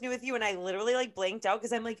like, "What's new with you?" And I literally like blanked out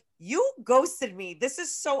because I'm like, "You ghosted me. This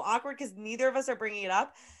is so awkward because neither of us are bringing it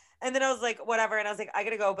up." And then I was like, whatever. And I was like, I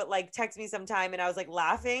gotta go, but like text me sometime. And I was like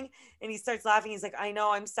laughing, and he starts laughing. He's like, "I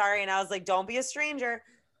know, I'm sorry." And I was like, "Don't be a stranger."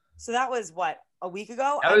 So that was what, a week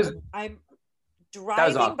ago? I'm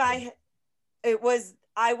driving by. I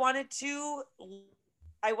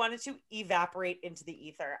wanted to evaporate into the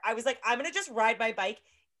ether. I was like, I'm gonna just ride my bike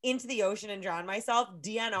into the ocean and drown myself.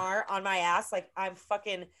 DNR on my ass. Like, I'm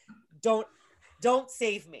fucking, don't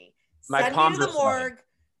save me. Send me to the morgue.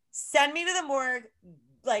 Send me to the morgue.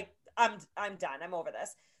 Like, I'm done. I'm over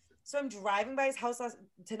this. So I'm driving by his house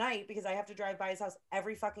tonight because I have to drive by his house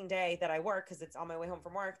every fucking day that I work because it's on my way home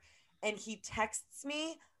from work. And he texts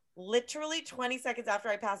me literally 20 seconds after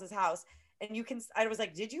I pass his house. And I was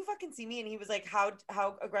like, "Did you fucking see me?" And he was like, how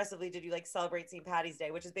aggressively did you like celebrate St. Patty's Day?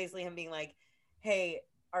 Which is basically him being like, "Hey,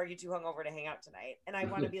 are you too hungover to hang out tonight?" And I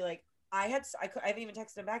want to be like, I haven't even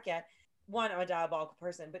texted him back yet. One, I'm a diabolical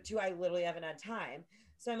person, but two, I literally haven't had time.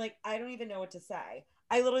 So I'm like, I don't even know what to say.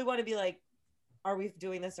 I literally want to be like, are we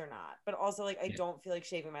doing this or not? But also like, I don't feel like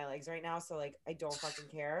shaving my legs right now. So like, I don't fucking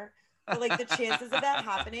care. But like the chances of that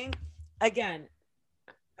happening, again,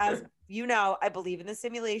 as you know, I believe in the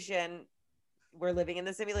simulation. We're living in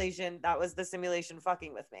the simulation. That was the simulation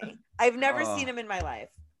fucking with me. I've never seen him in my life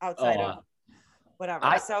outside of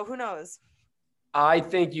whatever. So who knows? I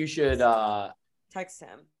think you should text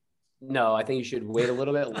him. No, I think you should wait a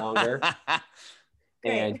little bit longer.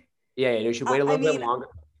 And you should wait a little bit longer.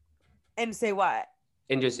 And say what?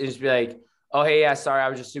 And just be like, "Oh, hey, yeah, sorry, I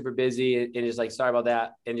was just super busy," and just like, "Sorry about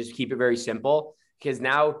that," and just keep it very simple. Because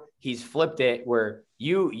now he's flipped it where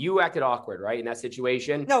you acted awkward, right, in that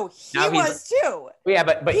situation. No, he was too. Yeah,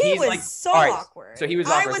 but he he's was like so awkward. So he was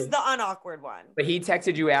awkward. I was the unawkward one. But he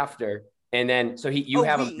texted you after, and then so he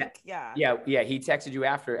texted you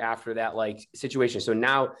after that like situation. So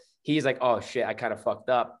now he's like, "Oh shit, I kind of fucked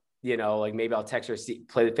up. You know, like maybe I'll text her,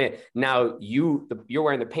 play the pants." Now you're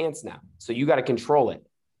wearing the pants now, so you got to control it.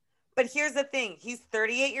 But here's the thing: he's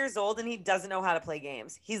 38 years old and he doesn't know how to play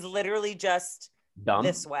games. He's literally just dumb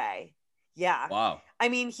this way. Yeah. Wow. I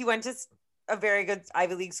mean, he went to a very good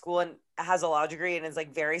Ivy League school and has a law degree and is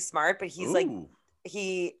like very smart. But he's I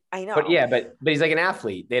know. But yeah, but he's like an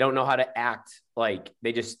athlete. They don't know how to act. Like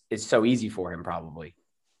it's so easy for him probably.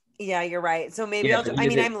 Yeah, you're right. So maybe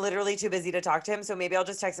I'm literally too busy to talk to him. So maybe I'll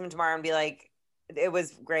just text him tomorrow and be like, "It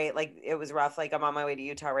was great. Like, it was rough. Like, I'm on my way to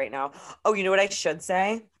Utah right now." Oh, you know what I should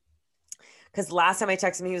say? Because last time I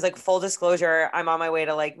texted him, he was like, "Full disclosure, I'm on my way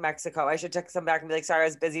to like Mexico." I should text him back and be like, "Sorry, I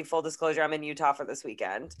was busy. Full disclosure, I'm in Utah for this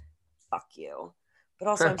weekend." Fuck you. But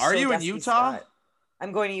also, are you in Utah?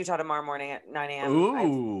 I'm going to Utah tomorrow morning at 9 a.m.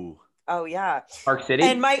 Ooh. Oh, yeah. Park City?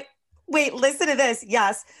 And wait, listen to this.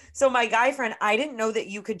 Yes. So my guy friend, I didn't know that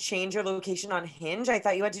you could change your location on Hinge. I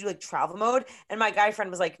thought you had to do like travel mode. And my guy friend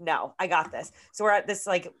was like, "No, I got this." So we're at this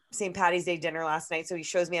like St. Patty's Day dinner last night. So he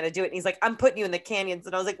shows me how to do it. And he's like, "I'm putting you in the canyons."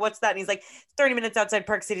 And I was like, "What's that?" And he's like, 30 minutes outside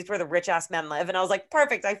Park City is where the rich ass men live. And I was like,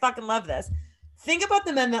 perfect. I fucking love this. Think about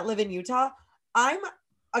the men that live in Utah. I'm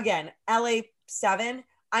again, LA 7.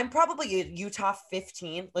 I'm probably Utah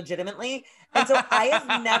 15, legitimately. And so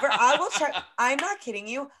I will check. I'm not kidding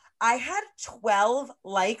you. I had 12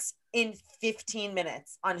 likes in 15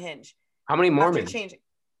 minutes on Hinge. How many Mormons? Changing,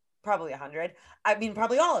 probably 100. I mean,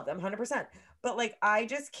 probably all of them, 100%. But like, I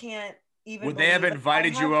just can't even. Would they have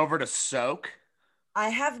invited you over to soak? I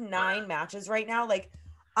have 9 matches right now. Like,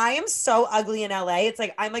 I am so ugly in LA. It's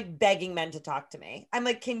like, I'm like begging men to talk to me. I'm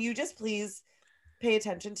like, can you just please pay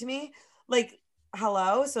attention to me? Like,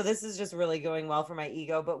 hello. So this is just really going well for my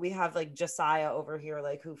ego. But we have like Josiah over here.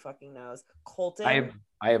 Like, who fucking knows? Colton.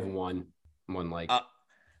 I have one like. This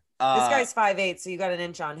guy's 5'8", so you got an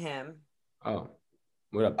inch on him. Oh,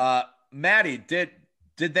 what up? Maddie, did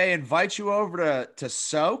they invite you over to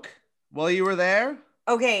soak while you were there?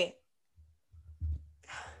 Okay.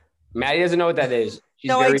 Maddie doesn't know what that is.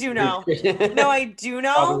 I do know. No, I do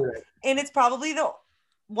know. And it's probably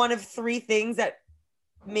one of 3 things that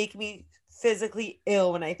make me physically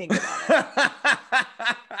ill when I think about it.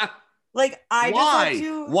 Like, I just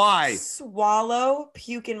have to swallow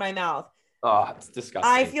puke in my mouth. Oh, it's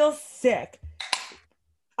disgusting. I feel sick.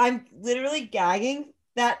 I'm literally gagging.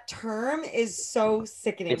 That term is so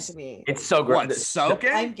sickening to me. It's so What, gross. soaking?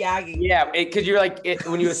 I'm gagging. Yeah, because you're like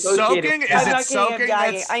when you associate soaking. it. Is I'm it not kidding, soaking? I'm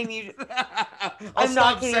gagging. That's... I need. I'll I'm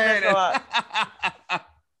not stop kidding, saying that's it.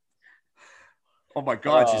 Oh my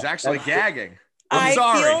God, she's actually gagging. I'm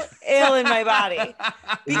sorry. I feel ill in my body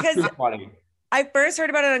because It's funny. I first heard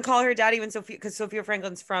about it on Call Her Daddy when Sophia, because Sophia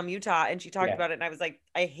Franklin's from Utah, and she talked about it, and I was like,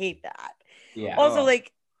 I hate that. Yeah. Also,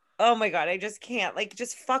 like, oh my God, I just can't. Like,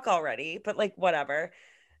 just fuck already. But like, whatever.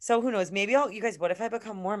 So who knows? Maybe you guys, what if I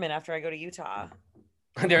become Mormon after I go to Utah?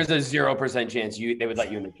 There's a 0% chance they would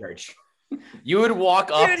let you in the church. You would walk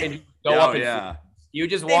up and go up and you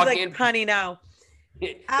just walk in. Honey, no.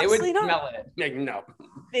 Absolutely not. Smell it. Like, no.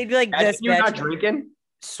 They'd be like, this you're bitch. not drinking,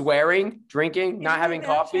 swearing, drinking, not having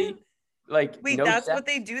coffee. Like, wait, no that's sex. what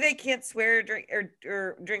they do? They can't swear or drink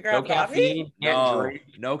or drink or No have coffee? caffeine.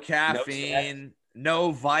 No caffeine.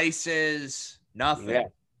 No vices. Nothing. Yeah.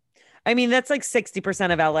 I mean, that's like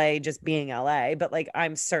 60% of LA just being LA, but like,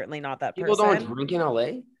 I'm certainly not that person. People don't drink in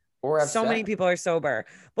LA or have so sex? many people are sober.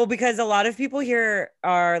 Well, because a lot of people here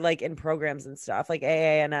are like in programs and stuff like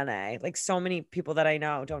AA and NA. Like so many people that I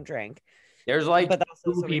know don't drink. There's like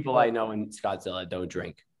 2 people I know in Scottsdale that don't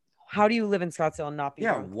drink. How do you live in Scottsdale and not be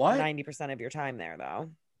drunk 90% of your time there though?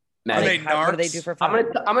 Are they narcs? What do they do for fun?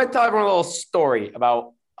 I'm gonna tell everyone a little story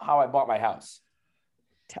about how I bought my house.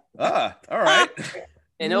 All right.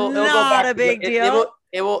 And it'll not go back a big deal.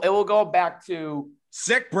 It will go back to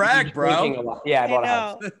sick brag, bro. Yeah, I bought a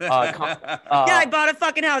house. Yeah, I bought a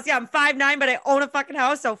fucking house. Yeah, I'm 5'9", but I own a fucking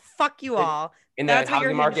house. So fuck you all. And the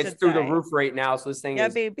housing market's through the roof right now. So this thing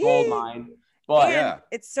is gold mine. But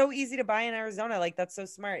it's so easy to buy in Arizona. Like that's so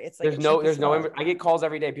smart. It's like there's no. I get calls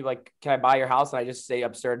every day. People like, can I buy your house? And I just say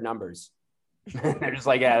absurd numbers. They're just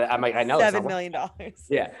like, yeah. I'm like, I know. $7 million.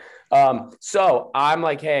 Yeah. So I'm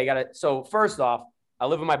like, hey, I got it. So first off, I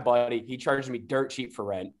live with my buddy. He charges me dirt cheap for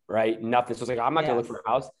rent, right? Nothing. So it's like, I'm not going to look for a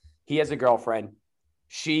house. He has a girlfriend.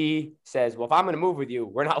 She says, well, if I'm going to move with you,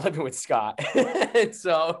 we're not living with Scott. And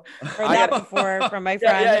so heard that before from my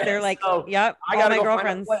friends. They're like, yep, I got my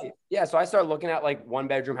girlfriends. Yeah. So I started looking at like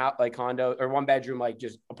 1-bedroom house, like condo or 1-bedroom, like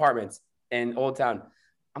just apartments in Old Town.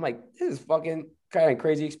 I'm like, this is fucking kind of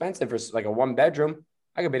crazy expensive for like a 1-bedroom.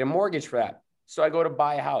 I could pay a mortgage for that. So I go to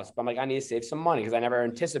buy a house, but I'm like, I need to save some money because I never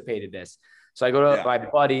anticipated this. So I go to my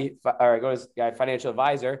buddy, or I go to this guy, financial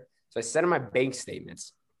advisor. So I send him my bank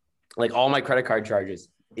statements, like all my credit card charges.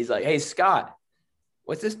 He's like, hey, Scott,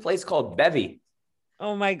 what's this place called? Bevy.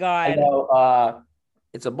 Oh my God. I go,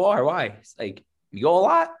 it's a bar. Why? It's like, you go a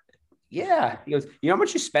lot? Yeah. He goes, you know how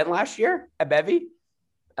much you spent last year at Bevy?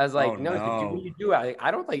 I was like, no. What do you do?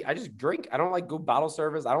 I just drink. I don't like go bottle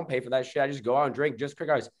service. I don't pay for that shit. I just go out and drink just quick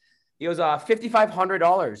hours. He goes,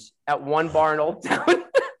 $5,500 at one bar in Old Town.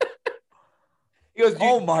 He goes,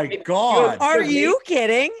 oh my God. Are you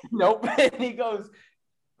kidding? Nope. And he goes,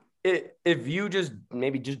 if you just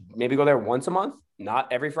maybe go there once a month,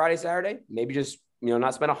 not every Friday, Saturday, maybe just,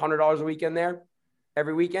 not spend $100 a weekend there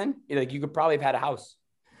every weekend, you could probably have had a house.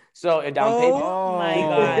 So a down payment. Oh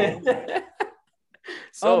my God.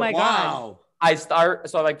 So, oh my God. I start,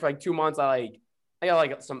 so like for like 2 months, I got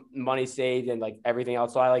like some money saved and like everything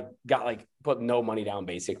else. So I got put no money down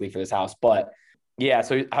basically for this house. But yeah,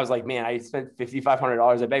 so I was like, man, I spent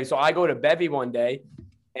 $5,500 at Bevy. So I go to Bevy one day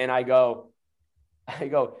and I go, hey,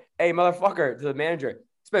 motherfucker, to the manager,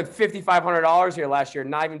 spent $5,500 here last year,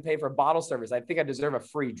 not even pay for bottle service. I think I deserve a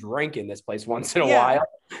free drink in this place once in a while.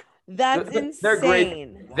 That's insane. They're great.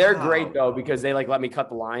 Wow. They're great though, because they let me cut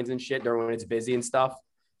the lines and shit during when it's busy and stuff.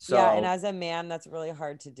 So yeah, and as a man, that's really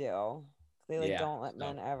hard to do. They don't let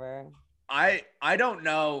men ever. I don't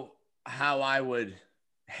know how I would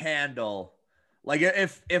handle,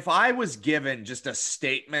 if I was given just a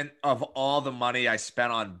statement of all the money I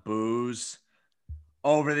spent on booze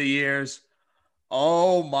over the years.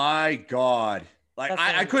 Oh my God.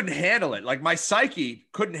 I couldn't handle it. My psyche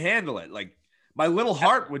couldn't handle it. My little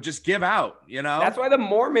heart would just give out, That's why the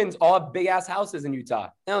Mormons all have big ass houses in Utah.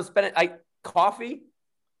 They don't spend it coffee.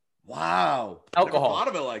 Wow. Alcohol. I never thought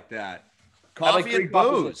of it like that. Coffee and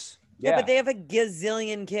booze. Yeah, but they have a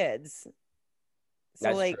gazillion kids. So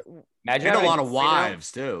imagine a lot of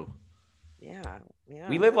wives too. Yeah.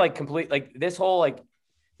 We live this whole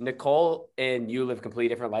Nicole and you live completely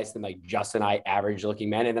different lives than Justin, I average looking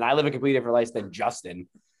men. And then I live a completely different life than Justin.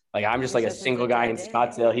 I'm just a single guy in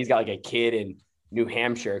Scottsdale. He's got a kid in New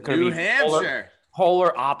Hampshire. New Hampshire.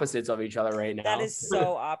 Polar opposites of each other right now. That is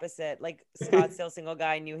so opposite. Scottsdale, single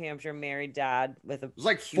guy, New Hampshire, married dad with a. It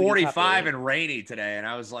was 45 and rainy today, and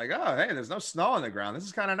I was like, "Oh, hey, there's no snow on the ground. This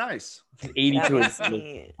is kind of nice." 82 and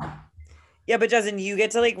sunny. Yeah, but Justin, you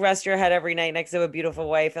get to like rest your head every night next to a beautiful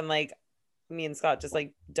wife, and like me and Scott just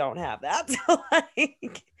like don't have that. So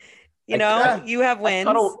like, you have wins.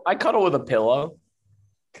 I cuddle with a pillow.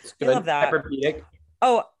 It's good. I love that. Tempur-Pedic.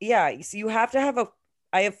 Oh yeah, so you have to have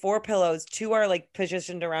I have 4 pillows. 2 are like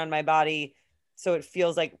positioned around my body, so it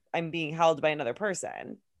feels like I'm being held by another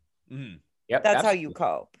person. Yep, that's how you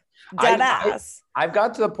cope. Dead ass. I've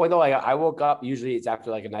got to the point though, like I woke up. Usually it's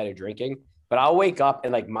after like a night of drinking, but I'll wake up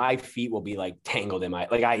and like my feet will be like tangled in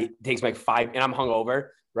it takes like 5, and I'm hungover,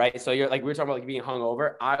 right? So you're like we were talking about like being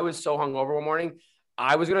hungover. I was so hungover one morning,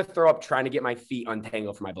 I was gonna throw up trying to get my feet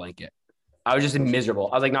untangled from my blanket. I was just miserable.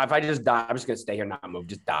 I was like, no, if I just die, I'm just gonna stay here, not move,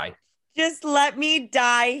 just die. Just let me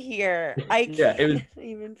die here. I can't it was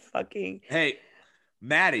even fucking. Hey,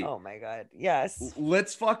 Maddie. Oh my God. Yes.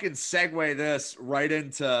 Let's fucking segue this right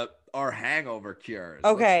into our hangover cures.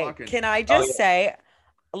 Okay. Can I just say,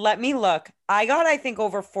 let me look. I got, I think,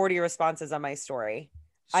 over 40 responses on my story.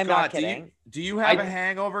 Scott, I'm not kidding. Do you have a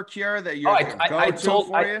hangover cure that you're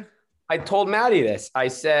for you? I told Maddie this. I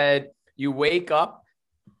said, you wake up,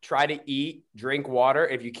 try to eat, drink water.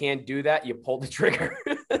 If you can't do that, you pull the trigger.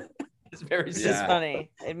 It's very simple. It's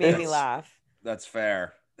funny. It made me laugh. That's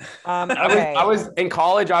fair. Okay. I was in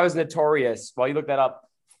college. I was notorious. While you look that up,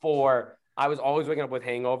 I was always waking up with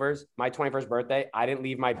hangovers. My 21st birthday, I didn't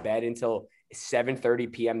leave my bed until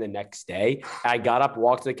 7:30 p.m. the next day. I got up,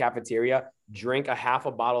 walked to the cafeteria, drank a half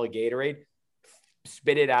a bottle of Gatorade,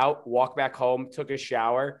 spit it out, walked back home, took a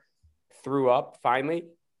shower, threw up. Finally,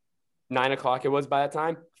 9 o'clock it was by that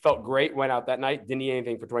time. Felt great. Went out that night. Didn't eat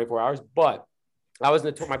anything for 24 hours. But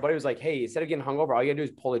my buddy was like, hey, instead of getting hungover, all you gotta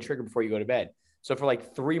do is pull the trigger before you go to bed. So for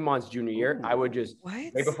like 3 months, junior year, I would just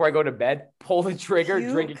right before I go to bed, pull the trigger,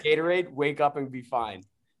 drink a Gatorade, wake up and be fine.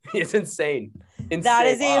 It's insane. That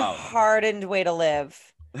is a hardened way to live.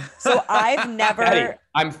 So I've never. Daddy,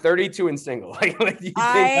 I'm 32 and single. Like you think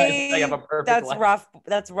I have a perfect life? Rough.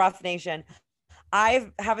 That's rough, nation.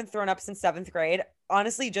 I haven't thrown up since 7th grade.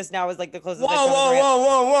 Honestly, just now is like the closest.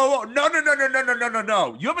 Whoa.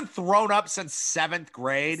 No. You haven't thrown up since 7th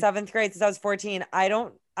grade? 7th grade since I was 14. I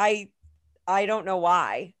don't know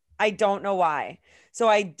why. I don't know why. So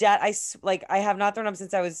I have not thrown up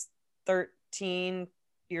since I was 13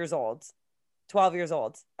 years old, 12 years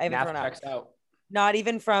old. I haven't thrown up. Checks out. Not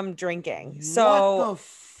even from drinking. So what the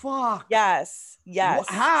fuck? Yes.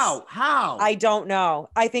 How? I don't know.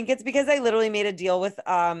 I think it's because I literally made a deal with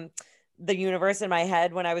the universe in my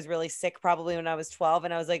head when I was really sick, probably when I was 12,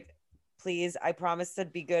 and I was like, please, I promise to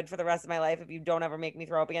be good for the rest of my life if you don't ever make me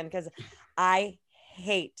throw up again, because I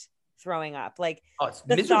hate throwing up. Like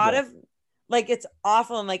the miserable thought of like it's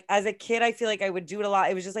awful. And like as a kid, I feel like I would do it a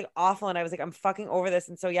lot. It was just like awful, and I was like, I'm fucking over this.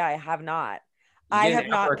 And so yeah, I have not. I have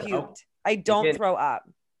not puked. I don't throw up.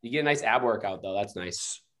 You get a nice ab workout though. That's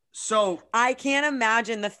nice. So I can't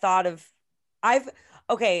imagine the thought of I've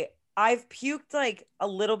puked like a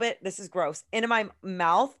little bit. This is gross into my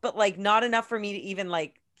mouth, but like not enough for me to even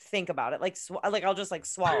like think about it. Like I'll just like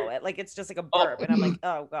swallow it. Like it's just like a burp, and I'm like,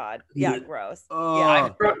 oh God, yeah, gross. Yeah,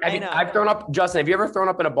 I've thrown up. Justin, have you ever thrown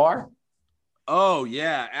up in a bar? Oh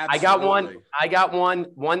yeah, absolutely. I got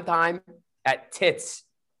one time at Tits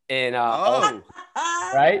in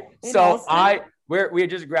right. So we had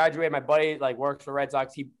just graduated. My buddy like works for Red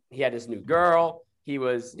Sox. He had this new girl. He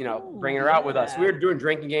was, bringing her out with us. We were doing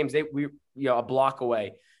drinking games. We a block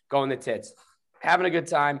away, going to Tits, having a good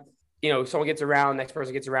time. Someone gets around, next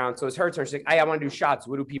person gets around. So it's her turn. She's like, hey, I want to do shots.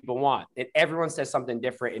 What do people want? And everyone says something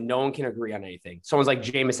different, and no one can agree on anything. Someone's like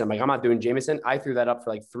Jameson. I'm like, I'm not doing Jameson. I threw that up for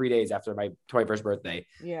like 3 days after my 21st birthday.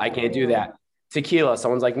 I can't do that. Tequila.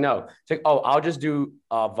 Someone's like, no. It's like, oh, I'll just do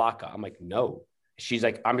vodka. I'm like, no. She's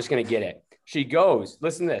like, I'm just going to get it. She goes,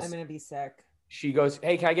 listen to this. I'm going to be sick. She goes,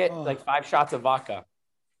 hey, can I get like 5 shots of vodka?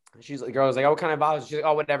 She's like, girl's like, oh, what kind of vodka? She's like,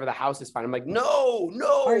 oh, whatever. The house is fine. I'm like, no.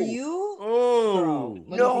 Are you? Oh,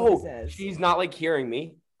 no. She's not like hearing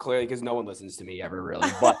me clearly because no one listens to me ever really.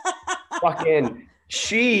 But fucking,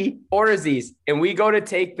 she orders these and we go to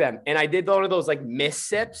take them. And I did one of those like mist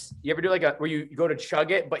sips. You ever do like where you go to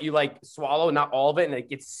chug it, but you like swallow not all of it and it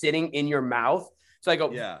gets sitting in your mouth. So I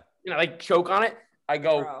go, like choke on it. I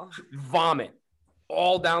go vomit.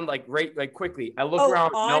 All down like quickly. I look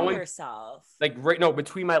around, no one yourself.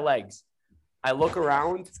 Between my legs. I look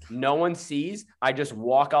around, no one sees. I just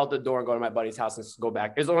walk out the door and go to my buddy's house and go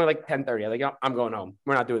back. It was only like 10:30. I'm like, I'm going home.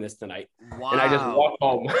 We're not doing this tonight. Wow. And I just walk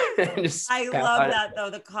home. I love that though.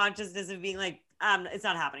 The consciousness of being like, it's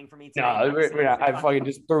not happening for me tonight. No, I fucking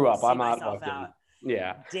just threw up. I'm out.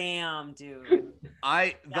 Yeah. Damn, dude.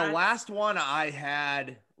 The last one I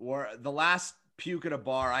had the last puke at a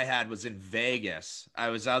bar I had was in Vegas. I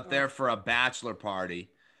was out there for a bachelor party.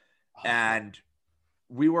 And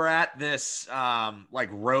we were at this like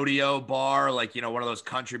rodeo bar, like, you know, one of those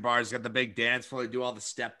country bars, got the big dance floor, they do all the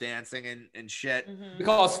step dancing and shit. Mhm. We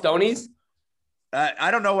call it Stonies.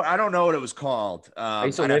 I don't know what it was called. I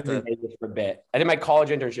used to live in Vegas for a bit. I did my college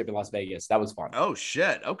internship in Las Vegas. That was fun. Oh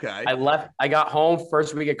shit. Okay. I got home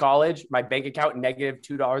first week of college, my bank account negative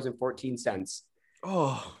 $2.14.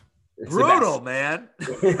 Oh, It's brutal, man.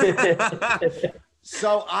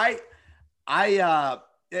 So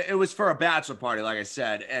it was for a bachelor party, like I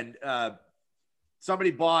said, and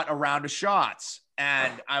somebody bought a round of shots,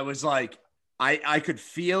 and I was like, I could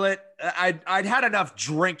feel it. I'd had enough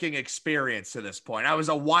drinking experience to this point. I was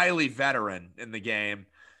a wily veteran in the game,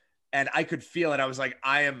 and I could feel it. I was like,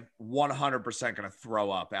 I am 100% going to throw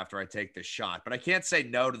up after I take this shot, but I can't say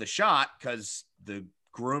no to the shot because the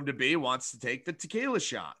groom-to-be wants to take the tequila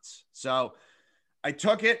shots. So I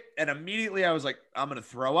took it, and immediately I was like, I'm going to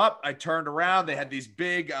throw up. I turned around. They had these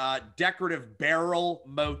big decorative barrel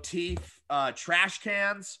motif trash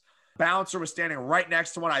cans. Bouncer was standing right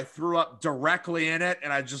next to one. I threw up directly in it,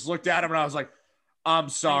 and I just looked at him, and I was like, I'm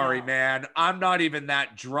sorry, man. I'm not even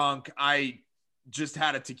that drunk. I just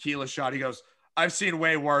had a tequila shot. He goes, I've seen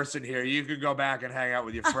way worse in here. You can go back and hang out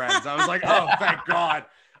with your friends. I was like, oh, thank God.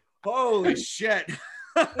 Holy shit.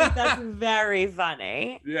 That's very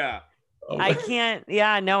funny. Yeah. I can't.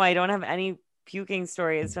 Yeah, no, I don't have any puking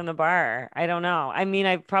stories from the bar. I don't know. I mean,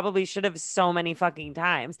 I probably should have so many fucking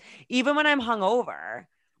times. Even when I'm hungover.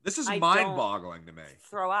 This is mind-boggling to me.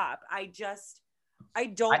 Throw up. I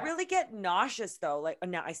don't really get nauseous though. Like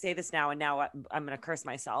now I say this now, and now I'm going to curse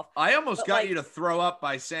myself. I almost got you to throw up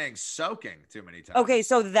by saying soaking too many times. Okay.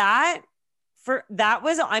 So that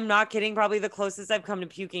was, I'm not kidding, probably the closest I've come to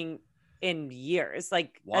puking in years.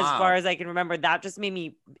 Like as far as I can remember, that just made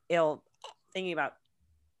me ill thinking about.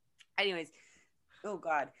 Anyways. Oh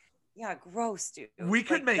God. Yeah, gross, dude. We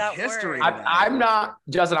could make history. I'm not,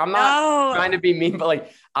 Justin, I'm not trying to be mean, but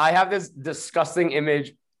like I have this disgusting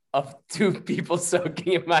image of two people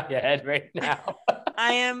soaking in my head right now.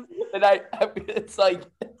 I am. And it's like.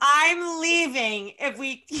 I'm leaving if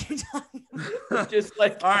we just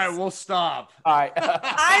like. All right, we'll stop. All right.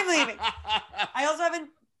 I'm leaving. I also haven't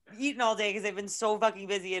eaten all day because I've been so fucking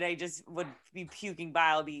busy and I just would be puking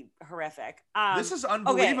bile. It'd be horrific. This is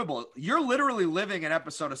unbelievable. Okay. You're literally living an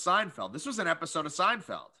episode of Seinfeld. This was an episode of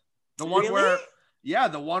Seinfeld. The one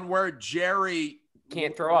the one where Jerry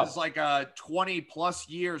can't throw up. It's like a 20+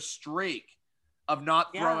 year streak of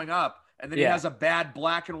not throwing up. And then he has a bad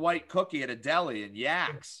black and white cookie at a deli and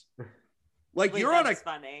yaks. Like you're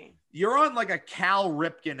on like a Cal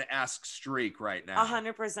Ripken-esque streak right now.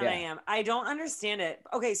 100% I am. I don't understand it.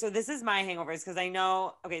 Okay, so this is my hangovers because I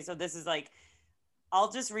know. Okay, so this is like,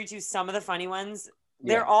 I'll just read you some of the funny ones.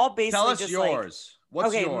 They're all basically Tell us just yours.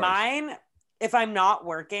 What's yours? Mine, if I'm not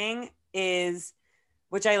working, is,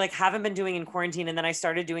 which I like haven't been doing in quarantine, and then I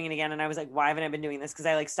started doing it again, and I was like, why haven't I been doing this? Because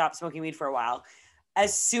I like stopped smoking weed for a while.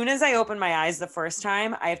 As soon as I open my eyes the first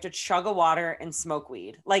time, I have to chug a water and smoke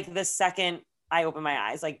weed. Like the second I open my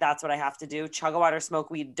eyes, like that's what I have to do. Chug a water, smoke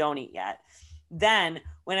weed, don't eat yet. Then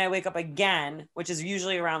when I wake up again, which is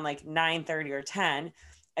usually around like 9:30 or 10,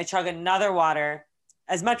 I chug another water,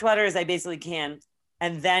 as much water as I basically can,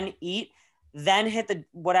 and then eat, then hit the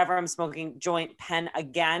whatever I'm smoking joint pen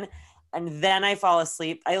again, and then I fall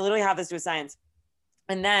asleep. I literally have this to a science.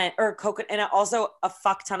 And then, or coconut, and also a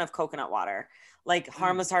fuck ton of coconut water. Like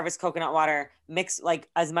Harmless Harvest coconut water, mix like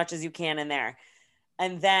as much as you can in there.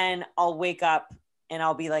 And then I'll wake up and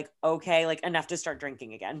I'll be like, okay, like enough to start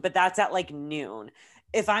drinking again. But that's at like noon.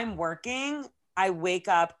 If I'm working, I wake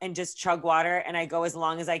up and just chug water and I go as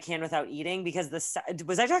long as I can without eating because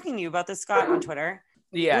was I talking to you about this, Scott, on Twitter?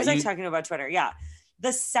 Yeah. Was I talking about Twitter? Yeah.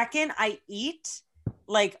 The second I eat,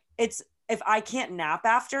 like if I can't nap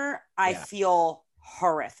after, I feel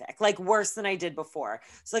horrific, like worse than I did before.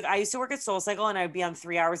 So like I used to work at SoulCycle and I'd be on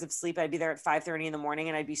 3 hours of sleep. I'd be there at 5:30 in the morning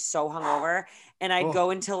and I'd be so hungover and I'd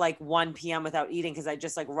go until like 1 p.m. without eating because I'd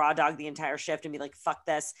just like raw dog the entire shift and be like, fuck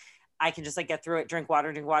this. I can just like get through it, drink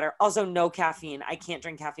water. Also no caffeine. I can't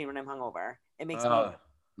drink caffeine when I'm hungover. It makes me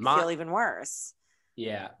feel even worse.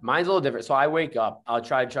 Yeah, mine's a little different. So I wake up, I'll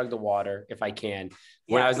try to chug the water if I can.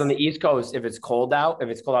 When I was on the East Coast, if it's cold out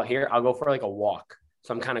here, I'll go for like a walk.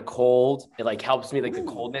 So I'm kind of cold. It like helps me, like the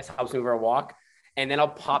coldness helps me for a walk. And then I'll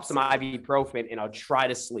pop some ibuprofen and I'll try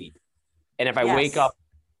to sleep. And if I wake up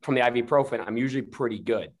from the ibuprofen, I'm usually pretty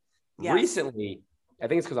good. Yes. Recently, I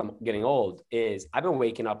think it's because I'm getting old, I've been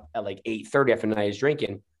waking up at like 8:30 after night is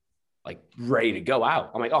drinking, like ready to go out.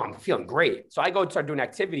 I'm like, oh, I'm feeling great. So I go start doing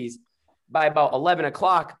activities. by about 11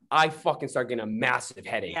 o'clock, I fucking start getting a massive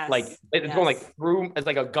headache. Yes. Like it's going like through, it's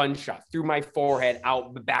like a gunshot through my forehead,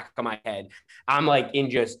 out the back of my head. I'm like in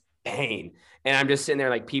just pain. And I'm just sitting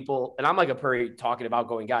there like people, and I'm like a pretty talking about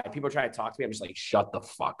going guy. People try to talk to me. I'm just like, shut the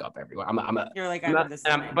fuck up, everyone. You're like,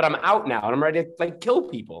 but I'm out now and I'm ready to like kill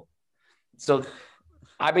people. So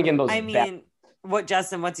I've been getting those. I mean,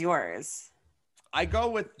 Justin, what's yours? I go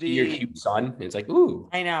with your cute son. It's like, ooh.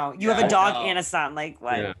 I know. You have a dog and a son. Like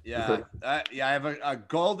what? Yeah. I have a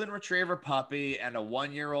golden retriever puppy and a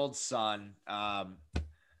 1-year-old son.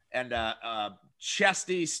 And a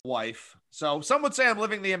chesty wife. So some would say I'm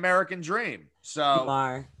living the American dream. So you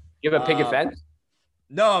are. You have a picket fence?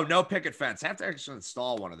 No picket fence. I have to actually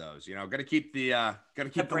install one of those. You know, gotta keep the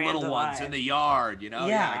little ones in the yard. You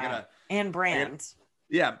know, and brand.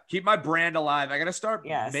 Keep my brand alive. I gotta start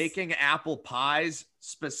making apple pies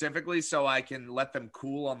specifically so I can let them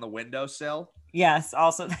cool on the windowsill. Yes,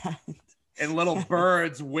 also that. And little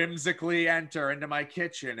birds whimsically enter into my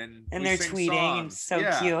kitchen and they're tweeting songs.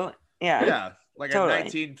 And so cute. Yeah. Like totally. a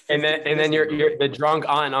 1950s. And then you're the drunk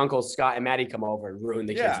aunt and uncle Scott and Maddie come over and ruin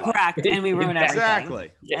the kids' life. Correct. And we ruin everything.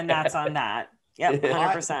 Exactly. And that's on that. Yep,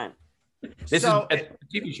 100%. This is a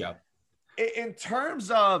TV show. In terms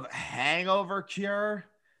of hangover cure,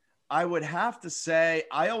 I would have to say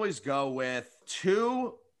I always go with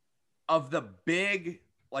 2 of the big,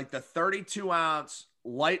 like the 32-ounce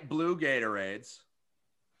light blue Gatorades.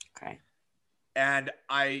 Okay. And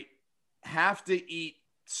I have to eat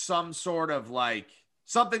some sort of like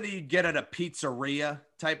something that you get at a pizzeria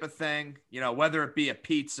type of thing, you know, whether it be a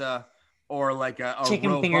pizza or like a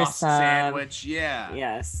chicken finger sandwich. Yeah.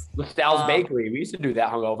 Yes. With Sal's Bakery, we used to do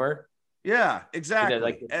that hungover. Yeah, exactly.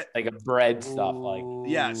 Like a bread stuff, like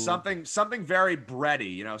something very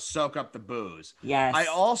bready, you know, soak up the booze. Yes. I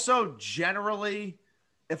also generally,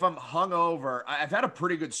 if I'm hungover, I've had a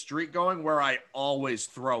pretty good streak going where I always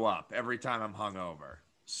throw up every time I'm hungover.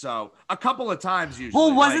 So a couple of times usually.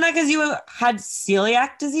 Well, wasn't that because you had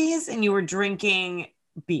celiac disease and you were drinking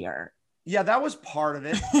beer? Yeah, that was part of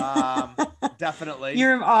it. Definitely.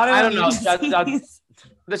 You're I don't know.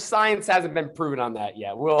 The science hasn't been proven on that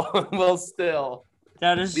yet. We'll still.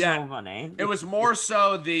 That is so funny. It was more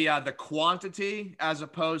so the quantity as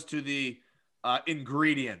opposed to the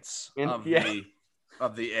ingredients of the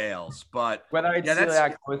ales. But whether I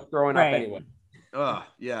celiac was throwing up anyway. No,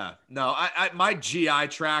 my GI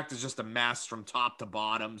tract is just a mess from top to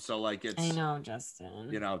bottom. So like it's. I know, Justin.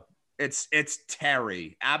 You know, it's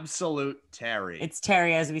Terry, absolute Terry. It's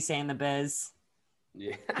Terry, as we say in the biz.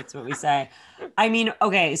 Yeah, that's what we say. I mean,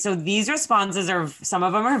 okay, so these responses some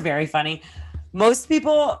of them are very funny. Most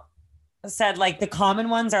people said like the common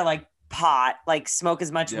ones are like pot, like smoke as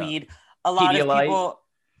much weed. A lot of people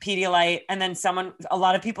Pedialyte, and then a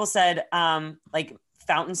lot of people said like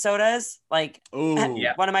fountain sodas, like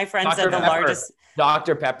one of my friends said the largest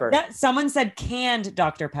Dr. Pepper. Someone said canned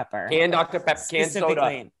Dr. Pepper. Canned Dr. Pepper, canned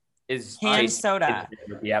soda is canned soda.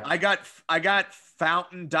 Yep. I got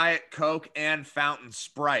Fountain Diet Coke and Fountain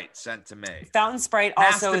Sprite sent to me. Fountain Sprite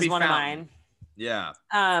also is one of mine. Yeah.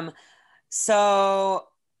 So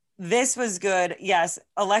this was good. Yes.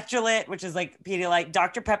 Electrolyte, which is like Pedialyte,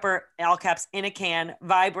 Dr. Pepper, all caps, in a can,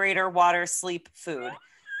 vibrator, water, sleep, food.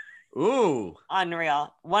 Ooh.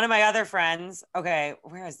 Unreal. One of my other friends. Okay,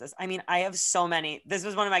 where is this? I mean, I have so many. This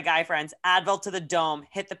was one of my guy friends. Advil to the dome,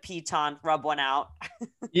 hit the piton, rub one out.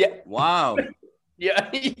 Yeah. Wow. Yeah.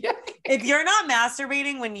 If you're not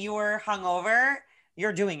masturbating when you were hungover,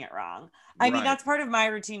 you're doing it wrong. I mean, that's part of my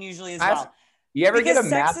routine usually as well. You ever get a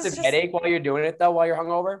massive headache while you're doing it though, while you're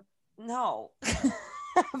hungover? No.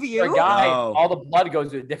 Have you? For a guy, all the blood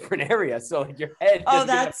goes to a different area, so like your head. Oh,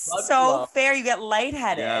 that's so fair. You get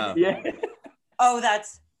lightheaded. Yeah. Oh,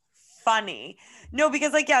 that's funny. No,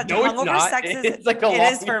 because like hungover sex is like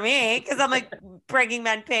it is for me because I'm like Breaking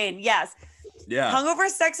Men pain. Yes. Yeah. Hungover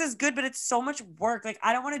sex is good, but it's so much work. Like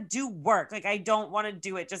I don't want to do work. Like I don't want to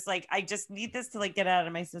do it. Just like I just need this to like get out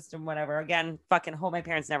of my system. Whatever. Again, fucking hope my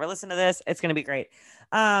parents never listen to this. It's gonna be great.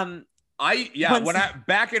 Back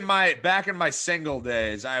in my single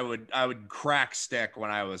days, I would crack stick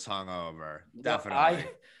when I was hungover. Definitely.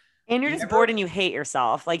 And you're just bored and you hate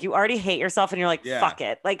yourself. Like you already hate yourself and you're like, fuck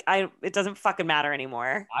it. Like it doesn't fucking matter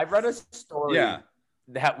anymore. I read a story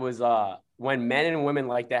that was when men and women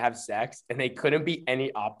like to have sex and they couldn't be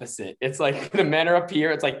any opposite. It's like the men are up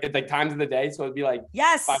here. It's like times of the day. So it'd be like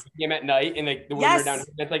 5 p.m. at night and like the women are down here.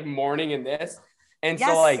 It's like morning and this. And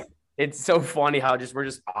so like it's so funny how we're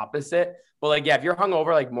just opposite. But like, if you're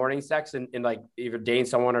hungover, like morning sex and like either dating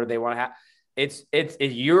someone or they want to have, it's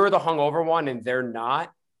you're the hungover one and they're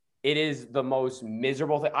not. It is the most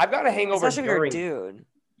miserable thing. I've got a hangover. Especially if you're a dude.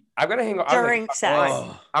 I'm gonna hang. During sex.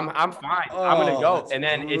 I'm fine. I'm gonna go, and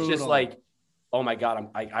then it's just like, oh my god,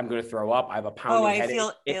 I'm gonna throw up. I have a pounding headache. I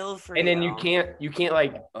feel ill for and you. And then you can't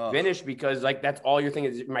like finish because like that's all you're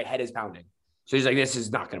thinking is my head is pounding. So he's like, this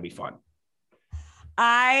is not gonna be fun.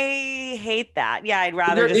 I hate that. Yeah, I'd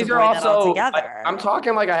rather just these are avoid that also altogether. I'm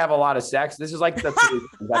talking like I have a lot of sex. This is like the 3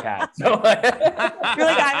 times I've had. So you're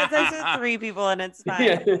like, I have sex with 3 people and it's fine.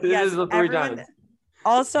 Yeah, this is the 3 times.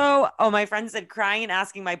 Also, my friend said crying and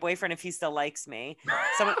asking my boyfriend if he still likes me.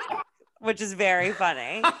 Which is very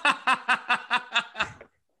funny.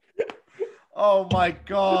 Oh my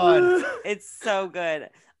God. It's so good.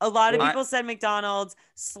 A lot of people said McDonald's,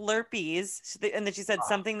 Slurpees, and then she said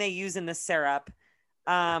something they use in the syrup.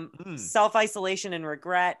 Self-isolation and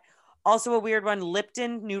regret. Also a weird one,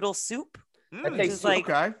 Lipton noodle soup. That takes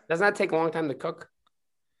doesn't that take a long time to cook?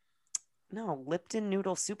 No, Lipton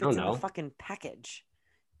noodle soup. It's in the fucking package.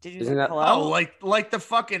 Did you? Isn't that like the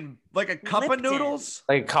fucking like a cup Lipton. of noodles?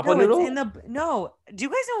 Like a cup of noodles? Do you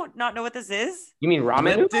guys not know what this is? You mean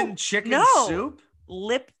ramen Lipton noodle? chicken soup?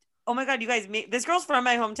 Oh my God, you guys! This girl's from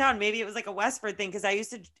my hometown. Maybe it was like a Westford thing because I used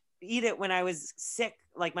to eat it when I was sick.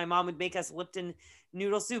 Like my mom would make us Lipton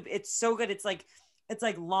noodle soup. It's so good. It's like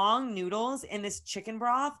long noodles in this chicken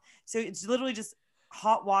broth. So it's literally just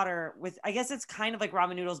hot water with, I guess it's kind of like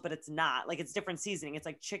ramen noodles, but it's not. Like it's different seasoning. It's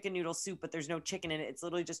like chicken noodle soup, but there's no chicken in it. It's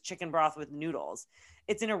literally just chicken broth with noodles.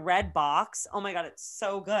 It's in a red box. Oh my God, it's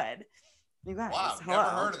so good. You guys, wow, never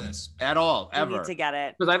heard of this at all, ever. You need to get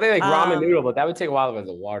it. Because I think like ramen noodle, but that would take a while for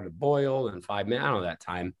the water to boil and 5 minutes. I don't know that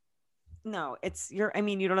time. No, you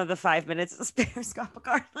don't have the 5 minutes to spare, Scott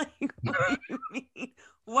Picard. Like, what do you mean?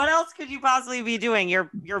 What else could you possibly be doing?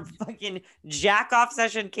 Your fucking jack off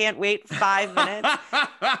session can't wait 5 minutes.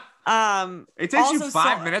 It takes you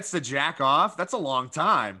 5 minutes to jack off. That's a long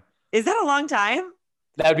time. Is that a long time?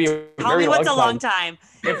 That'd be Tell me what's a long time.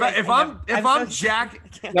 If I'm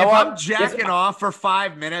jacking off for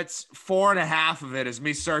 5 minutes, 4.5 of it is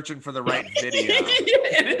me searching for the right video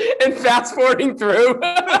and fast forwarding through.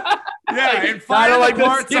 Yeah, and finding the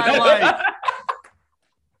parts I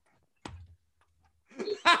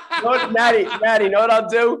like. Maddie, you know what I'll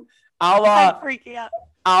do? I'm freaking out.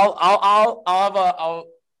 I'll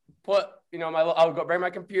put, I'll go bring my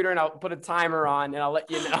computer and I'll put a timer on and I'll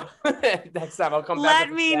let you know next time. I'll come back.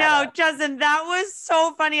 Let me know, Justin. That was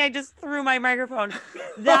so funny. I just threw my microphone.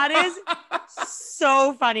 That is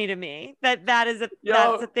so funny to me. That's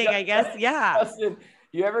a thing, I guess. Yeah. Justin,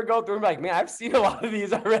 you ever go through and be like, man, I've seen a lot of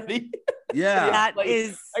these already. Yeah.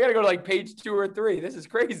 I gotta go to like page 2 or 3. This is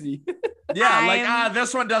crazy. Yeah,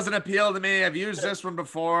 this one doesn't appeal to me. I've used this one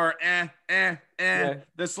before. Yeah.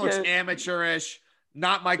 This looks amateurish.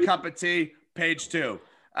 Not my cup of tea. Page 2.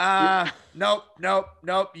 Nope. Use all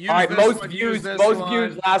right, this most one, views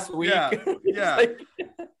one. last week. Yeah.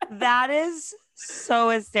 That is so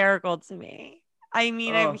hysterical to me. I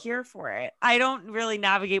mean, I'm here for it. I don't really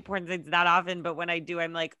navigate porn things that often, but when I do,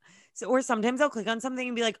 I'm like, or sometimes I'll click on something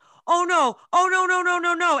and be like, oh no.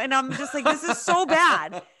 And I'm just like, this is so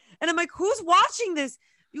bad. And I'm like, who's watching this?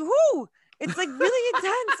 Who? It's like really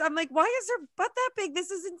intense. I'm like, why is her butt that big?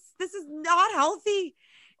 This is not healthy.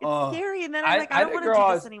 It's scary. And then I'm like, I don't want to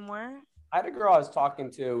do this anymore. I had a girl I was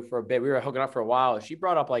talking to for a bit. We were hooking up for a while. She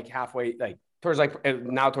brought up like halfway, like towards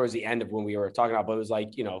the end of when we were talking about, but it was like,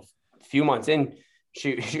 a few months in,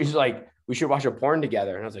 she was like, we should watch a porn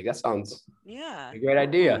together. And I was like, that sounds a great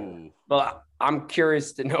idea. Ooh. But I'm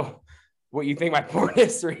curious to know what you think my porn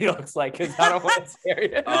history looks like, because I don't want to scare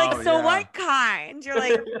you. What kind? You're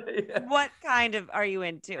like, what kind of are you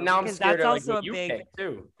into? And now I'm scared that's of, also what a you big pick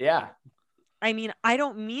too. Yeah. I mean, I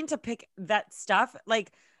don't mean to pick that stuff.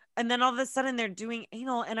 Like, and then all of a sudden they're doing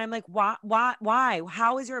anal, and I'm like, why?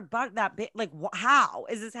 How is your butt that big? Like, how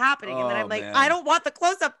is this happening? And then I'm like, man. I don't want the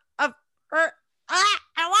close up of her. I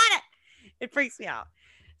want it. It freaks me out.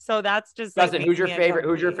 So that's just. Justin, who's your favorite?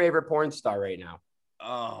 Who's your favorite porn star right now?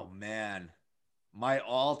 Oh man, my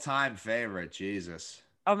all-time favorite. Jesus.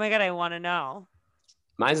 Oh my God, I want to know.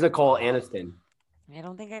 Mine's Nicole Aniston. I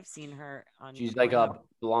don't think I've seen her on. She's like a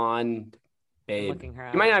blonde babe. Looking her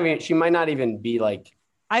up. She might not even be like.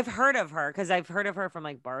 I've heard of her because I've heard of her from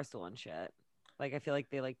like Barstool and shit. Like I feel like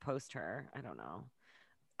they like post her. I don't know.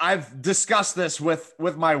 I've discussed this with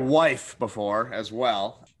my wife before as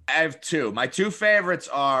well. I have 2. My 2 favorites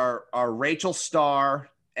are Rachel Starr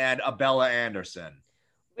and Abella Anderson.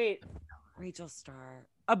 Wait, Rachel Starr.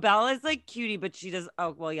 Abella is like cutie, but she does.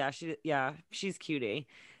 Oh well, yeah, she's cutie.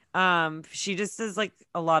 She just does like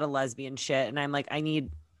a lot of lesbian shit, and I'm like,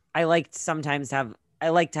 I like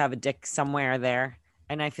to have a dick somewhere there,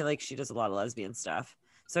 and I feel like she does a lot of lesbian stuff.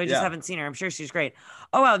 So I just haven't seen her. I'm sure she's great.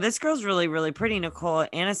 Oh, wow. This girl's really, really pretty, Nicole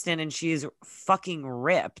Aniston, and she's fucking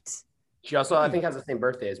ripped. She also, I think, has the same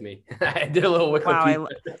birthday as me. I did a little Wikipedia.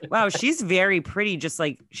 Wow, she's very pretty. Just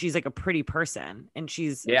like she's like a pretty person, and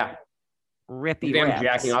she's rippy. I'm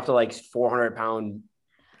jacking off to like 400-pound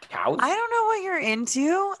cows. I don't know what you're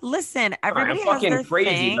into. Listen, everybody I'm has fucking their crazy,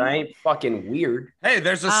 thing. but I ain't fucking weird. Hey,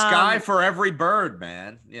 there's a sky for every bird,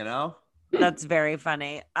 man. You know. That's very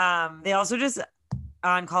funny. They also just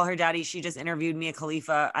on Call Her Daddy. She just interviewed Mia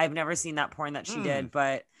Khalifa. I've never seen that porn that she did,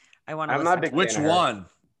 but I want to. I'm not big. Which one?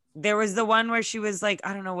 There was the one where she was like,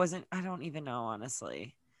 I don't know, I don't even know,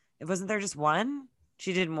 honestly. It wasn't there just one?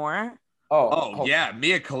 She did more? Oh, yeah.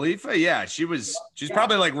 Mia Khalifa. Yeah. She's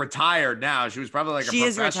probably like retired now. She was probably like a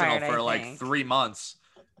professional for like 3 months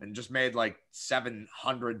and just made like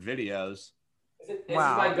 700 videos. This is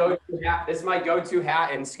my go-to hat. This is my go-to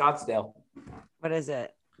hat in Scottsdale. What is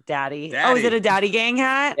it? Daddy. Oh, is it a Daddy Gang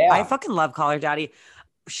hat? Yeah. I fucking love Call Her Daddy.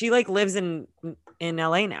 She like lives in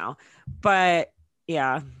LA now, but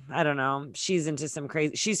yeah, I don't know. She's into some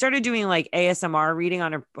crazy. She started doing like ASMR reading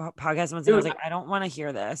on her podcast once, and I was like, I don't want to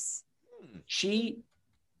hear this. She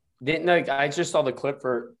didn't like. I just saw the clip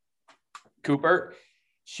for Cooper.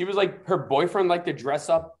 She was like, her boyfriend liked to dress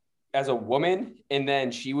up as a woman, and then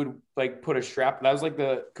she would like put a strap. That was like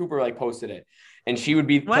the Cooper like posted it, and she would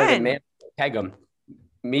be like a man peg him.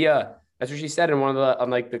 Mia. That's what she said in one of the on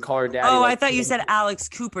like the Call Her Daddy. Oh, I thought you said Alex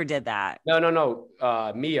Cooper did that. No.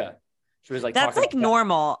 Mia. She was like, that's like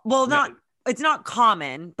normal. Well, it's not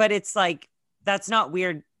common, but it's like, that's not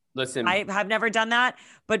weird. Listen, I have never done that,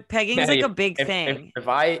 but pegging is like a big thing. If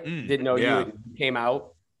I didn't know you came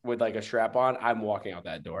out with like a strap on, I'm walking out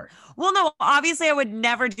that door. Well, no, obviously I would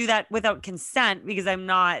never do that without consent because I'm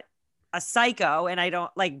not a psycho and I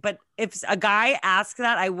don't like, but if a guy asks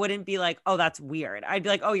that, I wouldn't be like, oh, that's weird. I'd be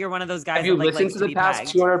like, oh, you're one of those guys. Have you listened to the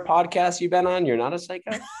past 200 podcasts you've been on? You're not a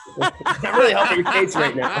psycho? That really helping your case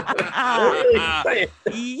right now.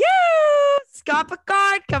 Yeah. Scott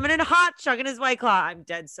Picard coming in hot, chugging his White Claw. I'm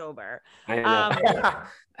dead sober. I know.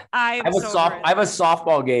 I have a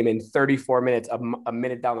softball game in 34 minutes, a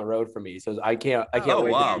minute down the road from me. So I can't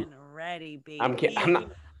wait. Wow. Ready, baby. I'm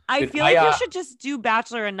not. I feel like we should just do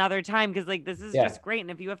Bachelor another time because like this is just great.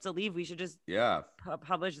 And if you have to leave, we should just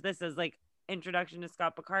publish this as like introduction to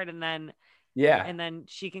Scott Picard, and then and then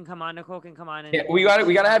she can come on. Nicole can come on. And we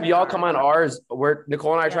gotta have y'all come on ours.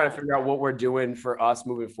 Nicole and I are trying to figure out what we're doing for us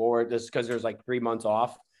moving forward. Just because there's like 3 months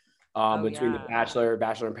off between the Bachelor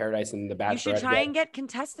in Paradise, and the Bachelor. You should try and get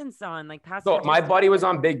contestants on like past. So my buddy was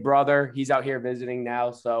on Big Brother. He's out here visiting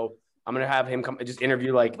now, so I'm gonna have him come just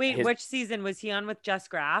interview like. Wait, which season was he on with Jess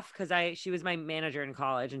Graff? Because she was my manager in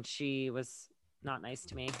college, and she was not nice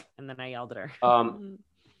to me, and then I yelled at her. Hold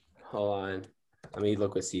on, let me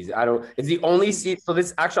look what season. It's the only season. So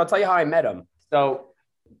this actually, I'll tell you how I met him. So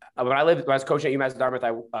when I was coaching at UMass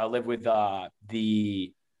Dartmouth, I lived with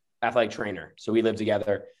the athletic trainer. So we lived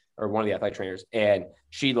together, or one of the athletic trainers, and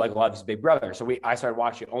she like loves Big Brother. So I started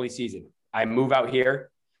watching only season. I moved out here,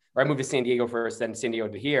 or I moved to San Diego first, then San Diego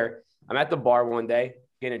to here. I'm at the bar one day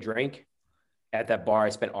getting a drink at that bar I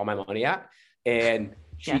spent all my money at. And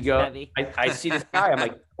she goes, I see this guy. I'm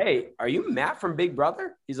like, hey, are you Matt from Big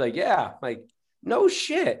Brother? He's like, yeah. I'm like, no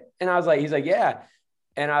shit. And he's like, yeah.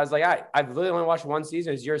 And I was like, I've literally only watched one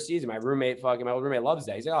season. It's your season. My old roommate loves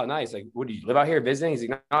that. He's like, oh, nice. Like, what do you live out here visiting? He's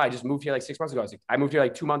like, no, I just moved here like 6 months ago. I was like, I moved here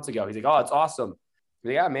like 2 months ago. He's like, oh, it's awesome. He's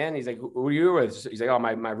like, yeah, man. He's like, who are you with? He's like, oh,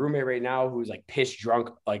 my roommate right now, who's like pissed drunk,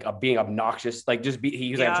 like being obnoxious, like he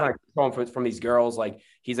was like, I'm trying to control him from these girls. Like,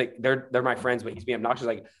 he's like, they're my friends, but he's being obnoxious.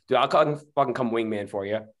 Like, dude, I'll fucking come wingman for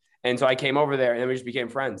you. And so I came over there, and then we just became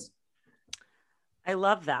friends. I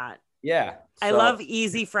love that. Yeah. I love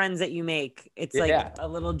easy friends that you make. It's like a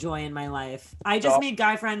little joy in my life. I just made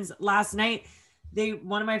guy friends last night.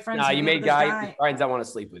 One of my friends. Nah, you made guy friends that want to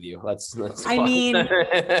sleep with you. Let's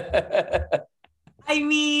I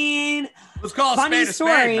mean, let's call funny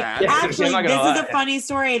story. Actually, this is a funny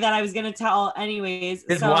story that I was gonna tell anyways.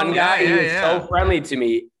 This one guy who was so friendly to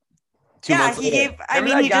me. 2 months he later.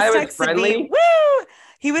 he just texted me. Woo!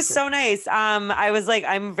 He was so nice. I was like,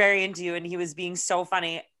 I'm very into you, and he was being so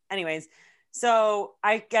funny. Anyways, so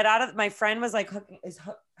I get out of, my friend was like,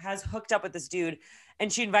 has hooked up with this dude,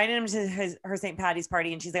 and she invited him to her St. Patty's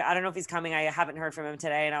party. And she's like, I don't know if he's coming. I haven't heard from him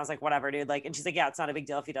today. And I was like, whatever, dude. Like, and she's like, yeah, it's not a big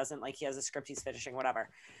deal if he doesn't. Like, he has a script he's finishing, whatever.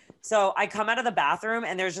 So I come out of the bathroom,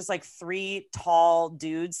 and there's just like 3 tall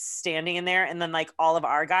dudes standing in there, and then like all of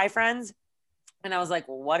our guy friends. And I was like,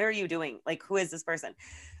 well, what are you doing? Like, who is this person?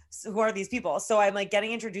 So who are these people? So I'm like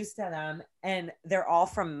getting introduced to them, and they're all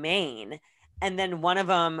from Maine. And then one of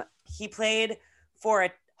them, he played for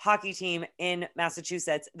a hockey team in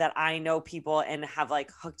Massachusetts that I know people and have like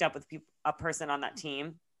hooked up with a person on that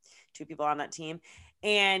team, 2 people on that team.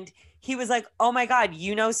 And he was like, oh my God,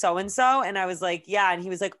 you know so-and-so? And I was like, yeah. And he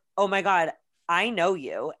was like, oh my God, I know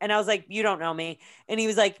you. And I was like, you don't know me. And he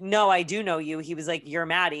was like, no, I do know you. He was like, you're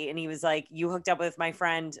Maddie. And he was like, you hooked up with my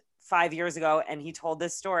friend 5 years ago. And he told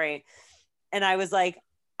this story. And I was like,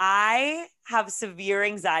 I have severe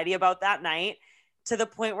anxiety about that night, to the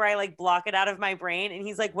point where I like block it out of my brain. And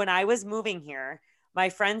he's like, when I was moving here, my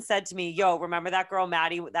friend said to me, yo, remember that girl,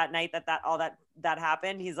 Maddie, that night that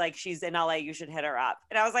happened? He's like, she's in LA. You should hit her up.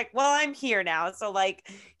 And I was like, well, I'm here now. So like,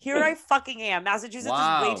 here I fucking am. Massachusetts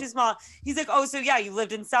is way too small. He's like, oh, so yeah, you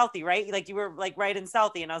lived in Southie, right? Like you were like right in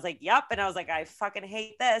Southie. And I was like, yep. And I was like, I fucking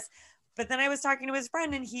hate this. But then I was talking to his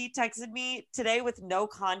friend and he texted me today with no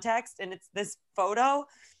context. And it's this photo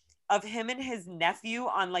of him and his nephew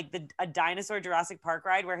on like a dinosaur Jurassic Park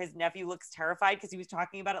ride, where his nephew looks terrified because he was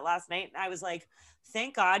talking about it last night. And I was like,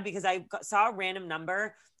 thank God, because I saw a random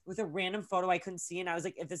number with a random photo I couldn't see. And I was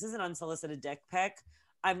like, if this is an unsolicited dick pic,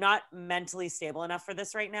 I'm not mentally stable enough for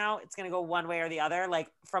this right now. It's going to go one way or the other, like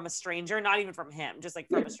from a stranger, not even from him, just like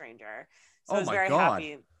from a stranger. So I was very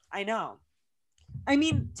happy. I know. I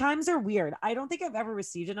mean, times are weird. I don't think I've ever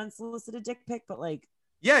received an unsolicited dick pic, but like,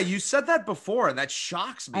 yeah, you said that before, and that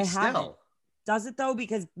shocks me still. Haven't. Does it though?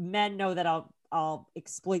 Because men know that I'll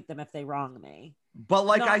exploit them if they wrong me. But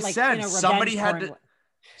like I said, somebody had to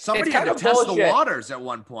test the waters at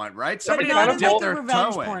one point, right? Somebody had to dip their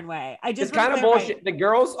toe in. Way. It's kind of bullshit. The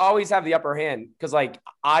girls always have the upper hand, because like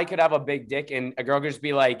I could have a big dick and a girl could just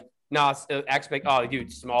be like, no, expect, oh,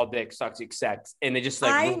 dude, small dick sucks, sex, and they just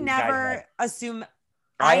like. I never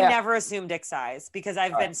assume dick size, because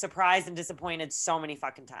I've been surprised and disappointed so many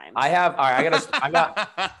fucking times. I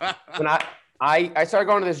started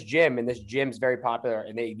going to this gym, and this gym's very popular,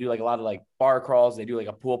 and they do like a lot of like bar crawls. They do like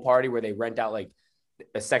a pool party where they rent out like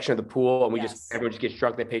a section of the pool, and everyone just gets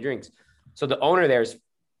drunk, they pay drinks. So the owner there is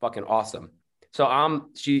fucking awesome. So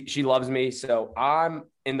she loves me. So I'm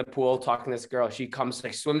in the pool talking to this girl. She comes,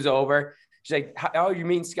 like swims over. She's like, oh, you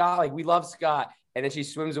mean Scott? Like, we love Scott. And then she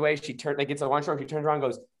swims away. She gets a lunchroom. She turns around and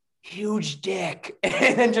goes, huge dick.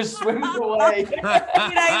 And then just swims away. Dude,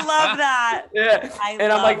 I love that. Yeah.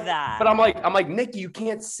 I'm like that. But I'm like, Nikki, you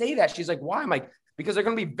can't say that. She's like, why? I'm like, because they're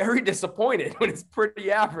going to be very disappointed when it's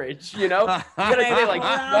pretty average, you know? You got to say like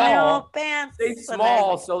small. Say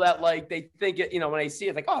small so that like they think it, you know, when they see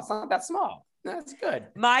it, like, oh, it's not that small. That's good.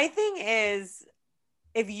 My thing is,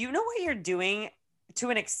 if you know what you're doing, to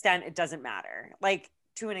an extent, it doesn't matter. Like,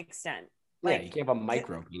 to an extent. Like, yeah, you can't have a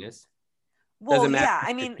micro penis. Well, yeah,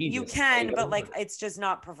 I mean, you can, but like, it's just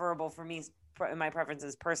not preferable for me, in my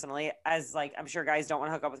preferences personally, as like, I'm sure guys don't want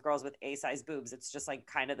to hook up with girls with A-size boobs. It's just like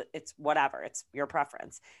kind of, it's whatever. It's your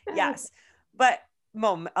preference. Yes. But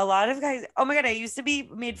a lot of guys, oh my God, I used to be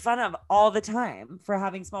made fun of all the time for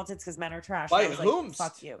having small tits because men are trash. By whom? Like,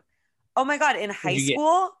 fuck you. Oh my God, in high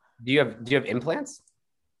school. Do you have implants?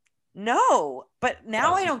 No, but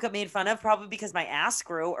now I don't get made fun of, probably because my ass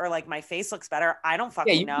grew or like my face looks better. I don't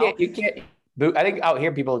fucking know. You can't. I think out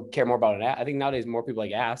here people care more about it. I think nowadays more people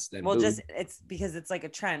like ass than boob. It's because it's like a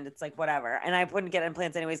trend. It's like whatever. And I wouldn't get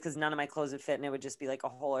implants anyways because none of my clothes would fit and it would just be like a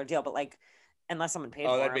whole ordeal. But like, unless someone paid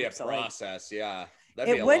for it. Oh, that'd be a process. Like, yeah.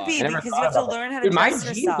 It would be because you have to learn how to dress yourself.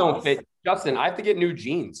 My jeans don't fit. Justin, I have to get new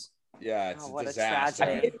jeans. Yeah, it's a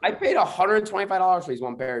disaster. I paid $125 for these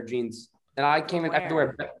one pair of jeans. And I came in, I have to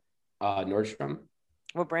wear Nordstrom.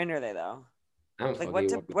 What brand are they though? Like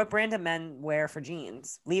what brand do men wear for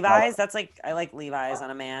jeans? Levi's? That's like, I like Levi's on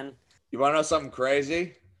a man. You want to know something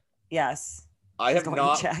crazy? Yes. I have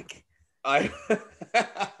not. Check.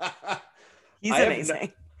 He's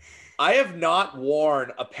amazing. I have not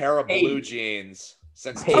worn a pair of blue jeans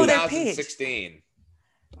since 2016.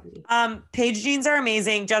 Paige jeans are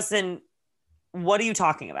amazing. Justin, what are you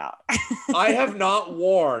talking about? I have not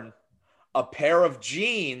worn a pair of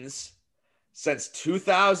jeans since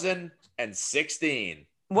 2016.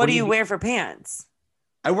 What do you wear for pants?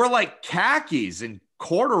 I wear like khakis and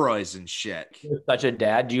corduroys and shit. You're such a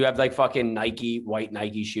dad. Do you have like fucking white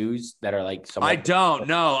Nike shoes that are like I don't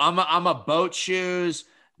know. I'm a boat shoes,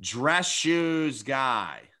 dress shoes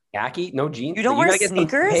guy. Khaki? No jeans? You don't wear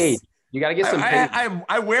sneakers? You got to get some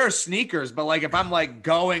I wear sneakers, but like if I'm like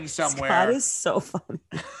going somewhere. That is so funny.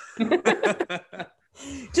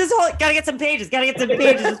 Just gotta get some pages.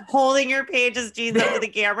 Just holding your Pages jeans up to the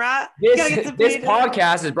camera. This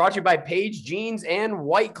podcast is brought to you by Paige Jeans and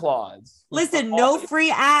White Claws. Listen, no free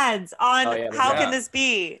ads on How Can This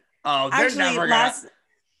Be? Oh, they're never gonna.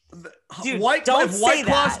 Dude, White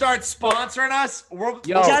Claw starts sponsoring us,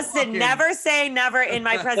 Justin, never say never in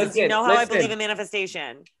my presence. You know how I believe in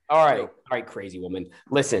manifestation. All right, crazy woman.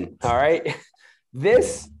 Listen, all right.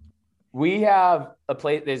 We have a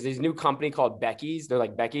place. There's this new company called Becky's. They're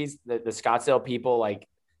like Becky's. The Scottsdale people like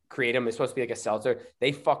create them. It's supposed to be like a seltzer.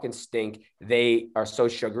 They fucking stink. They are so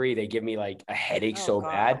sugary. They give me like a headache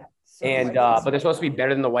bad. And but they're supposed to be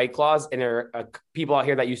better than the White Claws. And there are people out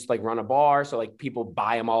here that used to like run a bar, so like people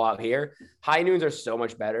buy them all out here. High Noons are so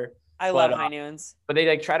much better. I love High Noons. But they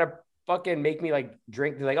like try to fucking make me like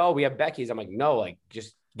drink. They're like, oh, we have Becky's. I'm like, no, like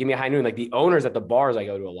just give me a High Noon. Like the owners at the bars I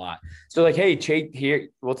go to a lot. So like, hey, Chase, here,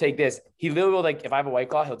 we'll take this. He literally will like, if I have a White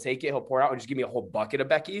Claw, he'll take it, he'll pour it out and just give me a whole bucket of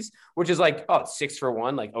Becky's, which is like, oh, 6 for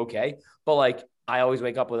 $1. Like, okay. But like, I always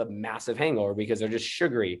wake up with a massive hangover because they're just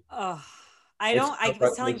sugary. Oh. I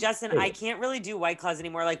was telling Justin, I can't really do White Claws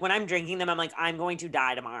anymore. Like when I'm drinking them, I'm like, I'm going to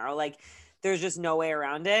die tomorrow. Like there's just no way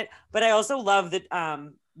around it. But I also love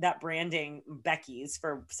that branding Becky's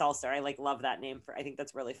for seltzer. I like love that name I think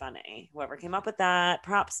that's really funny. Whoever came up with that,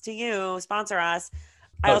 props to you. Sponsor us.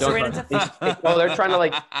 I also ran into. Well, they're trying to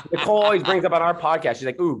like. Nicole always brings up on our podcast. She's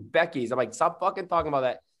like, "Ooh, Becky's." I'm like, "Stop fucking talking about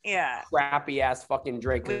that." Yeah. Crappy ass fucking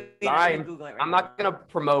drink. I'm not gonna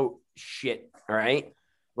promote shit. All right.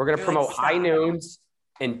 We're going to promote High Noons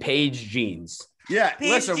and Paige jeans. Yeah.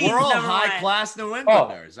 Listen, we're all high class New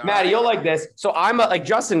Englanders. Oh, Maddie, you'll like this. So I'm like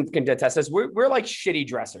Justin can attest this. We're like shitty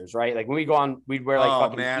dressers, right? Like when we go on, we'd wear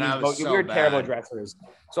like we're terrible dressers.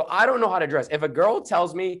 So I don't know how to dress. If a girl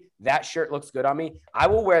tells me that shirt looks good on me, I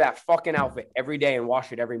will wear that fucking outfit every day and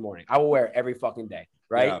wash it every morning. I will wear it every fucking day.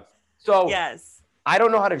 Right. Yeah. So yes, I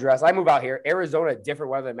don't know how to dress. I move out here. Arizona, different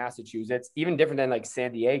weather than Massachusetts, even different than like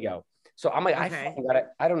San Diego. So I'm like, okay.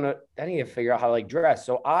 I don't know. I need to figure out how to like dress.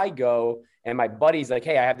 So I go and my buddy's like,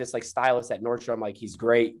 hey, I have this like stylist at Nordstrom. Like, he's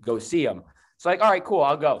great. Go see him. So like, all right, cool.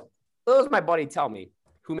 I'll go. What does my buddy tell me,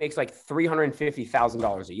 who makes like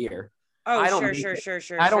 $350,000 a year? Oh,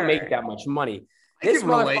 sure. I don't make that much money. This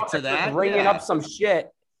relate to that. Bringing up some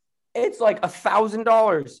shit. It's like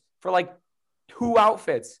 $1,000 for like 2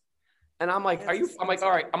 outfits. And I'm like, I'm like,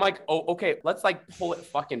 all right. I'm like, oh, okay. Let's like pull it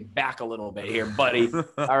fucking back a little bit here, buddy.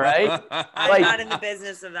 All right. I'm not in the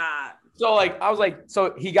business of that. So like, I was like,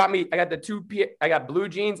 so he got me, I got I got blue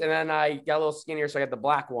jeans and then I got a little skinnier. So I got the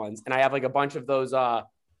black ones and I have like a bunch of those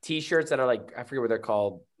t-shirts that are like, I forget what they're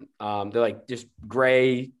called. They're like just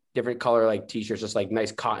gray, different color, like t-shirts, just like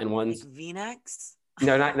nice cotton ones. Like V-necks?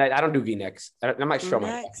 No, I don't do V-necks. I'm not sure.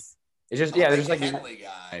 It's just, yeah, there's like Henley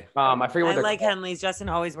guy. I forget what I like called. Henleys. Justin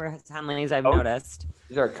always wears Henleys. I've noticed.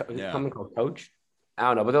 Is there a company called Coach? I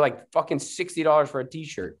don't know, but they're like fucking $60 for a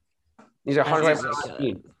t-shirt. These are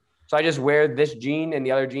 $100. So I just wear this jean and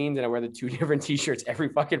the other jeans, and I wear the 2 different t-shirts every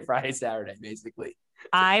fucking Friday, Saturday, basically.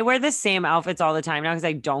 I wear the same outfits all the time now because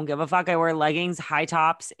I don't give a fuck. I wear leggings, high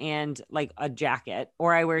tops, and like a jacket,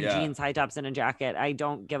 or I wear jeans, high tops, and a jacket. I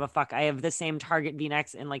don't give a fuck. I have the same Target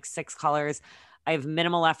V-necks in like 6 colors. I have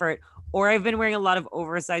minimal effort, or I've been wearing a lot of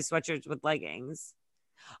oversized sweatshirts with leggings.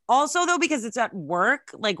 Also, though, because it's at work,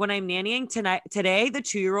 like when I'm nannying today, the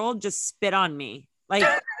 2-year-old just spit on me. Like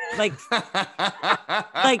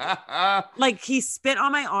he spit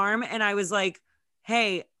on my arm, and I was like,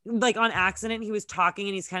 hey, like on accident, he was talking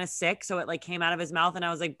and he's kind of sick. So it like came out of his mouth, and I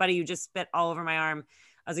was like, buddy, you just spit all over my arm.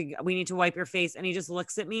 I was like, we need to wipe your face. And he just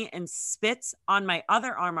looks at me and spits on my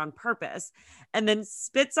other arm on purpose and then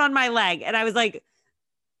spits on my leg. And I was like,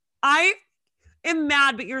 I am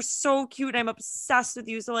mad, but you're so cute. I'm obsessed with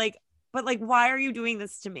you. So like, but like, why are you doing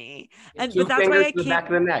this to me? And but that's why I can't. Back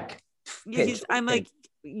of the neck. I'm like,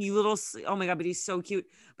 you little, oh my God, but he's so cute.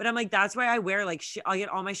 But I'm like, that's why I wear like shit. I'll get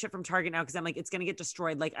all my shit from Target now. Cause I'm like, it's going to get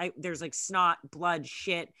destroyed. Like there's like snot, blood,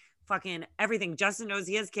 shit, fucking everything. Justin knows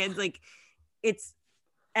he has kids. Like it's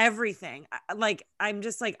everything. Like, I'm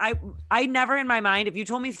just like, I never in my mind, if you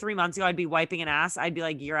told me 3 months ago, I'd be wiping an ass, I'd be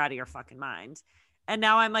like, you're out of your fucking mind. And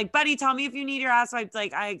now I'm like, buddy, tell me if you need your ass wiped.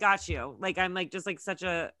 Like, I got you. Like, I'm like, just like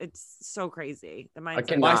it's so crazy. The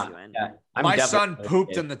mindset my son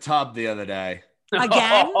pooped in the tub the other day.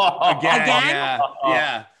 Again?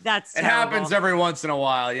 Yeah. That's terrible. It happens every once in a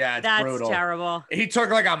while. Yeah, it's brutal. That's terrible. He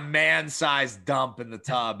took like a man-sized dump in the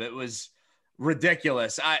tub. It was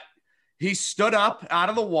ridiculous. He stood up out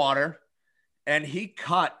of the water and he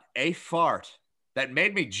cut a fart that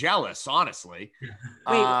made me jealous, honestly.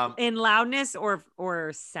 Wait, in loudness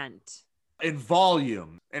or scent? In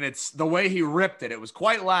volume. And it's the way he ripped it. It was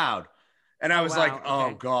quite loud. And I was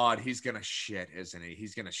oh God, he's going to shit, isn't he?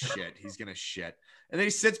 He's going to shit. He's going to shit. And then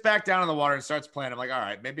he sits back down in the water and starts playing. I'm like, all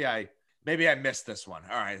right, maybe I missed this one.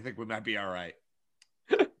 All right, I think we might be all right.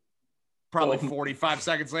 Probably 45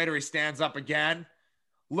 seconds later, he stands up again,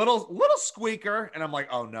 little squeaker, and I'm like,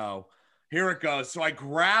 oh no, here it goes. So I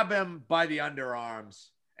grab him by the underarms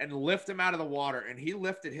and lift him out of the water, and he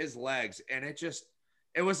lifted his legs, and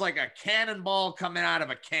it was like a cannonball coming out of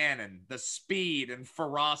a cannon. The speed and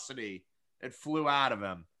ferocity, it flew out of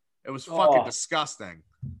him. It was fucking disgusting.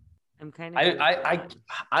 I'm kind of.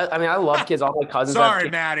 I mean, I love kids. All my cousins. Sorry,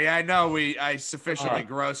 Maddie. I know I sufficiently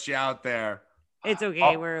grossed you out there. It's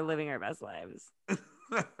okay. We're living our best lives.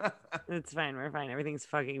 It's fine. We're fine. Everything's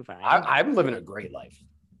fucking fine. I'm living a great life.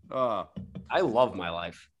 I love my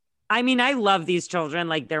life. I mean, I love these children.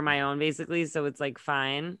 Like, they're my own, basically. So it's like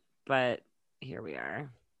fine. But here we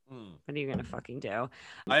are. What are you gonna fucking do?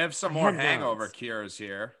 I have some more hangover cures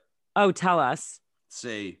here. Oh, tell us. Let's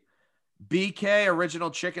see. BK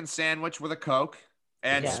original chicken sandwich with a Coke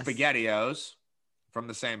and SpaghettiOs from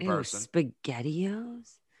the same person.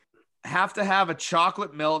 SpaghettiOs? Have to have a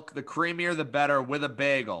chocolate milk, the creamier the better, with a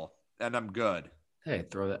bagel, and I'm good. Hey,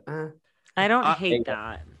 throw that. I don't hate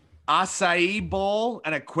that. Acai bowl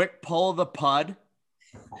and a quick pull of the pud.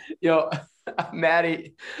 Yo,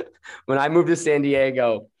 Maddie, when I moved to San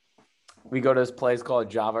Diego, we go to this place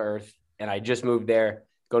called Java Earth, and I just moved there,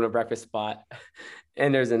 go to a breakfast spot.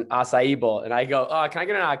 And there's an acai bowl. And I go, can I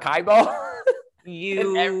get an acai bowl?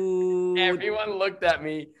 Everyone looked at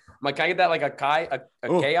me. I'm like, can I get that like acai?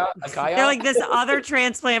 They're like, this other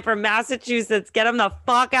transplant from Massachusetts. Get him the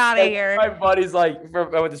fuck out of here. My buddy's like,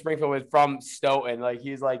 I went to Springfield from Stoughton. Like,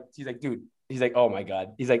 he's like, dude. He's like, oh my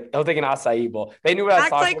God. He's like, I'll take an acai bowl. They knew what I was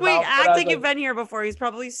talking about. Act like you've been here before. He's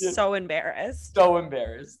probably so embarrassed. So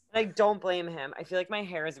embarrassed. Like, don't blame him. I feel like my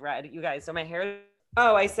hair is red, you guys. So my hair...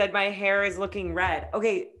 Oh, I said my hair is looking red.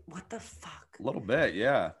 Okay, what the fuck? A little bit,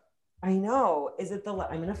 yeah. I know. Is it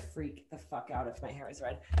I'm gonna freak the fuck out if my hair is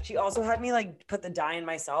red. She also had me like put the dye in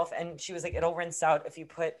myself, and she was like, it'll rinse out if you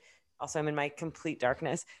put. Also, I'm in my complete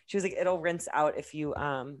darkness. She was like, it'll rinse out if you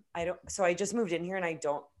So I just moved in here, and I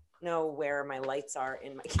don't know where my lights are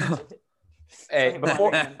in my kitchen. Hey,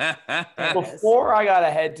 before I got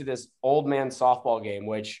ahead to this old man softball game,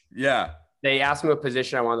 which they asked me what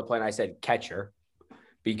position I wanted to play, and I said catcher.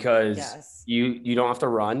 Because you don't have to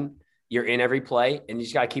run. You're in every play, and you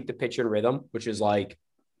just got to keep the pitcher in rhythm, which is like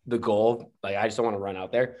the goal. Like, I just don't want to run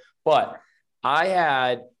out there. But I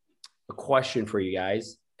had a question for you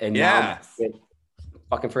guys. And now I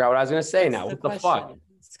fucking forgot what I was going to say now. What the fuck?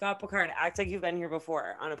 Scott Picard, act like you've been here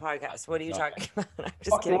before on a podcast. What are you talking about? I'm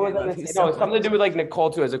just kidding. It's something to do with like Nicole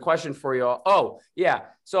too. As a question for you all. Oh, yeah.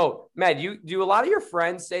 So, Matt, do a lot of your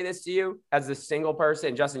friends say this to you as a single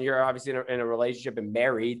person? Justin, you're obviously in a relationship and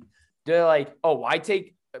married. They're like, oh, why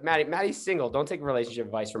take Maddie's single? Don't take relationship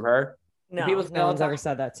advice from her. No one's ever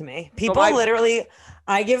said that to me. People literally,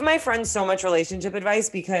 I give my friends so much relationship advice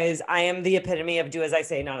because I am the epitome of do as I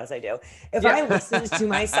say, not as I do. If I listened to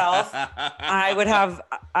myself, I would have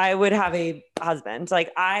a husband.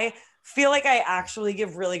 Like, I feel like I actually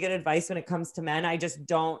give really good advice when it comes to men.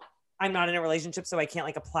 I'm not in a relationship, so I can't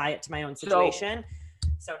like apply it to my own situation.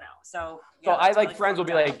 So I like friends will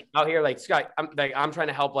be like out here like, Scott, I'm trying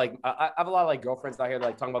to help. Like, I have a lot of like girlfriends out here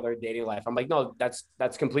like talking about their dating life. I'm like, no, that's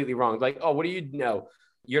completely wrong. Like, oh, what do you know?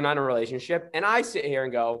 You're not in a relationship. And I sit here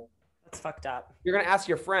and go, that's fucked up. You're gonna ask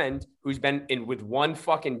your friend who's been in with one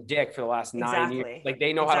fucking dick for the last 9 years. Like,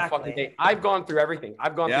 they know how to fucking date. I've gone through everything.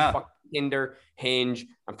 I've gone through fucking Tinder, Hinge.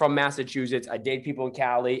 I'm from Massachusetts. I date people in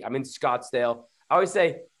Cali. I'm in Scottsdale. I always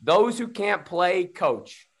say those who can't play,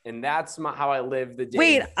 coach. And that's how I live the day.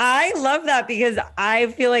 Wait, I love that because I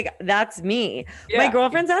feel like that's me. Yeah. My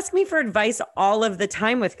girlfriends ask me for advice all of the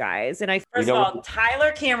time with guys. And first of all,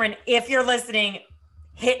 Tyler Cameron, if you're listening,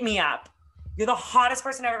 hit me up. You're the hottest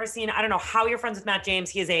person I've ever seen. I don't know how you're friends with Matt James.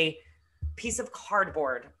 He is a piece of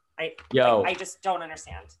cardboard. I just don't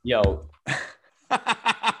understand.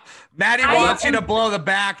 Maddie wants you to blow the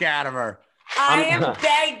back out of her. I am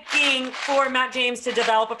begging for Matt James to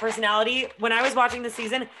develop a personality. When I was watching the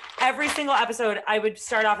season, every single episode, I would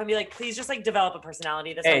start off and be like, please just like develop a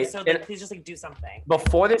personality this episode. Like, please just like do something.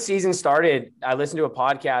 Before the season started, I listened to a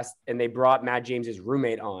podcast and they brought Matt James's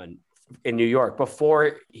roommate on in New York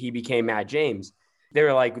before he became Matt James. They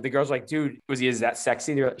were like, the girls were like, dude, is that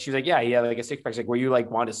sexy? She was like, yeah, he had like a six pack. She's like, were you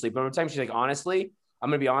like wanting to sleep all the time? She's like, honestly, I'm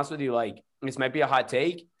going to be honest with you. Like, this might be a hot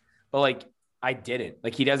take, but like, I didn't.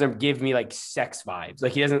 Like, he doesn't give me like sex vibes.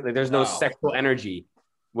 Like, he doesn't, like, there's no sexual energy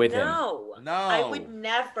with him. No. I would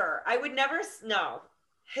never, no.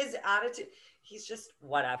 His attitude, he's just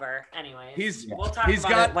whatever. Anyway, we'll talk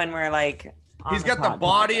about it when we're like, he's got the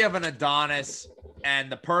body of an Adonis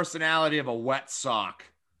and the personality of a wet sock.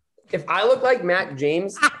 If I look like Matt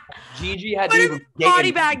James, Gigi had to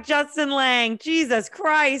body bag Justin Lang. Jesus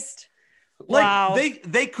Christ. Like Wow.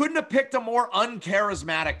 they couldn't have picked a more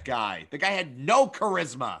uncharismatic guy. The guy had no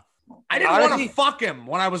charisma. I didn't Honestly, want to fuck him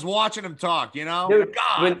when I was watching him talk, you know? Dude,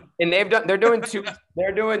 God. they're doing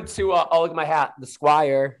two oh, look at my hat, the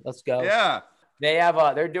Squire. Let's go. Yeah. They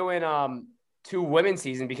have they're doing 2 women's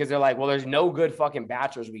season because they're like, well, there's no good fucking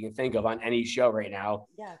bachelors we can think of on any show right now.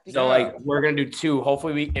 Yeah. So like we're gonna do 2.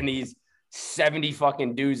 Hopefully we in these 70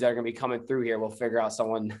 fucking dudes that are gonna be coming through here, we'll figure out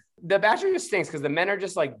someone. The Bachelor just stinks because the men are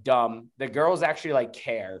just like dumb. The girls actually like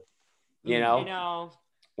care, you know. I know.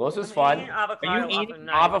 Well, this was fun. Are Are you eating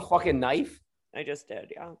off a fucking knife? I just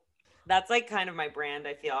did, yeah. That's like kind of my brand,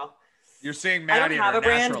 I feel. You're seeing I Maddie. don't have a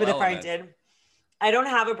brand, but element. if I did, I don't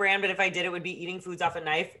have a brand, but if I did, it would be eating foods off a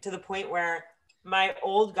knife to the point where my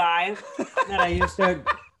old guy that I used to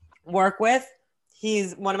work with,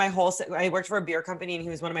 he's one of my wholesale. I worked for a beer company and he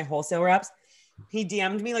was one of my wholesale reps. He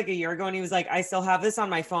DM'd me like a year ago and he was like, I still have this on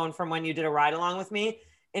my phone from when you did a ride along with me.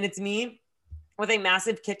 And it's me with a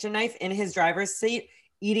massive kitchen knife in his driver's seat,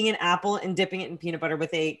 eating an apple and dipping it in peanut butter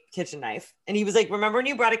with a kitchen knife. And he was like, remember when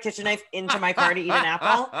you brought a kitchen knife into my car to eat an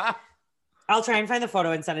apple? I'll try and find the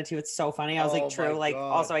photo and send it to you. It's so funny. I was like, true. Like,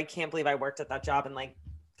 also, I can't believe I worked at that job and like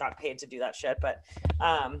got paid to do that shit. But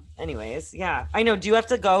anyways, yeah. I know. Do you have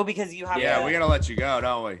to go because you have Yeah, we got to let you go,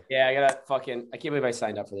 don't we? Yeah, I can't believe I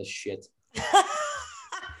signed up for this shit.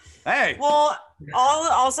 Hey. Well,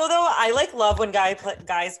 also though, I like love when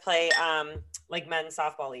guys play like men's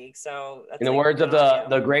softball league. So that's in the like, words of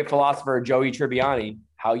the great philosopher Joey Tribbiani,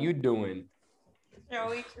 how you doing?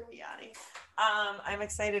 Joey Tribbiani. I'm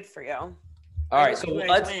excited for you. All right, so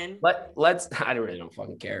let's I don't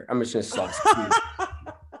fucking care. I'm just gonna suck.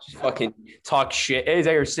 Just fucking talk shit. Hey, is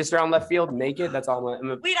that your sister on left field naked? That's all.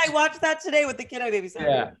 Wait, I watched that today with the kid I babysat.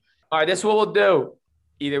 Yeah. All right, this is what we'll do.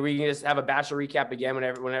 Either we can just have a Bachelor recap again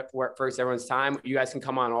whenever works everyone's time. You guys can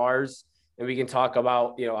come on ours and we can talk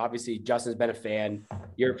about, obviously Justin's been a fan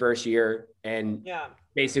your first year and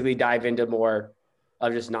basically dive into more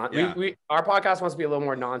of just not. Yeah. Our podcast wants to be a little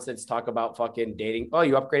more nonsense. Talk about fucking dating. Oh,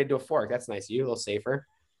 you upgraded to a fork. That's nice of you. A little safer.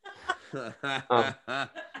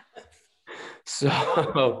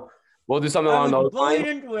 So we'll do something along those lines.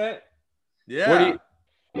 Into it. Yeah.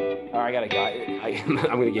 All right, I got a guy. I'm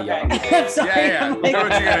gonna get yelled. Yeah. Do what you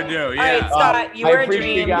gotta do. Yeah. All right, Scott, you were a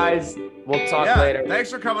dream. You guys. We'll talk later. Thanks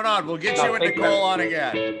for coming on. We'll get you and Nicole on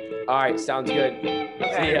again. All right, sounds good.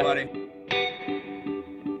 Okay. See you, buddy.